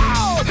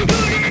 Oh, who do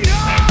you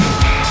know?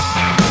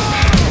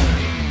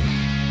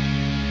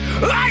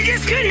 I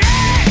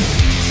disconnect.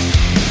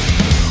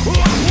 Oh,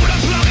 I pull the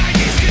plug, I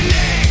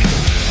disconnect.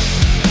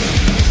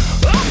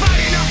 I've had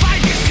enough, I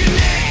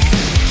disconnect.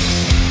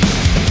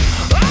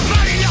 I've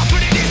had enough of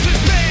the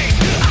disrespect.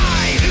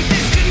 I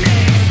disconnect.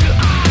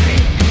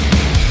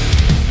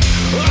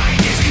 I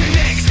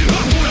disconnect. I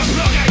pull the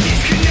plug, I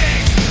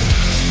disconnect.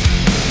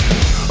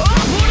 I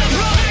pull the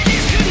plug, I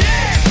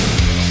disconnect.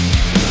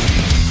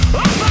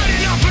 I've had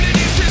enough of the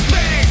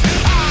disrespect.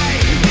 I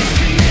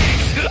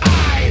disconnect.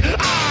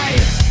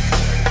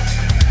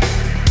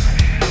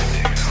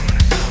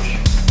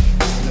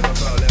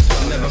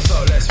 I never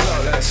felt less,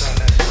 felt less.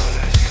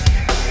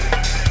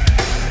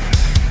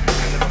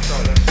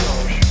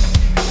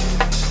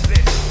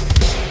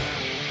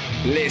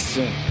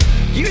 Listen,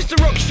 used to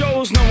rock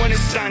shows, no one is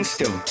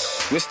standstill.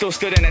 We're still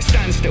stood in a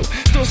standstill.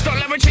 Still stuck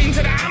leather chain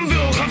to the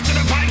anvil. Cuff to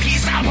the pipe,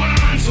 keys up on a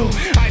mantle.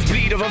 Eyes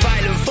bleed over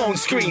violent phone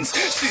screens.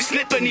 Suits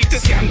slip beneath the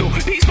scandal.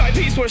 Piece by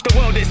piece, watch the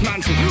world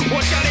dismantle.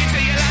 Watch how they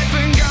take your life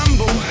and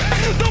gamble.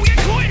 Don't get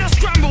caught in a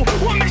scramble.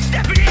 One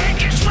misstep and your head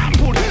gets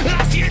trampled.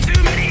 Last year,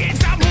 too many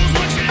examples.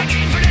 Watching the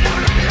game for the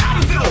love like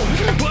landfill.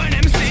 Put an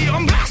MC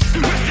on blast.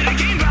 Rest of the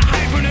game, but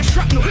hide from the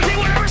shrapnel. They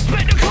wanna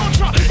respect the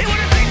culture. They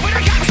wanna think for the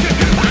caption.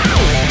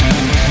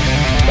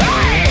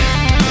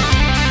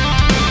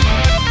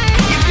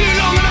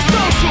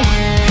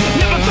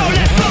 Never felt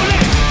less, so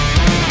less.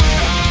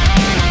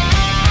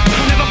 I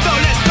never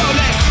felt less, so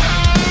less.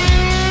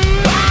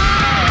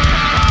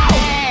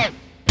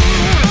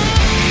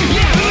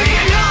 Yeah, who do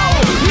you know?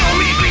 Know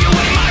me, but you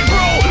ain't my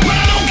bro. But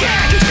I don't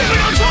care,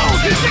 stepping on toes.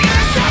 Singing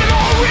the sound of my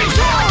own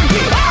ringtone.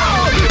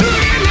 Oh, who do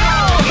you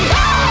know?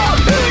 Oh,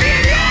 who do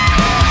you know?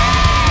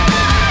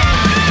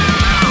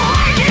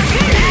 I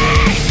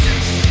disconnect.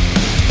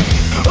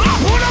 I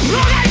pull the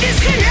plug, I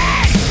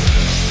disconnect.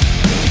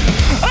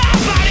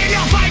 I've had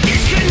enough, I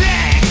disconnect.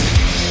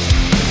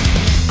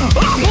 I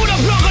pull the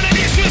plug on the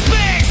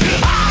disrespect.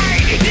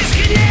 I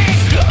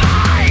disconnect.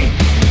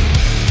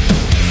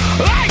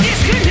 I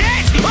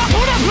disconnect. I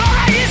pull the plug,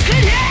 I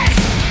disconnect.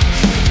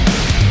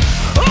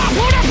 I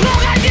pull the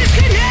plug, I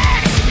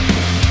disconnect.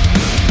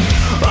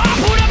 I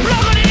pull the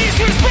plug on the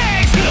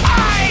disrespect.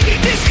 I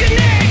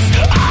disconnect.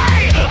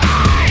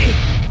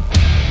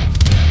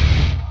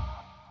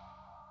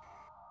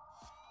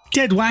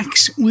 Dead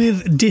Wax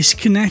with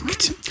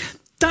Disconnect.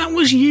 That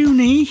was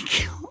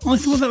unique. I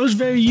thought that was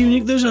very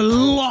unique. There's a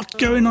lot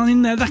going on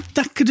in there.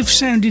 That could have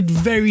sounded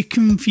very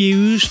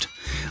confused,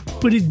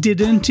 but it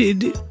didn't.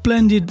 It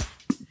blended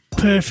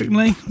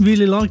perfectly.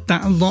 Really liked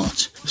that a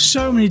lot.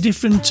 So many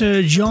different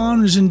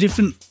genres and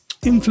different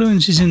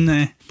influences in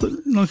there. But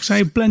like I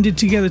say, blended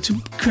together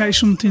to create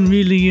something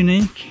really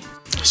unique.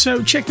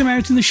 So check them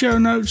out in the show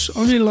notes.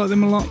 I really like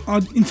them a lot.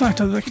 In fact,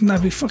 I reckon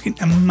they'd be fucking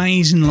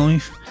amazing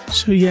live.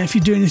 So yeah, if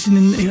you do anything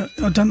in...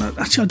 I don't know.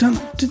 Actually, I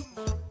don't...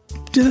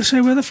 Did I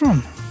say where they're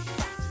from?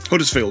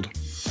 Huddersfield.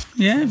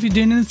 Yeah, if you're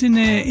doing anything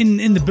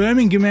in the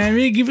Birmingham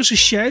area, give us a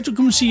shout. We'll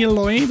come and see you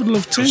live. I'd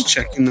love to. Just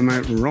checking them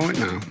out right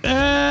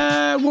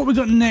now. What we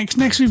got next?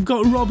 Next we've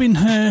got Robin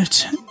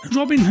Hurt.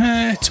 Robin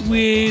Hurt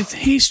with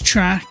his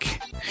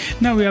track.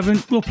 No, we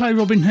haven't. We'll play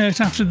Robin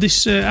Hurt after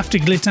this. After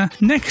Glitter.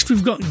 Next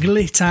we've got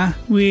Glitter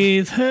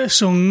with her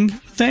song,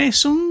 their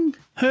song,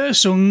 her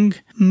song,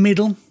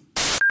 Middle.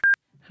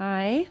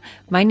 Hi,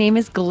 my name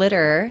is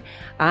Glitter.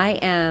 I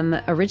am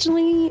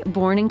originally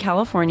born in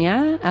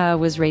California,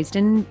 was raised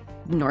in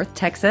North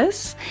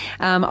Texas.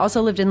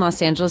 Also lived in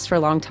Los Angeles for a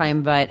long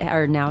time, but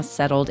are now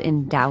settled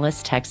in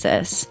Dallas,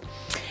 Texas.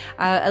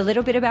 A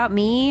little bit about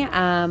me.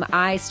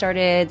 I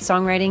started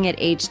songwriting at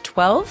age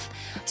 12,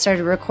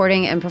 started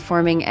recording and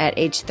performing at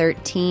age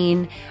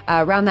 13.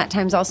 Around that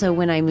time is also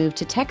when I moved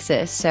to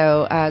Texas.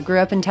 So grew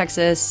up in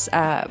Texas,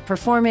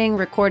 performing,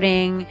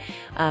 recording,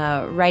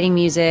 writing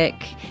music,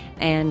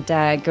 and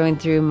going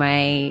through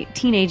my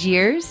teenage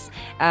years,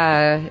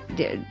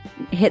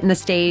 hitting the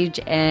stage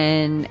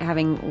and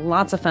having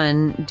lots of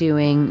fun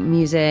doing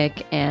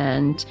music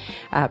and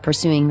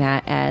pursuing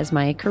that as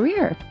my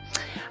career.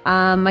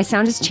 My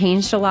sound has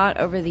changed a lot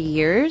over the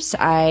years.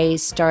 I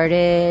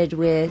started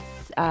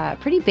with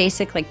pretty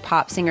basic, like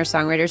pop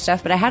singer-songwriter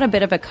stuff, but I had a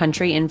bit of a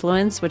country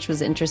influence, which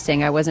was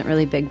interesting. I wasn't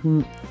really a big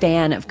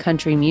fan of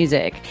country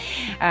music.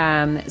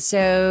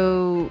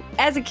 So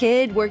as a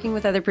kid, working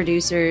with other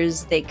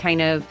producers, they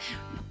kind of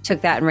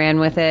took that and ran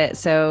with it.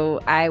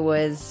 So I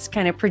was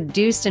kind of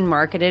produced and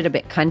marketed a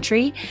bit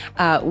country.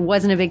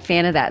 Wasn't a big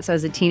fan of that. So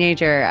as a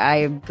teenager,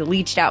 I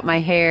bleached out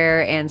my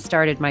hair and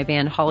started my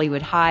band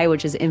Hollywood High,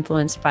 which is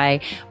influenced by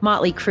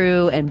Motley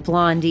Crue and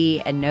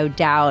Blondie and No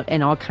Doubt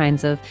and all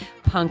kinds of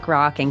punk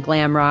rock and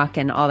glam rock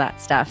and all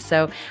that stuff.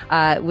 So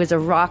was a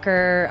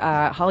rocker.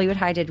 Hollywood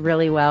High did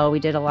really well. We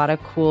did a lot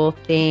of cool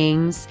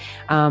things,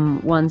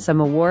 won some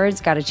awards,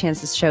 got a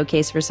chance to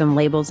showcase for some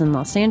labels in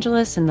Los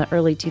Angeles in the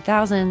early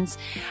 2000s.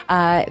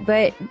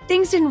 But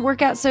things didn't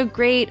work out so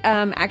great.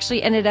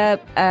 Actually ended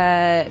up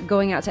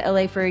going out to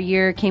LA for a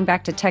year, came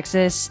back to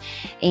Texas,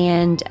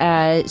 and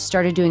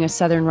started doing a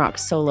Southern rock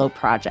solo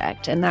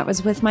project. And that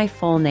was with my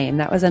full name.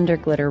 That was under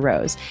Glitter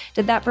Rose.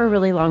 Did that for a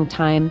really long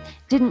time.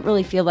 Didn't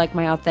really feel like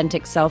my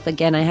authentic self.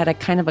 Again, I had a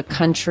kind of a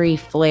country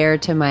flair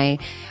to my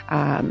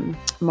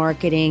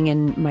marketing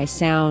and my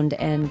sound,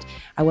 and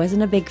I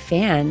wasn't a big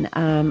fan.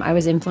 I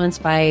was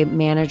influenced by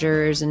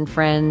managers and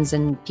friends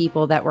and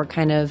people that were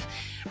kind of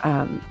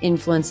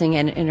influencing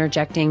and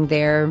interjecting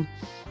their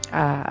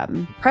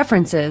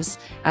preferences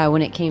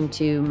when it came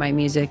to my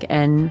music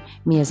and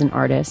me as an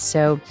artist.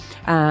 So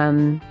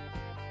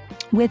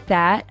with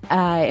that,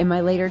 in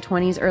my later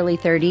 20s, early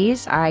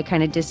 30s, I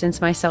kind of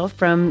distanced myself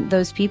from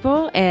those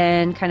people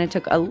and kind of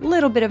took a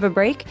little bit of a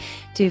break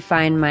to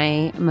find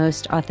my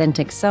most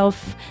authentic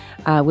self,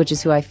 which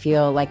is who I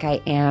feel like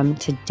I am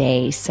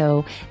today.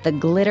 So the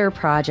Glitter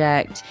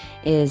Project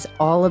is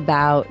all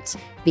about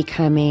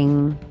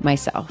becoming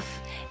myself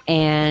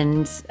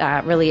and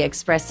really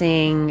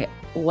expressing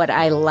what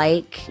I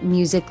like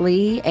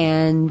musically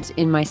and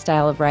in my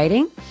style of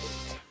writing.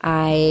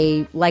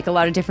 I like a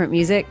lot of different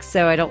music,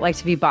 so I don't like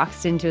to be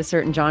boxed into a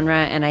certain genre,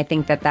 and I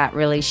think that that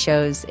really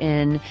shows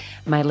in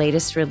my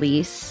latest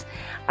release.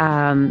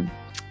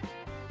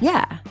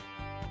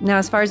 Now,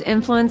 as far as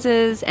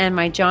influences and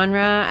my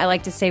genre, I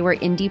like to say we're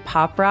indie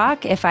pop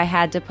rock. If I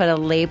had to put a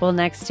label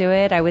next to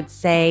it, I would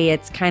say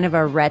it's kind of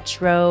a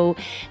retro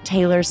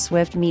Taylor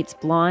Swift meets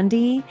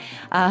Blondie,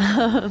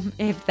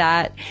 if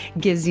that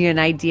gives you an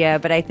idea.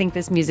 But I think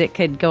this music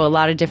could go a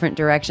lot of different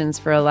directions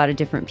for a lot of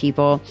different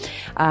people,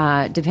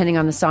 depending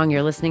on the song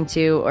you're listening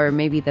to or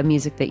maybe the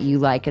music that you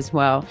like as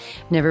well.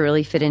 Never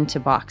really fit into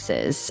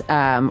boxes,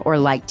 or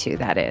like to,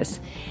 that is.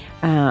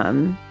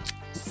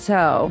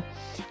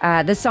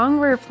 The song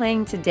we're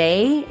playing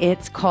today,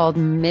 it's called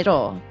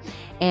Middle.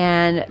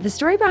 And the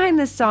story behind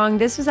this song,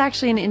 this was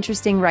actually an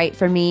interesting write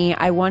for me.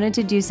 I wanted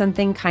to do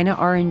something kind of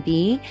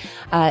R&B.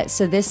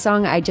 So this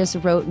song, I just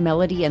wrote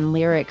melody and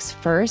lyrics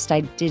first. I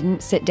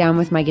didn't sit down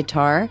with my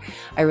guitar.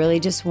 I really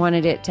just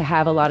wanted it to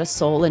have a lot of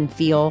soul and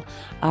feel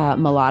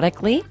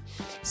melodically.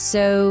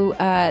 So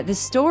the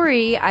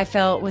story I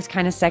felt was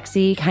kind of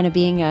sexy, kind of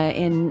being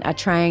in a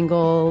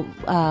triangle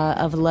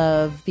of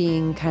love,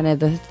 being kind of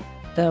the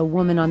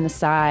woman on the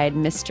side,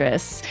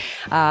 mistress.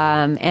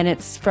 And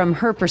it's from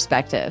her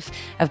perspective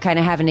of kind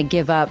of having to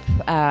give up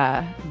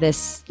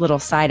this little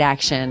side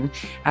action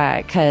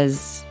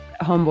because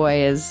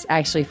homeboy is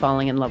actually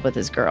falling in love with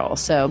his girl.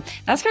 So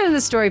that's kind of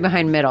the story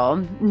behind Middle.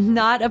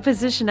 Not a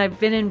position I've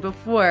been in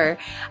before,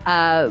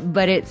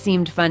 but it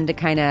seemed fun to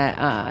kind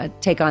of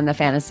take on the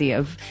fantasy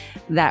of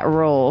that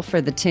role for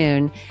the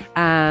tune.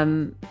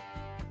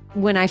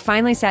 When I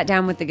finally sat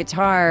down with the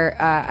guitar,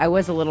 I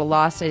was a little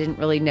lost. I didn't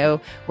really know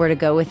where to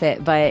go with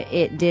it, but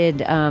it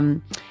did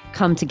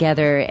come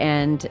together,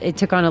 and it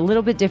took on a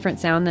little bit different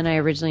sound than I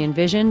originally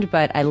envisioned,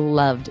 but I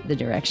loved the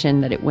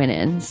direction that it went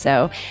in.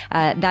 So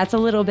that's a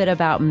little bit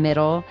about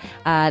Middle.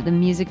 The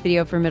music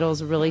video for Middle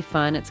is really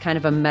fun. It's kind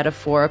of a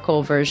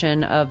metaphorical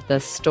version of the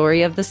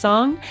story of the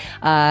song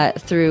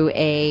through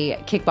a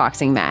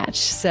kickboxing match.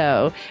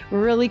 So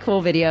really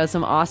cool video,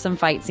 some awesome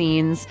fight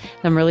scenes,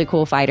 some really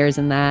cool fighters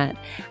in that.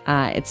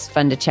 It's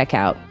fun to check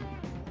out.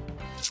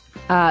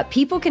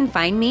 People can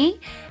find me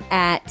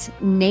at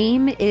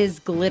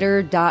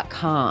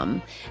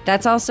nameisglitter.com.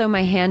 That's also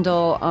my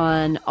handle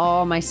on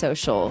all my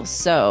socials.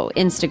 So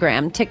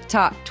Instagram,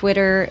 TikTok,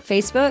 Twitter,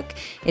 Facebook,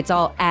 it's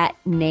all at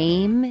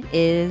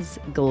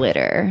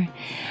nameisglitter.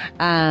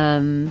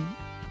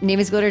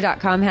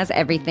 Nameisglitter.com has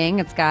everything.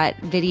 It's got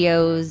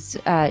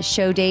videos,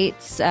 show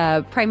dates,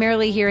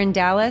 primarily here in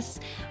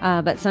Dallas,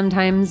 but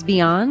sometimes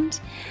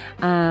beyond.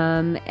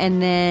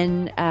 And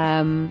then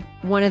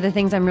one of the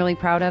things I'm really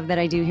proud of that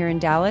I do here in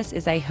Dallas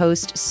is I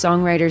host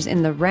Songwriters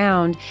in the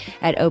Round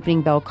at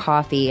Opening Bell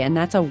Coffee. And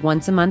that's a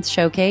once-a-month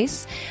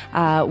showcase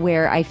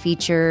where I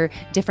feature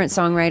different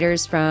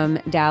songwriters from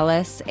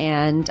Dallas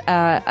and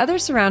other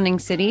surrounding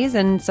cities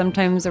and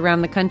sometimes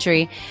around the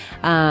country.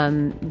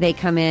 They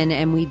come in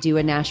and we do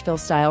a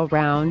Nashville-style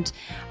round.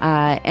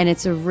 And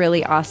it's a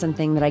really awesome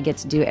thing that I get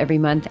to do every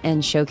month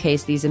and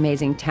showcase these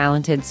amazing,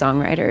 talented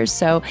songwriters.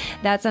 So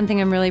that's something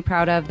I'm really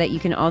proud of that you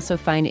can also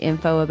find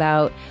info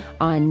about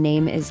on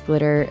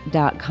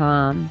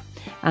nameisglitter.com.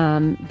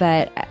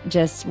 But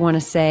just want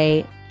to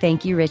say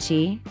thank you,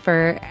 Richie,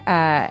 for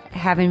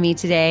having me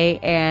today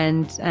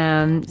and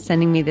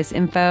sending me this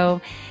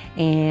info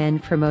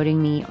and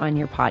promoting me on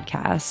your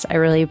podcast. I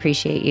really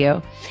appreciate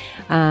you.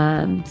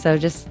 So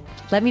just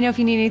let me know if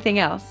you need anything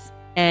else.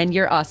 And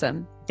you're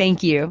awesome.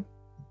 Thank you.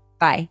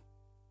 Bye.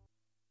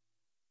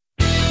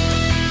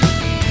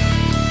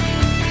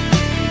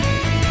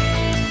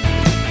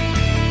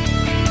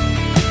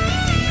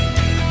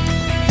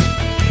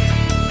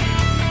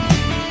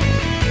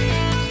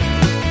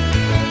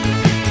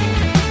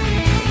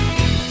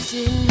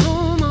 Sitting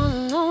home all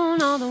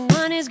alone, all the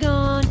wine is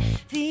gone.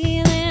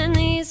 Feeling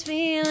these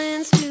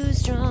feelings too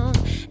strong.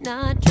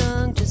 Not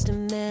drunk, just a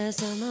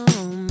mess on my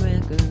own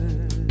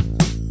record.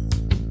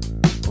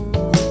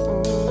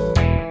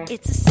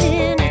 It's a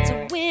sin, it's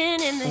a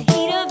win in the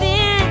heat of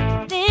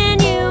it. Then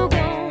you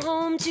go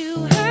home to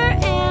her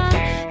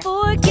and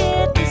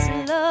forget this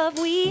love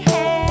we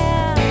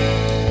have.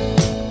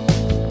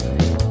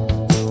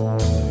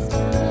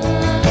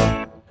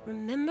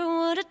 Remember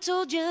what I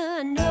told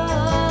you,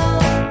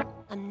 no,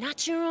 I'm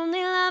not your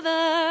only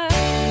lover.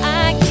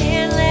 I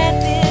can't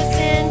let this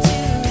end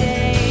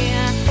today.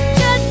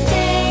 Just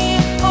stay,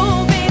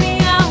 oh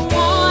baby, I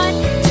want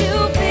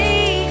to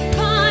be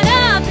caught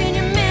up in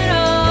your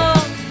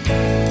middle.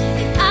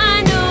 And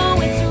I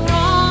know it's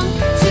wrong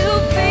to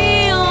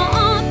feel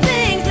all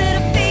things that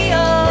I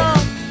feel.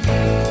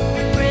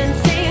 Friends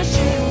say I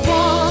should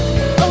walk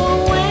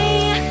away.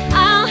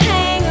 I'll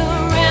hang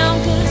around,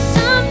 'cause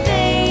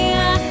someday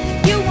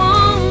you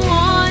won't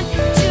want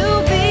to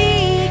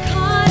be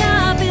caught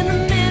up in the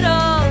middle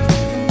of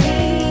me.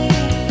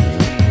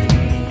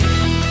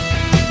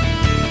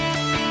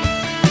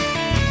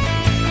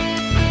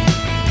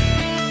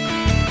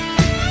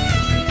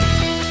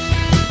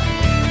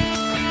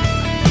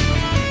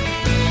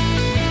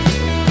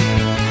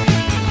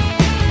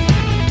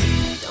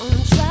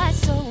 Don't try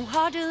so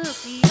hard to look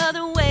the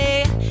other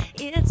way.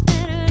 It's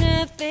better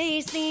to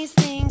face these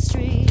things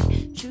straight.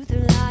 Truth or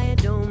lie,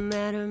 it don't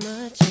matter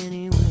much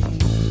anyway.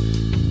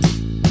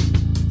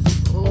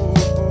 Oh,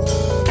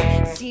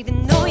 'cause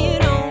even though you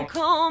don't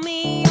call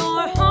me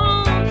your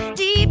home,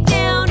 deep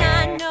down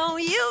I know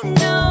you'll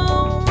never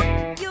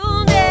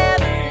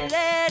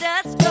let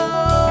us go.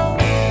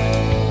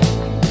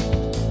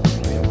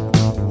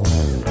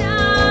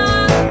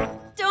 Stop,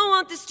 don't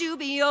want this to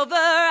be over.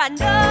 I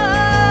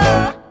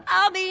know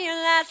I'll be your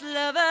last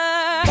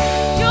lover.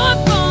 You're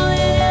falling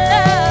in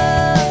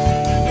love,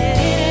 and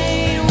it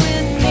ain't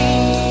with me.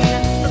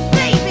 But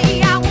baby,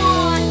 I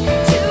want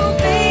to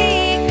be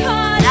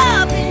caught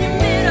up in your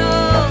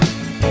middle.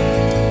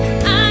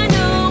 I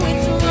know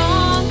it's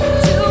wrong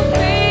to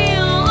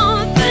feel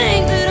all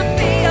things that I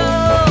feel.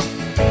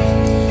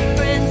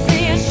 Friends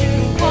say I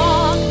should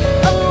walk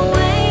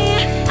away.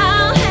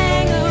 I'll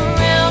hang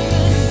around,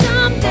 'cause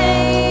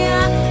someday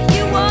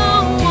you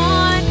won't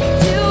want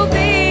to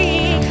be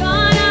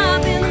caught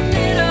up in the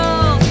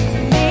middle of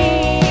me.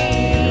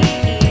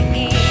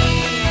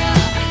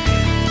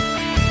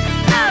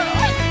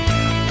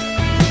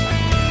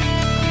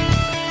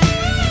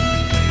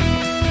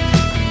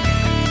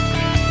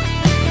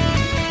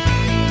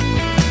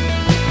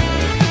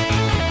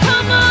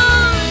 Come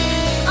on,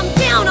 I'm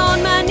down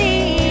on my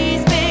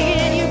knees,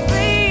 begging you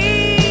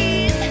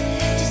please,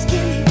 just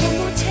give me one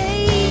more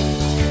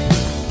taste.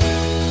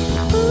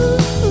 Ooh.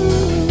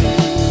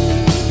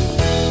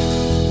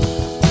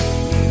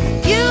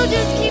 You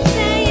just keep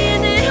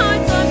saying that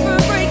hearts aren't for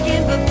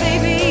breaking, but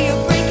baby,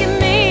 you're breaking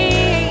me,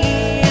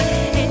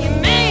 and you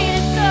made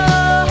it so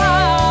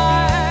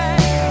hard.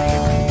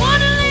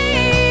 Wanna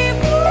leave?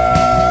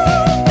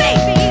 Ooh,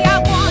 baby, I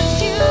want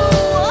you.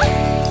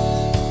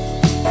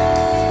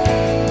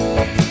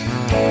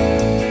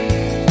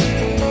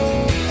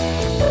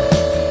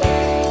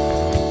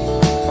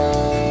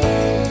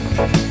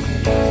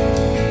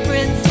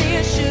 Friends say I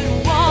should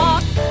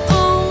walk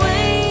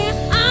away.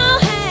 I'll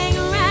hang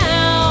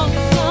around,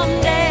 'cause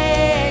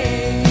someday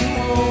you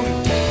won't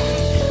want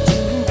to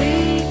be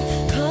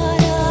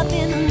caught up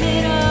in the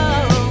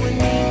middle with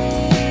me.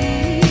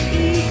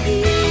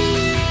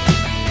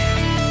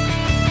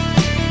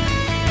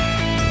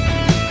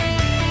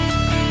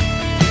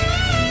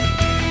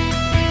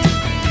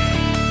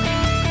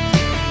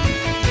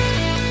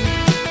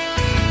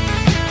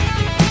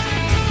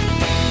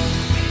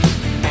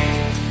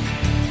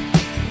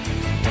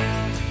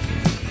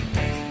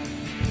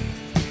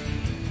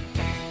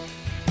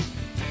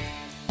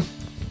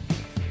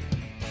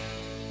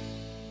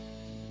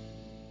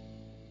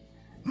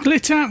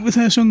 Glitter with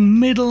her song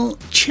Middle.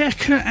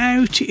 Check her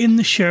out in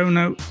the show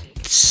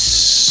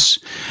notes.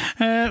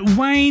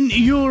 Wayne,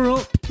 you're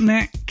up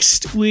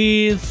next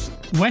with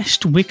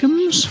West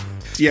Wickham's.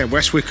 Yeah,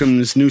 West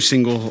Wickham's new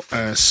single,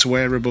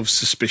 Swear Above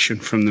Suspicion,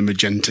 from the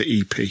Magenta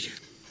EP.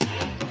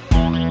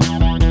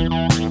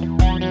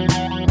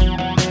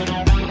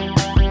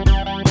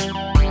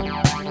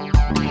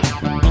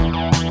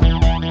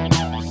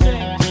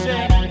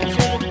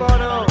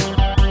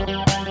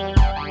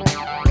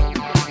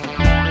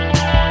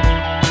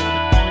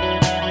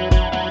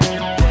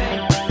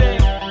 Sing,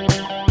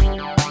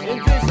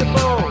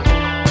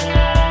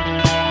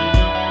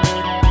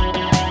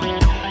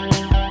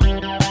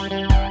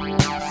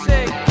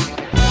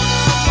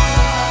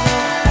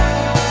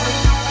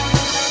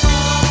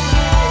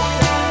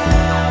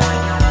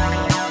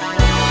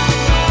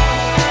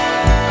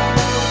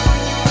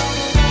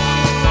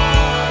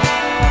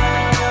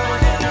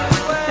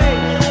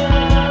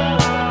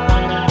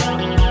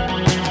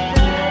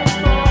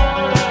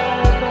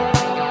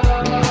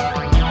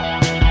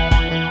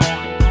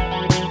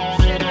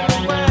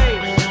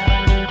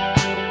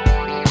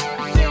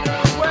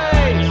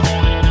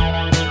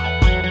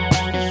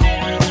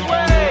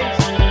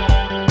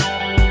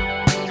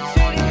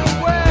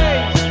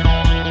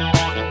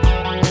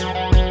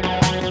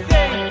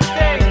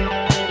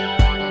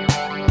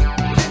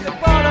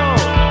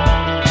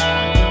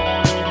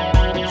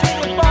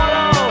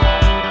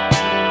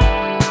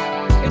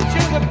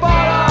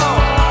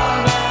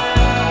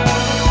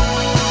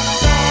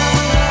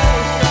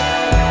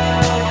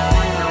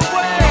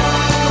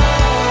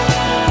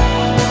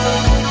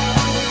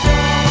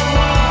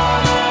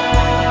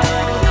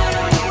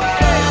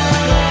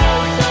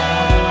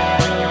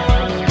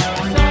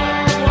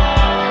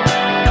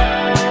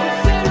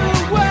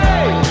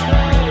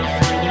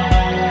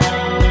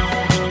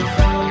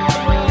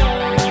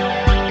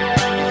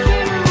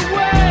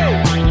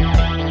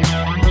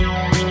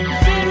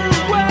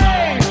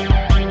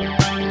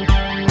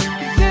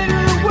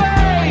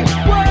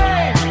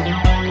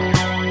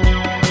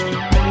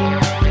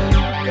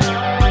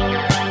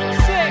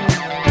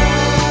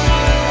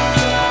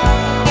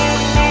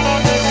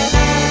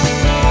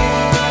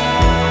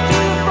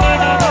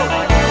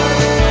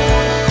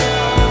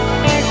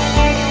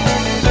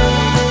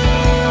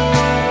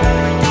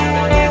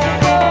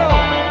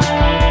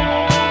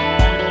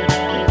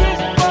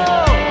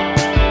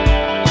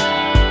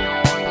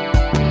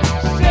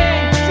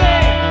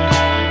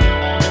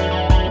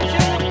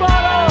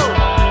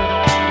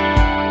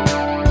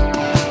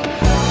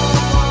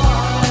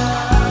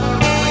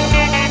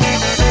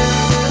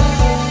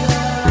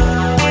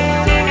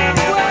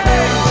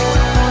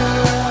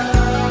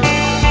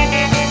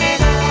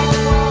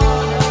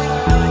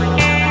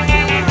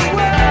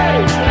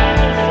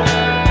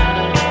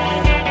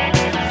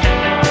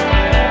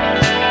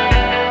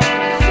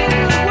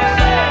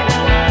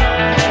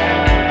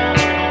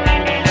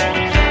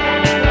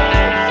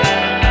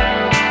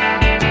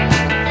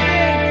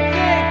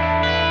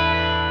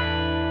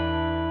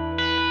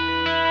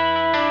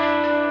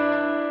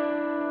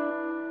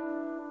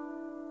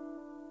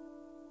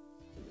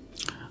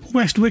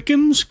 West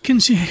Wickham's,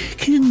 Consider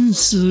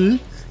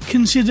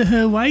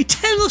Her Way.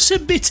 Tell us a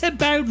bit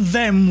about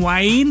them,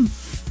 Wayne.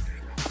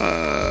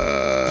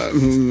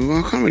 Well,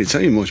 I can't really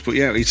tell you much, but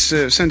yeah, it's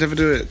sent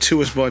over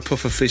to us by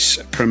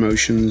Pufferfish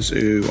Promotions,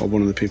 who are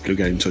one of the people who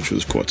get in touch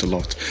with us quite a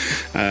lot.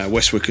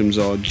 West Wickham's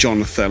are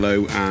John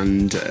Othello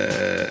and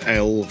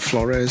L.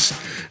 Flores,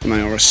 and they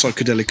are a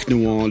psychedelic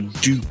noir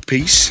do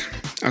piece.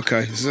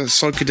 Okay, so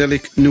that's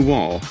psychedelic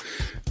noir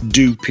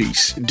do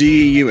piece.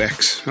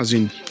 D-E-U-X, as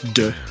in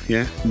duh,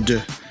 yeah, duh.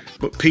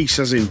 But piece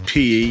as in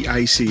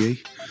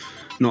P-E-A-C-E.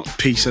 Not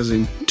piece as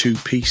in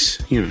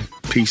two-piece, you know,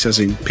 piece as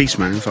in peace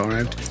man, far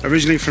out.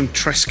 Originally from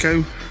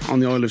Tresco on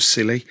the Isle of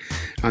Scilly,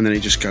 and then it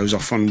just goes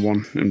off on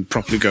one, and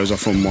properly goes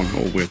off on one,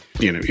 or we're,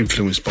 you know,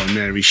 influenced by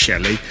Mary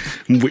Shelley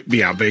and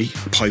Whitby Abbey,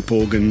 pipe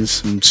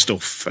organs and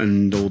stuff,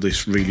 and all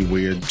this really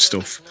weird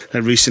stuff. They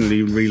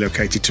recently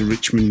relocated to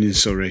Richmond in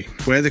Surrey,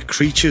 where the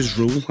creatures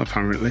rule,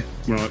 apparently.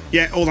 Right,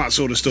 yeah, all that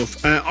sort of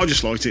stuff. I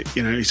just liked it,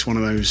 you know, it's one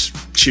of those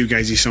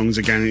shoegazy songs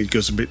again, it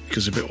goes a bit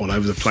all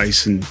over the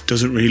place and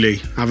doesn't really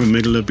have a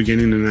middle, a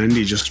beginning and end,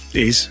 it just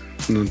is.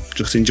 And I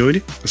just enjoyed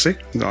it. That's it.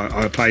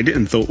 I played it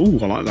and thought, ooh,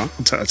 I like that.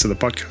 I'll take that to the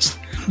podcast.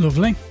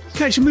 Lovely.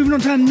 Okay, so moving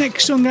on to our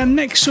next song. Our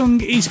next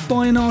song is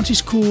by an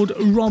artist called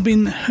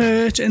Robin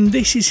Hurt, and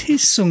this is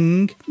his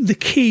song, The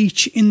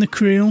Keech in the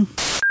Creel.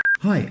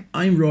 Hi,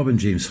 I'm Robin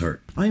James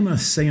Hurt. I'm a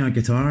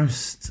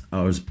singer-guitarist.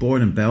 I was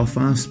born in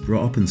Belfast,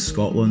 brought up in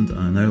Scotland, and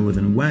I now live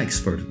in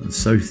Wexford, in the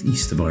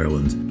southeast of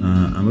Ireland.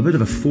 I'm a bit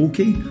of a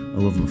folkie. I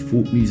love my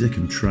folk music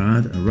and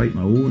trad. I write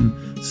my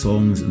own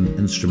songs and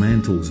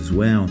instrumentals as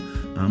well.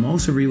 I'm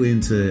also really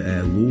into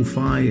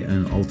lo-fi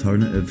and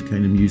alternative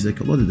kind of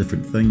music, a lot of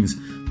different things, a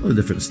lot of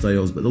different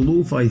styles, but the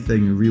lo-fi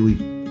thing really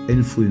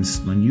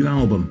influenced my new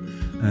album,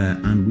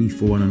 And We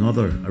For One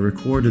Another. I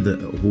recorded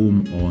it at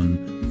home on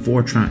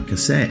 4-track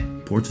cassette,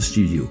 Porta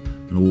Studio,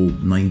 an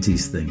old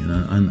 90s thing,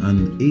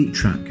 and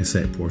 8-track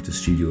cassette Porta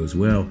Studio as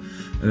well.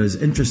 I was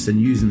interested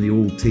in using the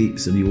old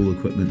tapes and the old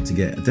equipment to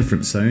get a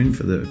different sound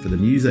for the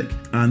music,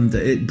 and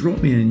it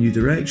brought me in a new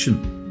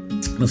direction.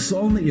 The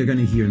song that you're going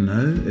to hear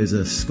now is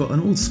an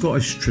old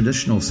Scottish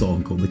traditional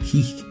song called The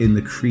Keech in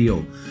the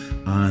Creel,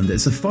 and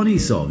it's a funny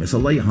song, it's a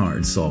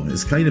light-hearted song.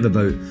 It's kind of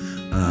about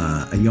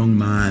a young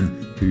man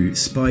who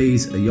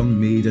spies a young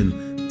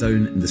maiden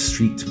down in the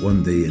street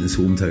one day in his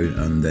hometown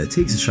and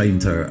takes a shine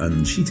to her,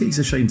 and she takes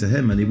a shine to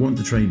him, and they want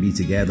to try and be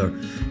together,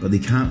 but they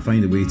can't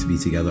find a way to be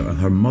together, and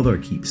her mother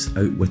keeps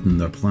outwitting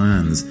their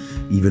plans,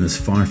 even as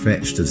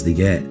far-fetched as they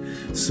get.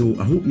 So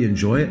I hope you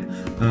enjoy it,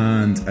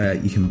 and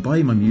you can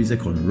buy my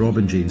music on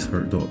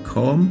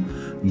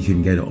robinjameshurt.com. You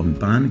can get it on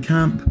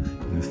Bandcamp.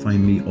 You can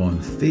find me on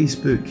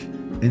Facebook,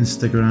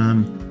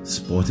 Instagram,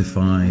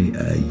 Spotify,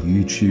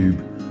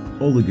 YouTube,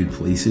 all the good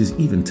places,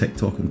 even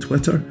TikTok and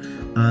Twitter.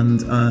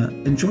 And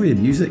enjoy your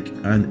music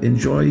and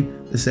enjoy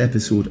this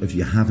episode if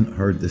you haven't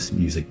heard this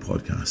music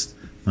podcast.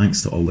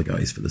 Thanks to all the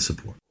guys for the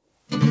support.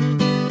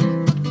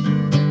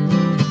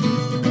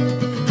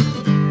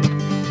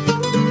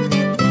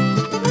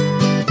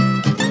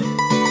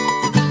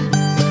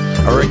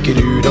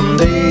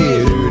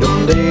 Ricky-doo-dum-day,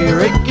 doo-dum-day,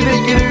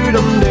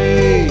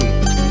 ricky-dicky-doo-dum-day.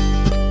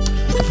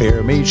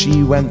 Fair maid,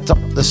 she went up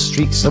the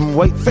street, some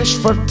whitefish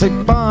for to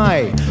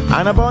buy,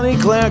 and a bonny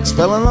clerk's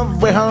fell in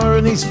love with her,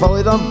 and he's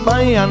followed up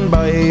by and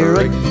by.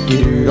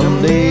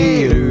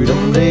 Ricky-doo-dum-day,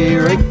 doo-dum-day,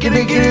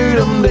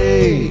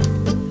 ricky-dicky-doo-dum-day.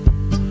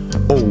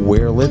 Oh,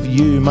 where live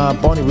you, my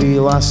bonny wee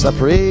lass, I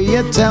pray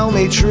you tell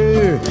me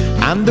true,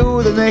 and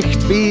though the night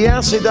be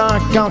e'er so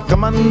dark, I'll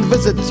come and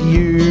visit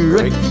you.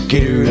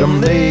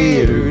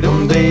 Ricky-doo-dum-day,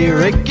 doo-dum-day,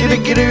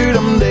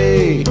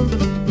 ricky-dicky-doo-dum-day.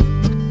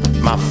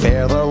 My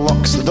father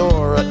locks the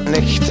door at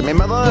night, my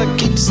mother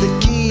keeps the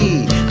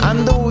key,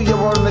 and though you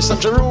weren't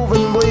such a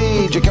roving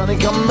blade, you can't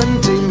come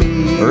into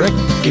me.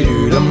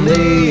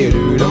 Ricky-doo-dum-day,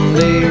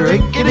 doo-dum-day,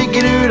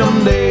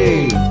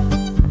 ricky-dicky-doo-dum-day.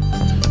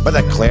 But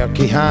the clerk,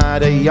 he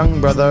had a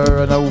young brother,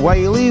 and a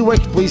wily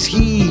wight was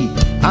he,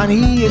 and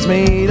he has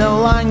made a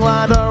lang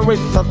ladder with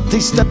 30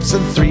 steps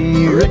and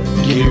 3.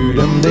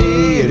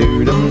 Ricky-doo-dum-day,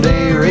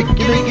 doo-dum-day,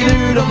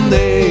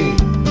 ricky-dicky-doo-dum-day.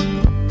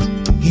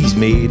 He's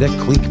made a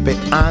cleek bit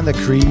and a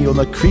creel, and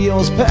the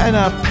creel's put in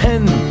a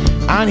pin,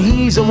 and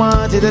he's a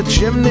wanted a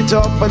chimney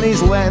top, and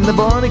he's letting the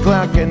bonny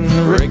clerk in.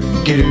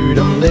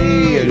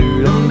 Ricky-doo-dum-day,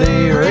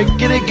 doo-dum-day,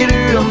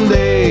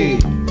 ricky-dicky-doo-dum-day.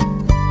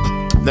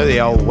 Now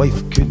the old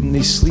wife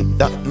couldn't sleep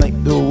that night,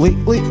 though late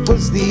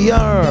was the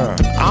hour.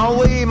 I'll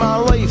lay my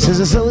life, says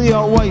a silly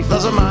old wife,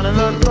 there's a man in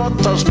her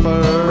daughter's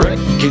bower.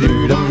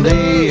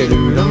 Ricky-doo-dum-day,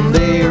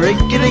 doo-dum-day,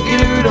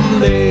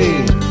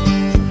 ricky-dicky-doo-dum-day.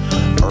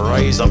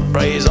 Rise up,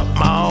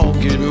 my old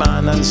good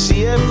man, and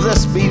see if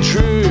this be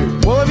true.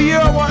 Well, if you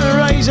want to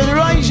rise, and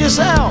rise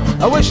yourself,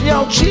 I wish the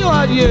old chill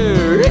had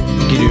you.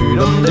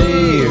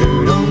 Ricky-doo-dum-day,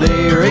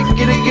 doo-dum-day,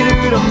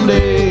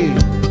 ricky-dicky-doo-dum-day.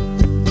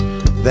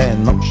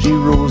 Then up she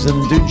rose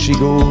and down she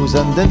goes,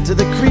 and into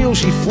the creel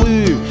she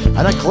flew,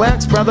 and a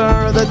clerk's brother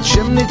at the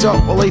chimney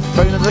top, well, they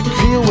found that the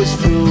creel was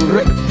full.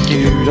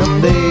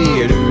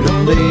 Ricky-doo-dum-day,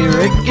 doo-dum-day,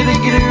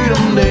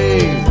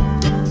 ricky-dicky-doo-dum-day.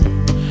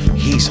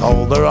 He's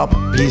hauled her up,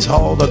 he's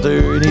hauled her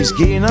down, he's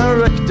given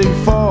her Rick to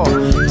fall.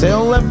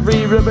 Tell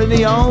every ribbon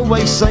he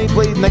always say,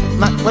 play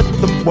knick-knack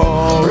with the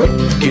ball.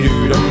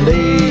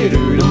 Ricky-doo-dum-dee,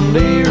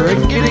 doo-dum-dee,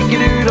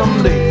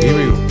 ricky-dicky-doo-dum-dee. Here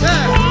we go.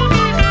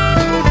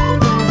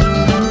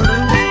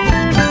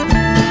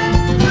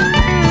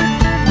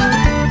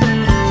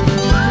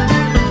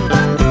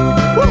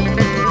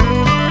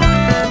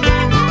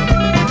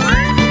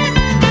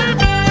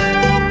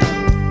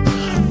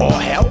 Oh,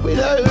 help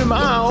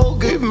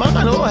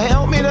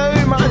me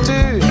now, my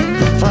dude.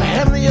 For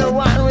him that you're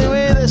whacking me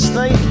with this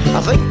night,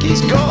 I think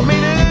he's got me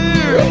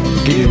now.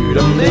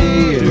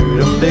 Ricky-doo-dum-dee,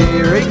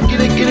 doo-dum-dee,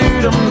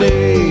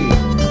 ricky-dicky-doo-dum-dee.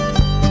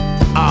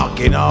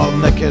 Arkin old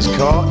Nick has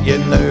caught you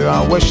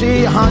now. I wish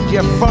he had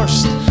you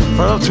first.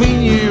 For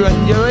between you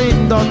and your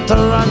own daughter,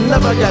 I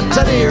never get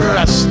any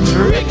rest.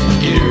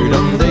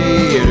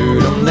 Ricky-doo-dum-dee,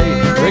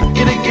 doo-dum-dee,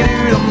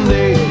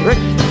 ricky-dicky-doo-dum-dee,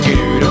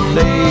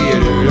 ricky-doo-dum-dee,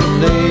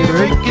 doo-dum-dee,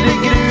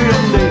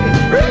 ricky-dicky-doo-dum-dee,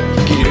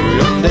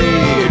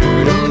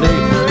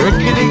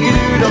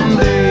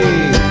 ricky-doo-dum-dee.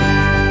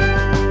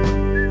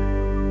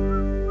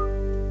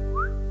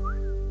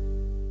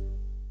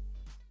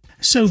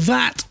 So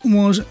that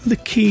was the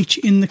Keech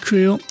in the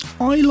Creole.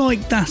 I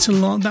liked that a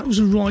lot. That was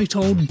a right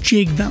old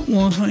jig, that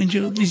was. I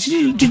enjoyed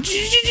it. Did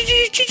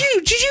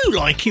you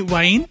like it,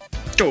 Wayne?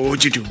 Oh,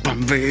 did you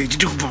Bombay?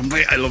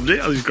 I loved it.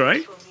 That was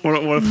great.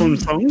 What a fun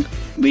song.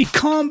 We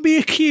can't be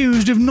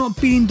accused of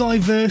not being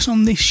diverse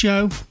on this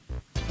show.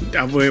 We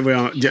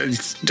are.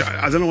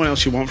 I don't know what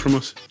else you want from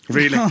us,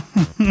 really. I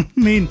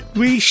mean,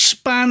 we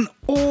span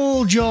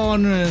all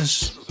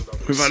genres.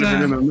 We've had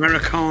a bit of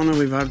Americana,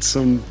 we've had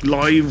some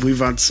live, we've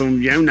had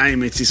some, you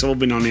name it, it's all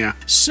been on here.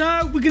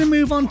 So we're going to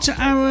move on to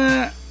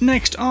our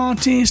next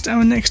artist.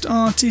 Our next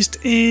artist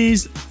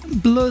is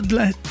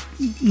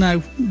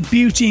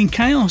Beauty and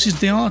Chaos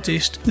is the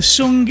artist. The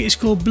song is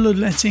called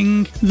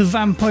Bloodletting, the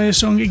vampire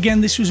song.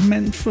 Again, this was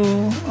meant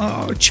for,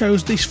 I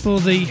chose this for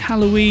the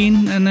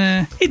Halloween, and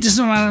it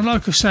doesn't matter,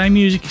 like I say,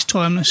 music is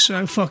timeless,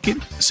 so fuck it.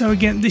 So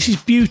again, this is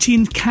Beauty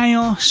and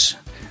Chaos,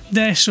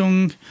 their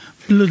song,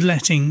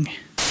 Bloodletting.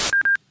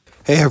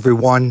 Hey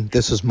everyone,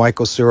 this is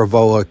Michael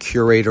Ciravola,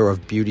 curator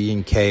of Beauty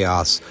and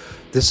Chaos.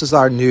 This is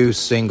our new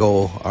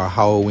single, our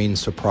Halloween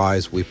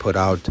surprise. We put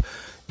out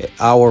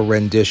our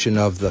rendition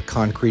of the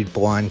Concrete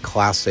Blonde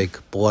classic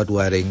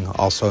Bloodletting,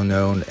 also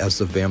known as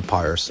the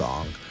Vampire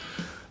Song.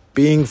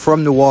 Being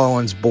from New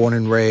Orleans, born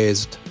and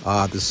raised,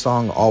 the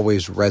song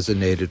always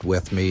resonated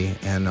with me,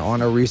 and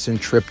on a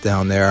recent trip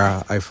down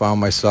there, I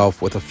found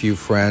myself with a few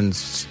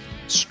friends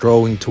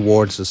strolling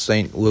towards the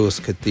St.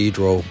 Louis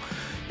Cathedral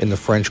in the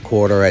French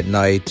Quarter at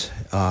night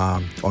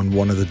on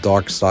one of the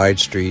dark side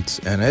streets,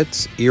 and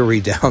it's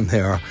eerie down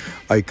there.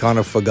 I kind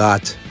of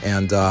forgot,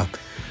 and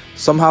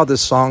somehow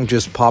this song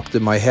just popped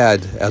in my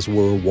head as we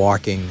were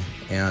walking,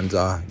 and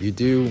you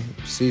do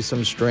see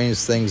some strange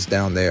things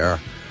down there,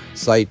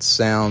 sights,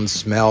 sounds,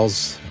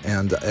 smells,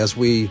 and as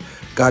we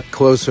got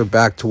closer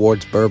back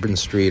towards Bourbon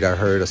Street, I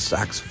heard a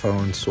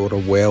saxophone sort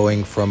of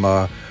wailing from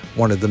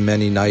one of the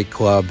many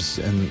nightclubs,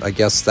 and I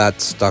guess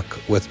that stuck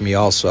with me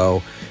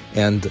also.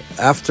 And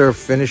after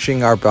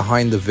finishing our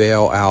Behind the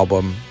Veil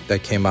album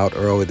that came out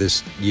earlier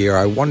this year,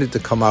 I wanted to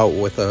come out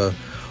with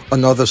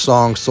another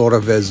song sort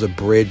of as a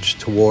bridge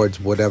towards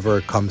whatever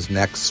comes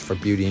next for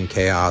Beauty and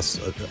Chaos.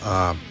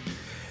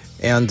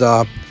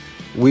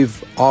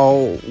 We've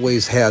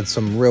always had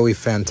some really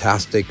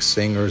fantastic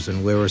singers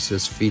and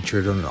lyricists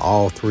featured on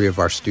all three of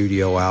our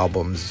studio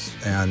albums,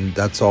 and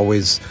that's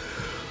always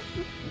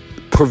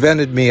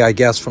prevented me, I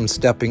guess, from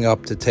stepping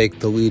up to take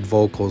the lead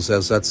vocals,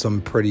 as that's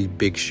some pretty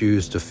big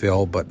shoes to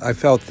fill. But I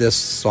felt this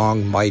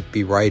song might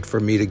be right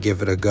for me to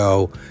give it a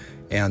go,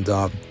 and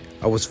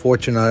I was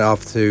fortunate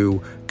enough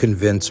to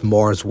convince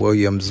Morris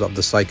Williams of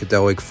the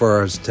Psychedelic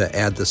Furs to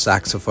add the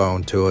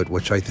saxophone to it,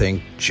 which I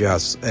think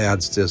just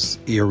adds this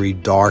eerie,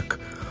 dark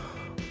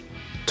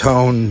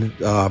tone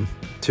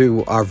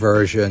to our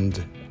version,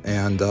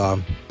 and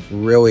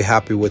really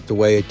happy with the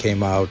way it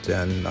came out,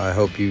 and I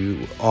hope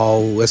you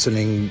all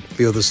listening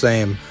feel the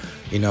same.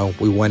 You know,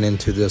 we went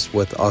into this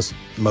with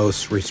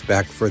utmost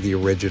respect for the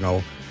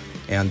original,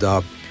 and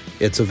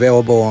it's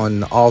available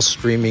on all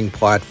streaming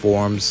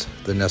platforms,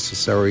 the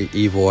necessary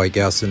evil, I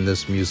guess, in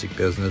this music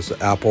business,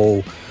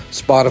 Apple,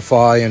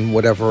 Spotify, and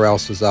whatever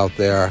else is out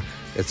there.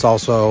 It's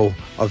also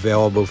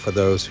available for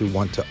those who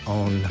want to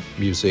own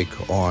music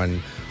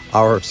on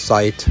our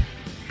site,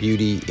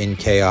 Beauty in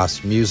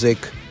Chaos Music,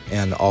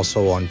 and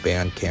also on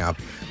Bandcamp.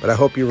 But I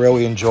hope you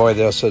really enjoy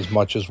this as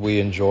much as we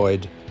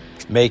enjoyed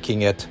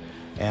making it.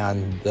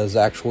 And there's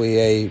actually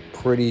a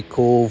pretty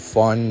cool,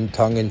 fun,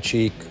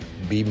 tongue-in-cheek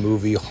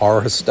B-movie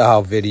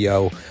horror-style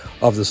video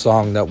of the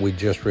song that we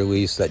just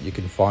released that you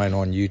can find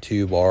on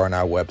YouTube or on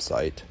our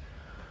website.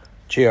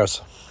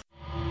 Cheers.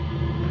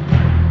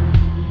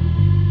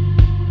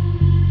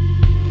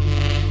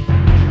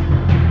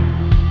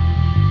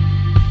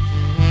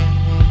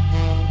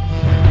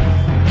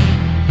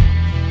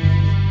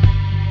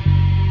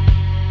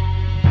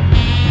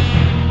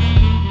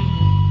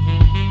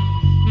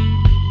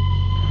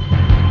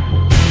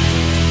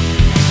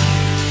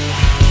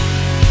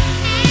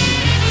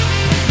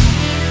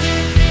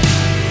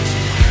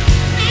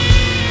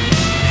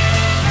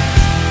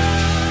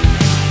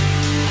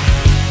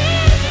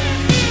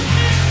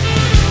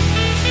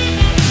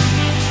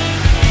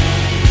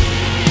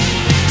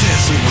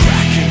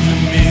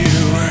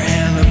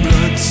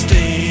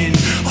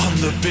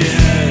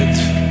 bed.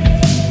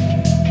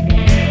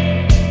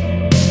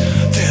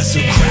 There's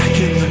a crack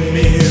in the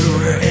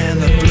mirror and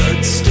a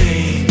blood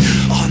stain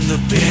on the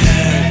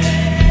bed.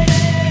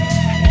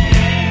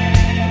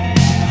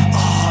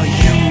 Are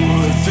you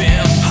a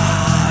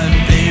vampire?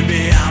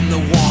 Baby, I'm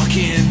the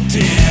walking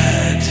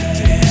dead.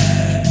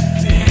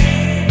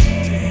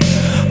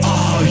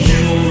 Are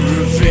you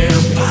a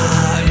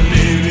vampire?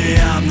 Maybe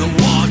I'm the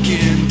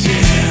walking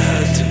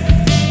dead.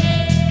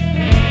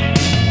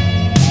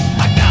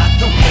 I got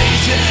the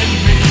weight in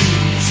me.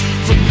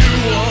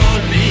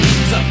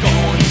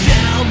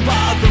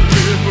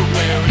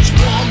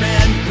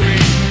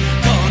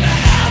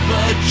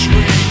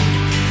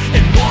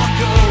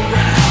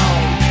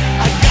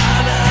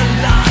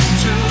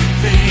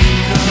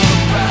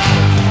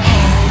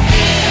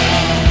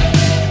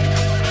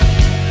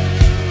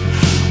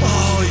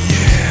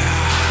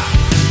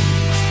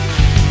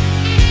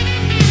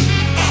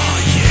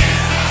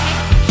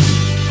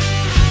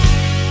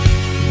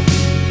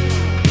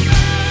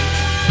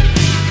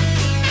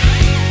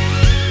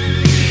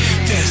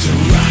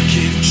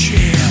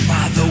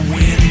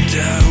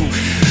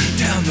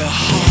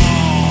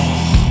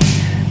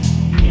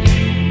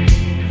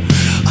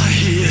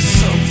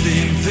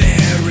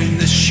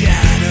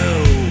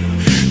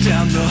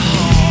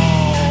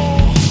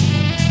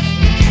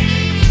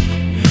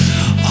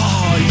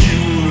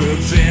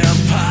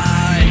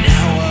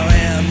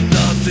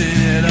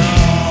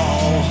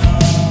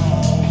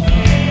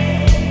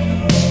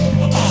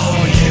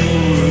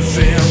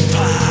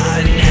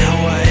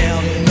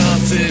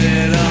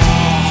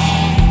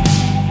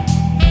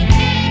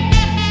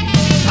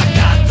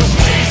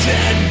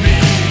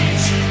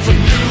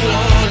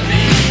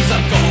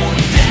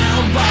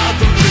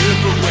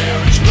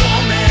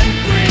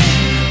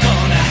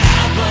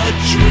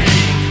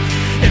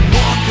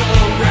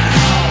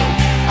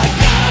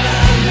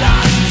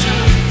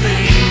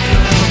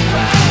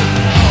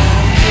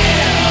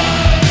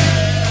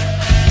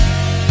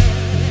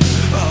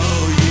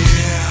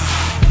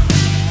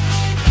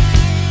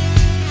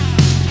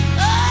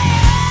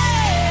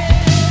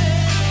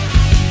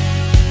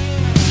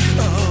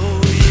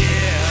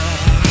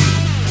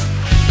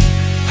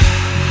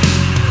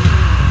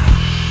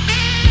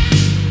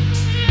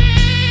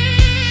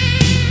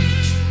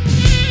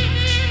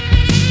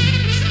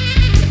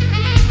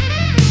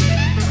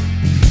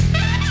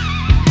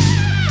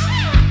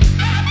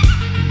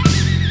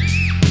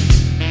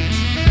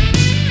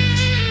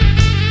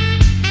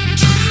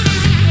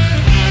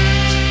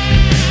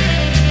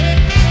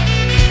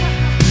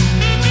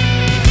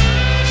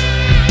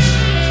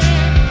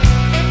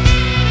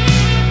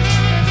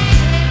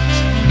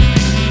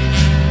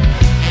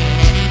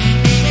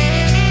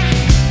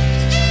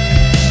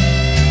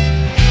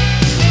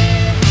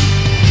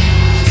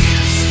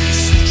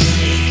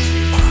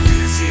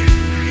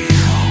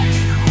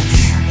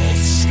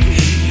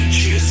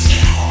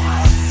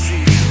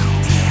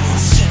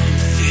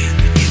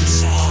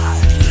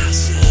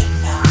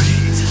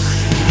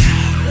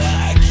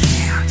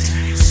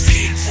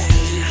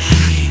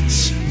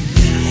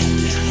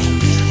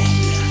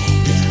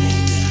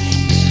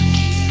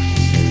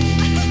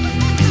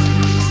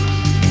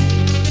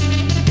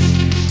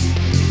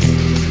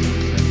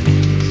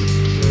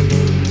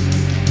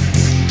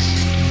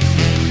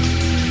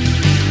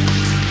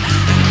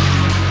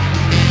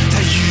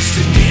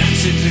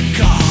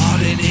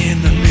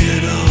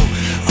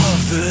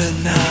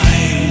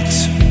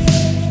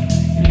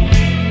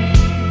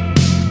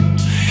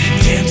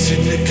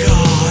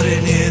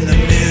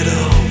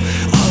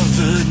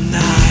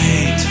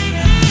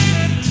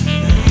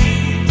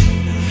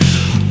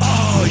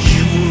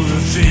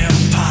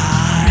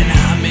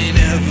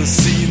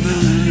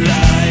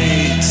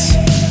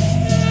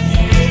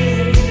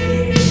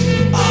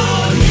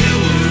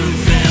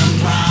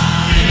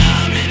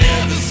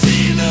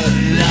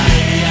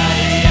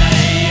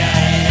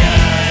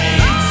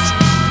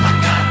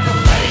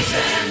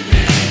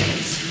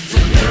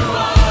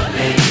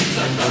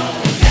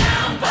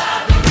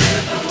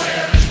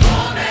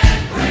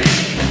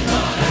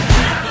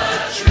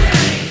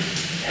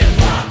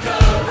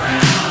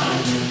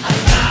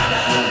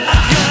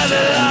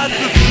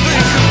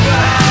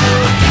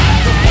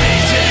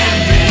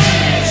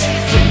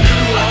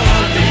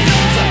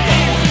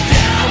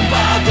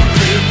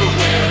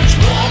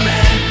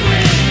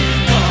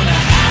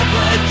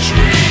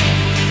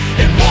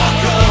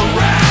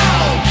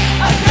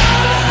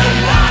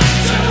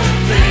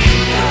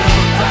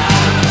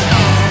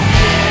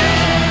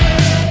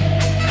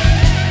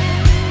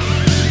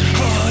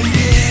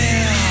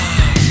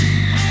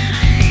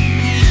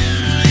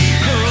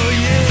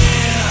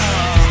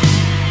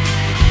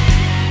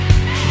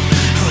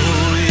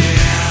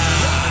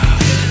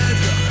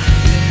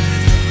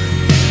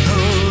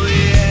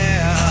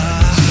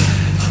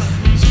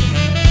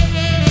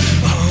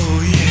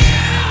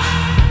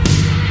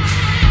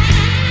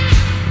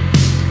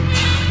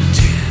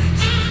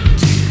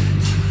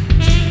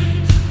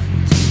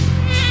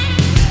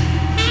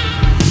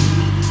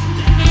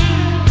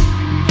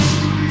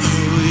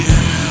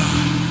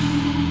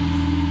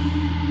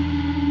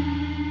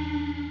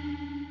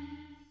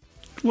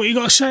 What you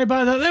got to say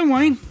about that then,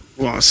 Wayne?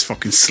 Well, it's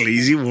fucking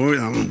sleazy, war.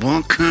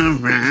 Walk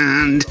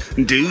around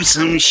and do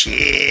some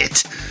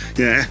shit.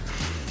 Yeah.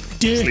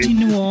 Dirty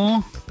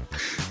noir.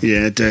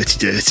 Yeah,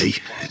 dirty,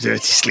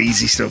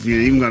 sleazy stuff. You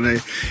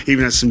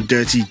even had some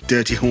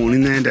dirty horn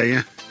in there, do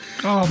you?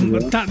 Oh,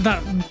 but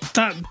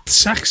that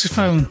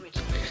saxophone.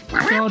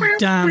 God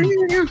damn.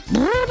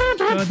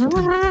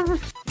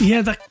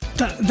 Yeah,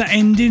 that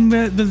ending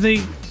where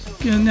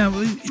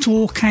it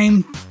all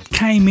came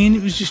in.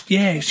 It was just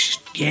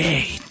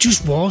it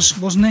just was,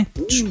 wasn't it?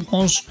 It just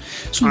was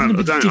something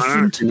a bit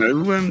different. I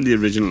don't know the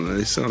original of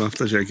this, so I'll have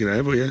to check it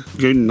out. But yeah,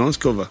 good, nice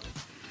cover.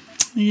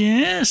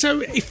 Yeah, so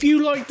if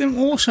you like them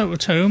also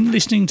at home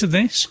listening to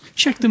this,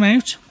 check them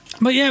out.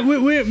 But yeah,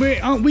 we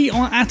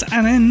are at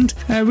an end.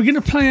 We're going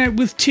to play out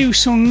with 2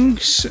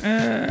 songs.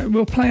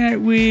 We'll play out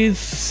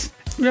with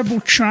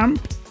Rebel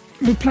Tramp.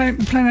 We're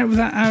playing out with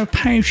our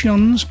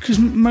Patreons, because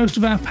most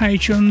of our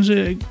Patreons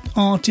are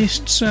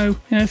artists. So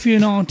if you're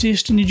an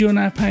artist and you join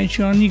our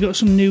Patreon, you got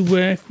some new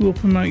work, we'll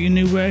promote your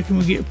new work and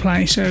we'll get a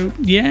play. So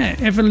yeah,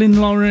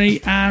 Evelyn Laurie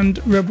and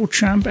Rebel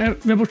Tramp.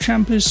 Rebel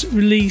Tramp has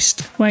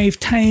released Wave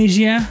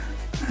Tasia,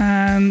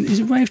 and is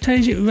it Wave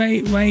Tasia?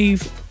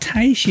 Wave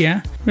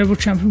Tasia. Rebel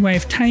Tramp and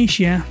Wave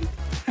Tasia,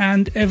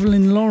 and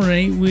Evelyn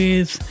Laurie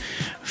with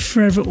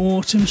Forever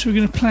Autumn. So we're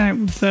going to play out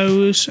with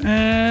those.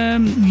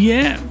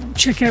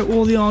 Check out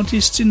all the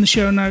artists in the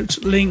show notes,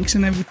 links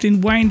and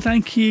everything. Wayne,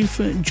 thank you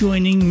for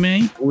joining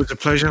me. Always a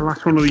pleasure.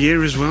 Last one of the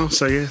year as well.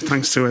 So yeah,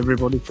 thanks to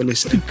everybody for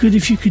listening. It'd be good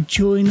if you could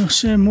join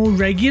us more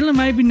regular,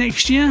 maybe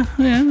next year.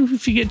 Yeah,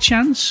 if you get a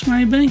chance,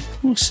 maybe.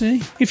 We'll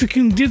see. If we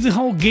can do the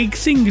whole gig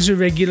thing as a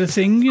regular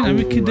thing,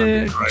 we could.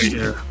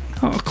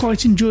 I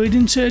quite enjoyed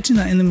inserting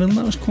that in the middle.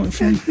 That was quite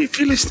fun. If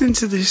you're listening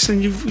to this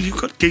and you've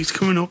got gigs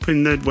coming up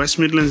in the West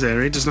Midlands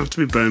area, it doesn't have to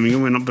be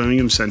Birmingham. We're not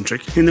Birmingham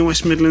centric. In the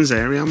West Midlands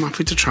area, I'm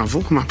happy to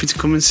travel. I'm happy to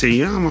come and see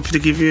you. I'm happy to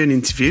give you an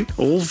interview,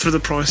 all for the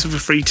price of a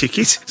free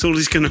ticket. It's all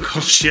it's going to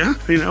cost you.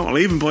 I'll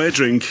even buy a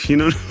drink.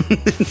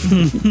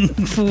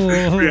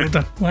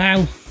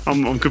 Wow.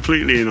 I'm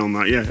completely in on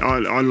that. Yeah,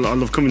 I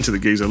love coming to the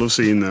gigs. I love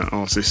seeing the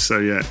artists. So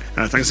yeah,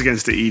 thanks again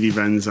to Edie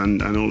Benz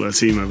and all their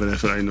team over there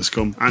for letting us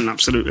come. And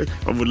absolutely,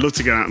 I would love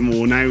to get out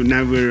more now.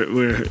 Now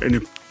we're in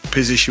a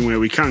position where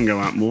we can go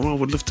out more. I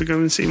would love to go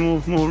and see more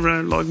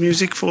live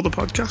music for the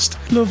podcast.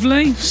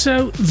 Lovely.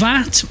 So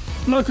that,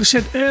 like I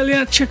said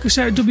earlier, check us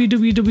out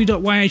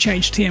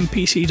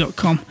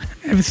www.yhhtmpc.com.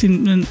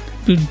 Everything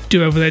we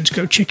do over there, just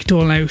go check it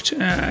all out.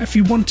 If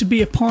you want to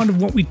be a part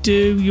of what we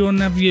do, you want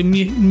to have your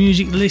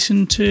music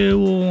listened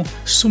to or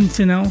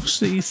something else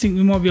that you think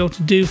we might be able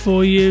to do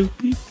for you,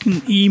 you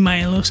can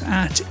email us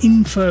at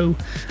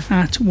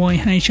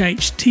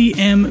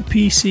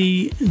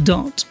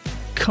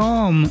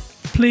info@yhhtmpc.com.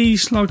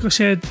 Please, like I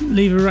said,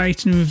 leave a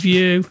rating and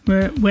review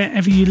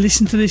wherever you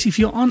listen to this. If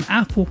you're on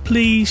Apple,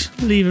 please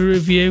leave a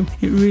review.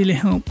 It really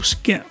helps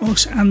get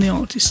us and the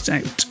artists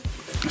out.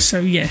 So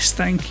yes,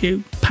 thank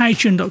you.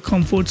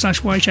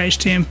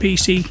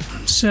 Patreon.com/YHTMPC.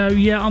 So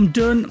yeah, I'm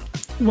done.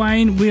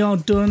 Wayne, we are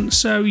done.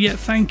 So yeah,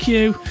 thank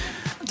you.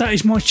 That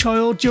is my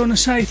child. Do you want to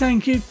say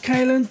thank you,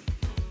 Kaylin?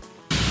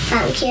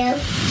 Thank you.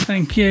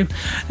 Thank you.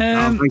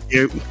 Thank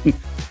you.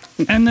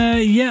 And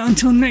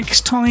until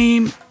next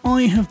time,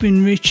 I have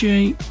been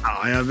Richie.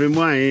 I have been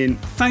Wayne.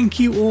 Thank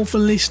you all for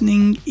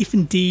listening, if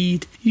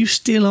indeed you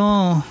still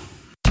are.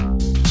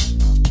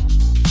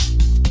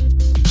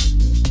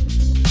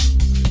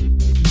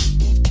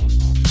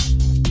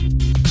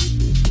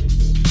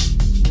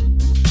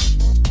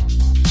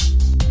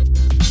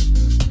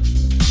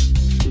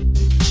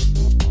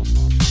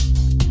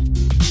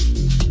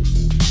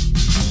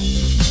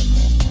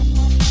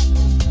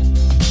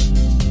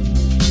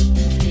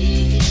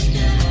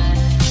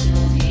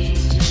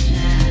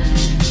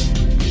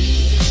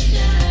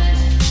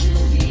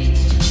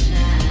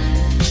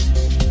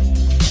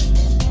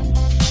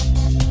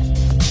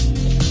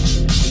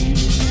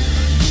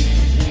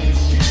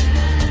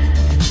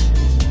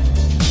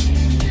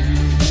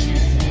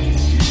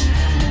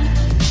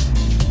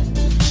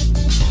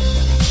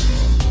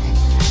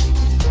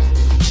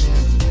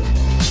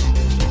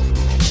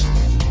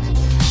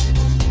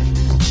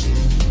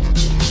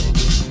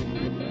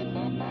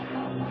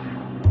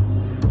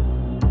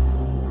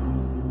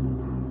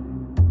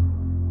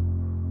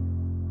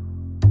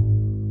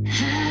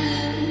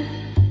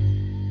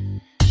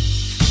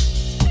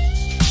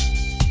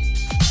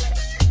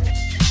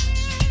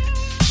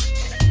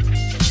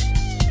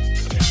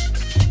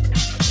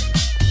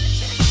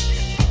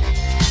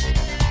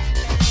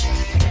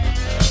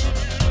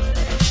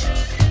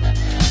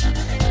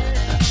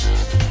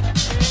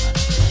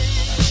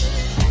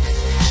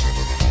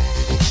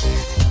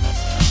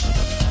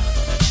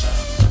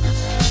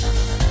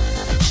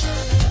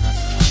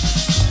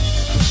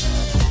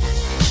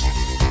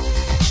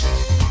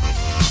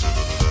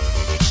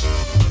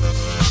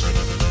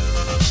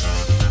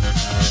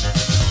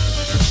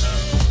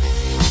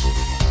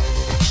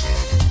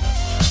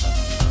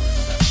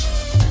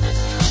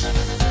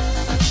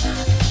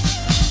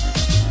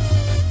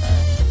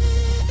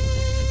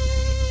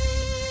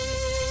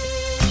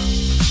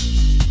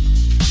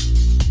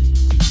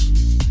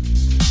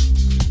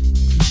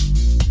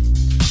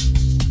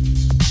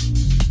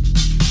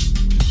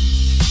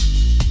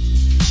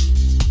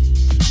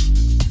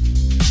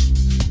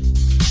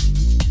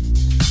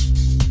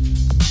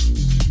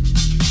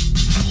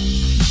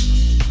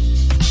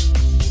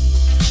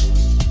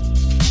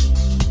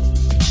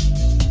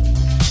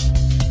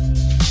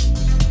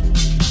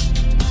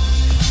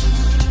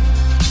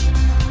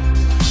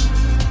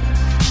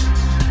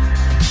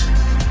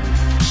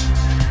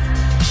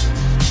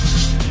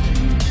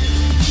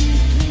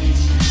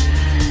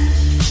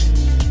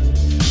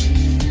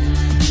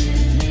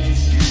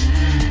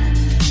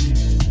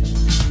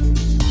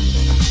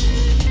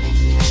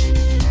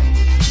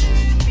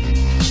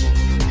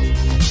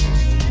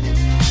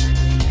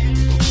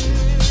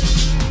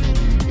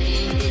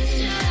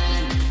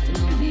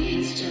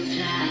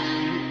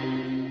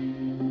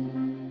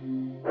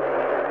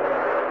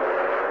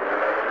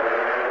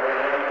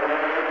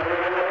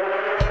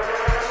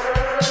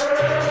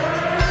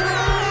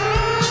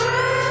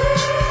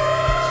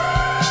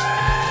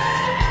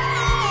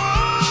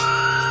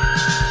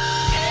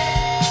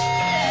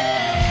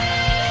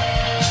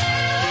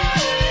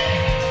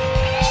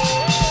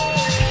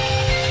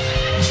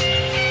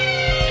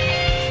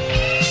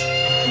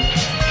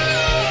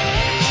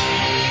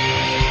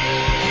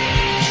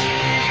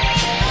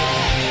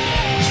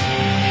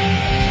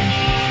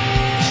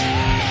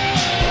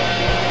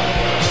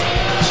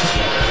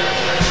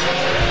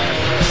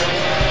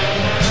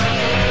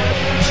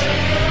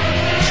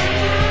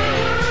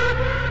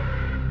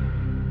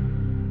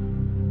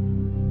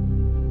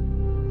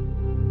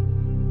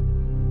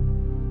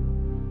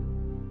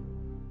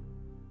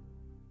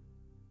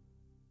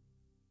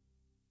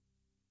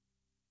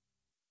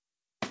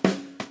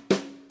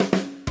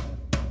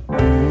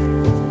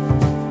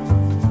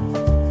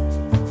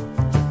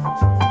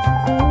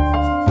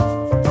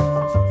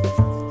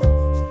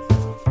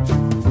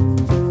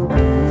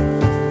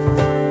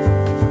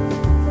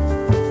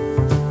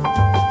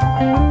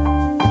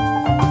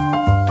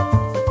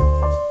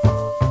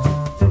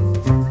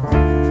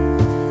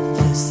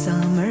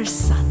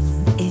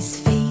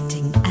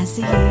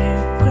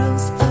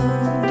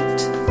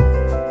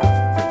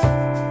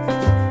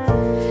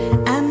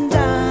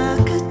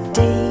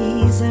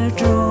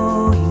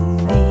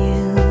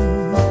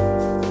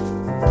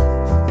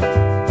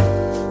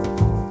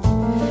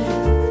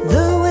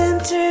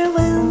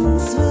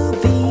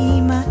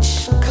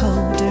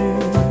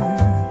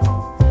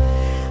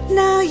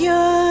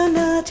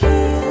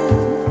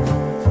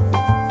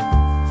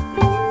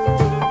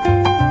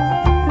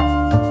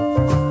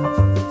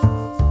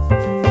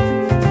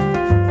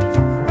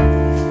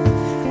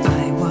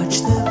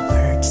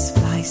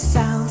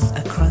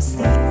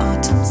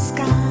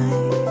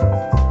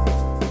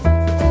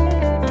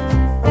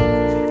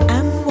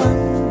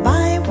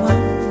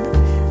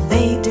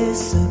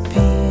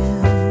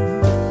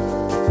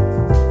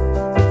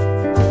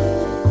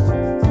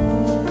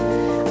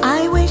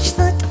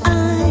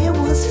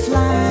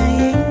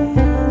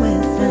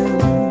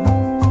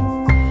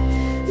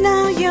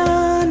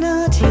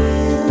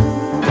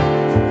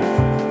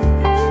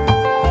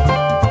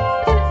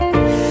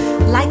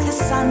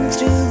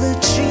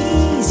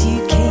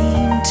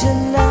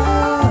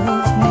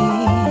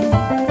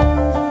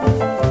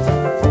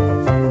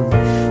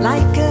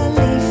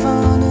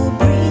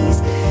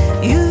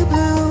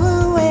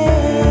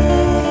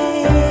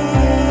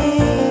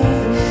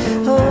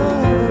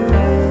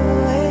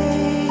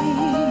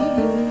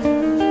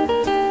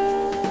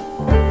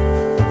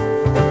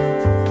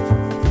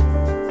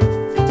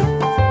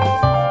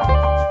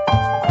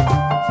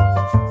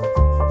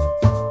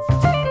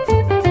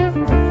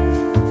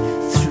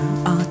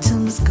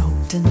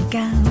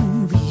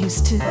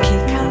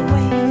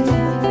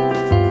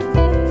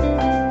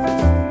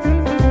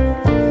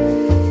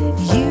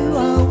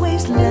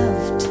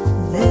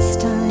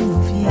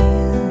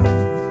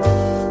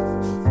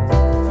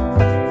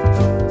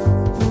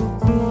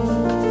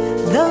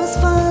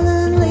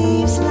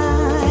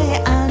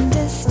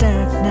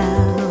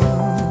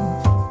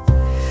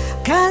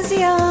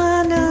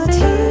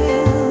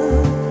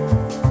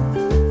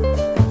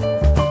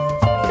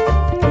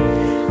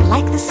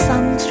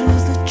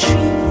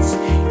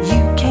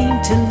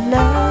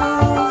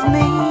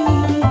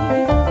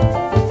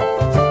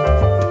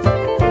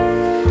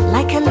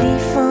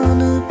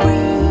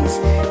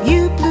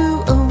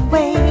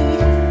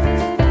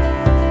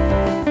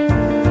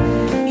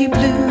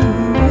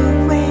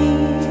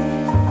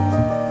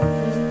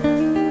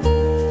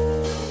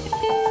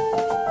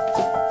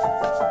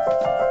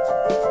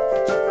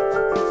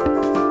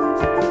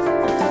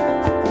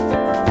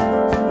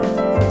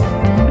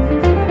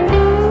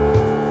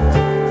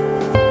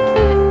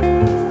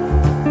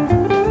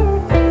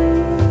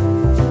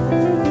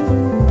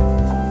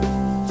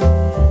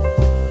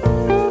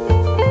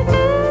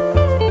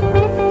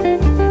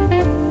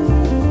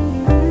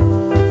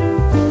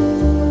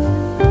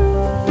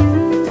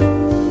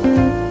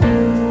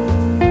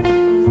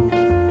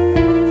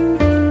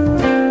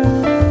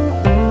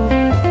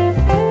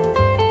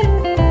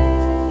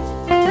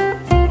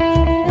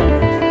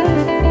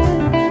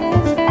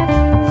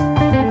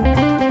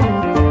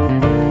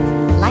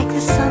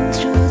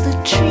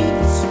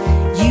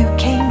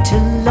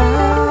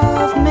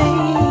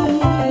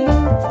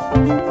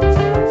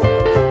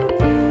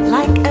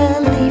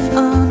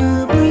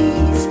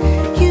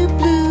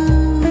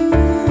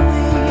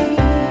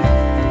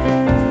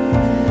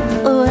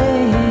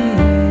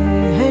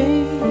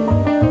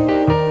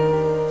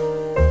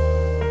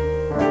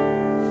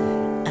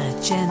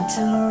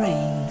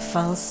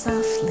 falls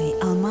softly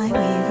on my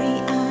weary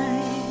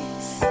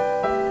eyes,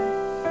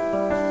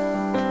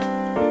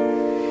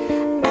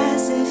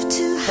 as if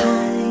to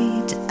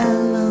hide a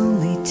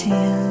lonely tale.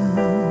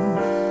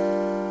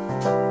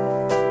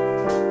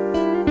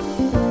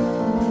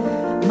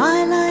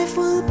 My life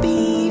will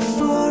be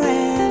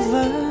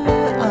forever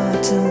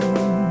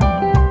autumn,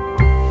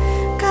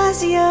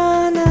 'cause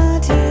you're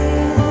not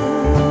here,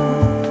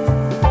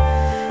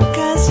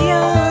 'cause you're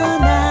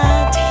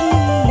not here,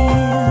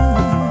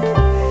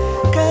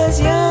 'cause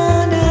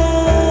you're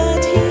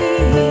not here,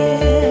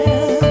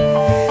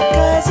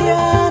 'cause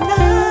you're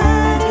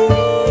not here,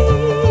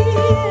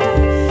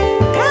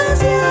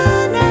 'cause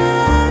you're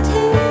not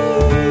here,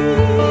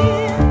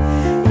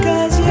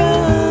 'cause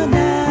you're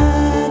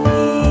not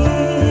here.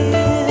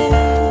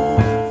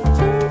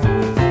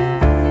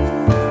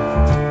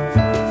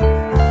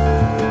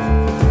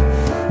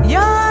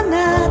 You're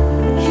not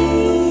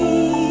here.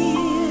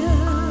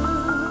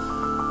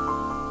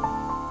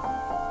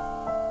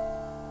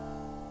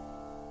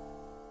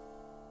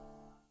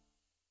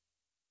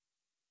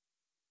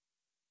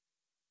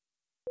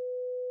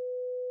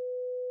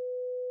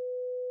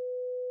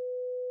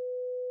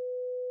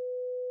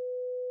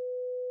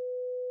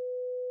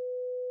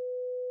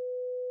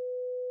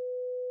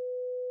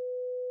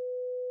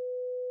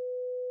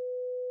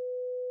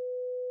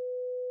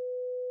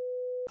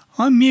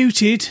 I'm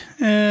muted,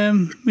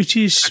 which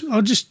is,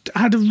 I just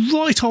had a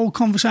right old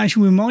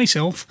conversation with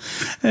myself.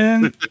 I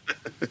wonder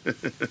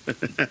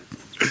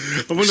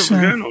what's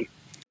going on.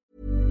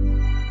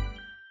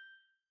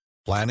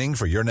 Planning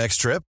for your next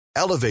trip?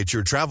 Elevate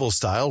your travel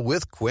style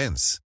with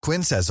Quince.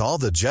 Quince has all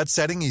the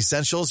jet-setting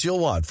essentials you'll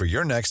want for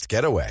your next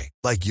getaway,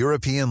 like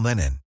European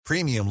linen,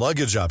 premium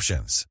luggage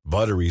options,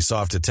 buttery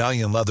soft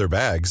Italian leather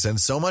bags, and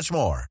so much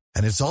more.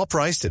 And it's all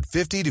priced at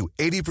 50 to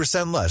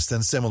 80% less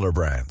than similar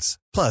brands.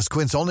 Plus,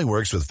 Quince only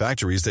works with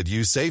factories that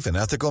use safe and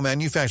ethical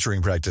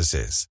manufacturing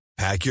practices.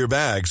 Pack your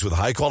bags with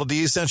high-quality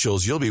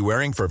essentials you'll be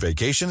wearing for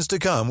vacations to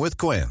come with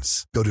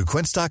Quince. Go to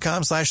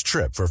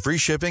quince.com/trip for free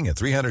shipping and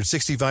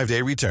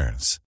 365-day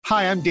returns.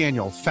 Hi, I'm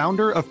Daniel,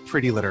 founder of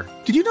Pretty Litter.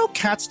 Did you know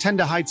cats tend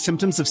to hide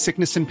symptoms of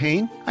sickness and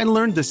pain? I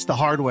learned this the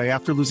hard way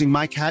after losing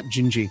my cat,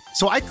 Gingy.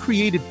 So I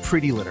created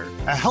Pretty Litter,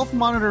 a health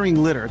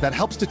monitoring litter that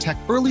helps detect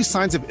early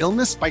signs of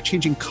illness by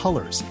changing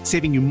colors,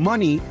 saving you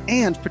money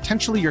and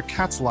potentially your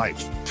cat's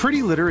life.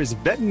 Pretty Litter is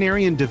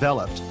veterinarian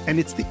developed, and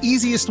it's the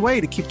easiest way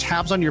to keep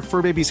tabs on your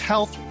fur baby's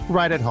health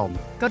right at home.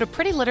 Go to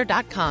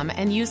prettylitter.com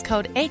and use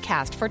code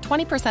ACAST for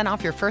 20%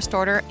 off your first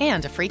order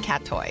and a free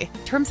cat toy.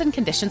 Terms and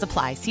conditions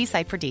apply. See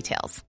site for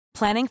details.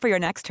 Planning for your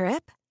next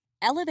trip?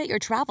 Elevate your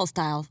travel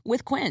style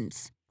with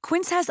Quince.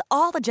 Quince has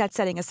all the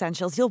jet-setting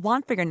essentials you'll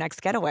want for your next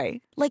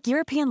getaway, like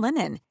European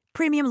linen,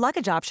 premium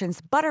luggage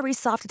options, buttery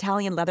soft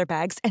Italian leather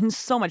bags, and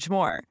so much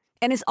more.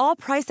 And is all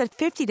priced at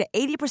 50 to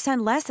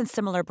 80% less than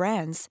similar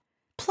brands.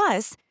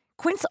 Plus,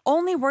 Quince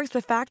only works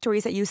with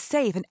factories that use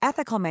safe and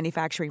ethical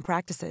manufacturing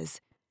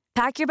practices.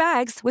 Pack your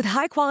bags with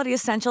high-quality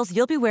essentials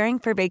you'll be wearing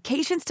for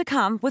vacations to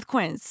come with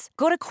Quince.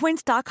 Go to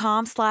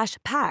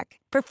quince.com/pack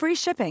for free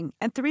shipping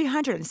and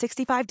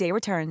 365-day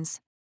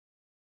returns.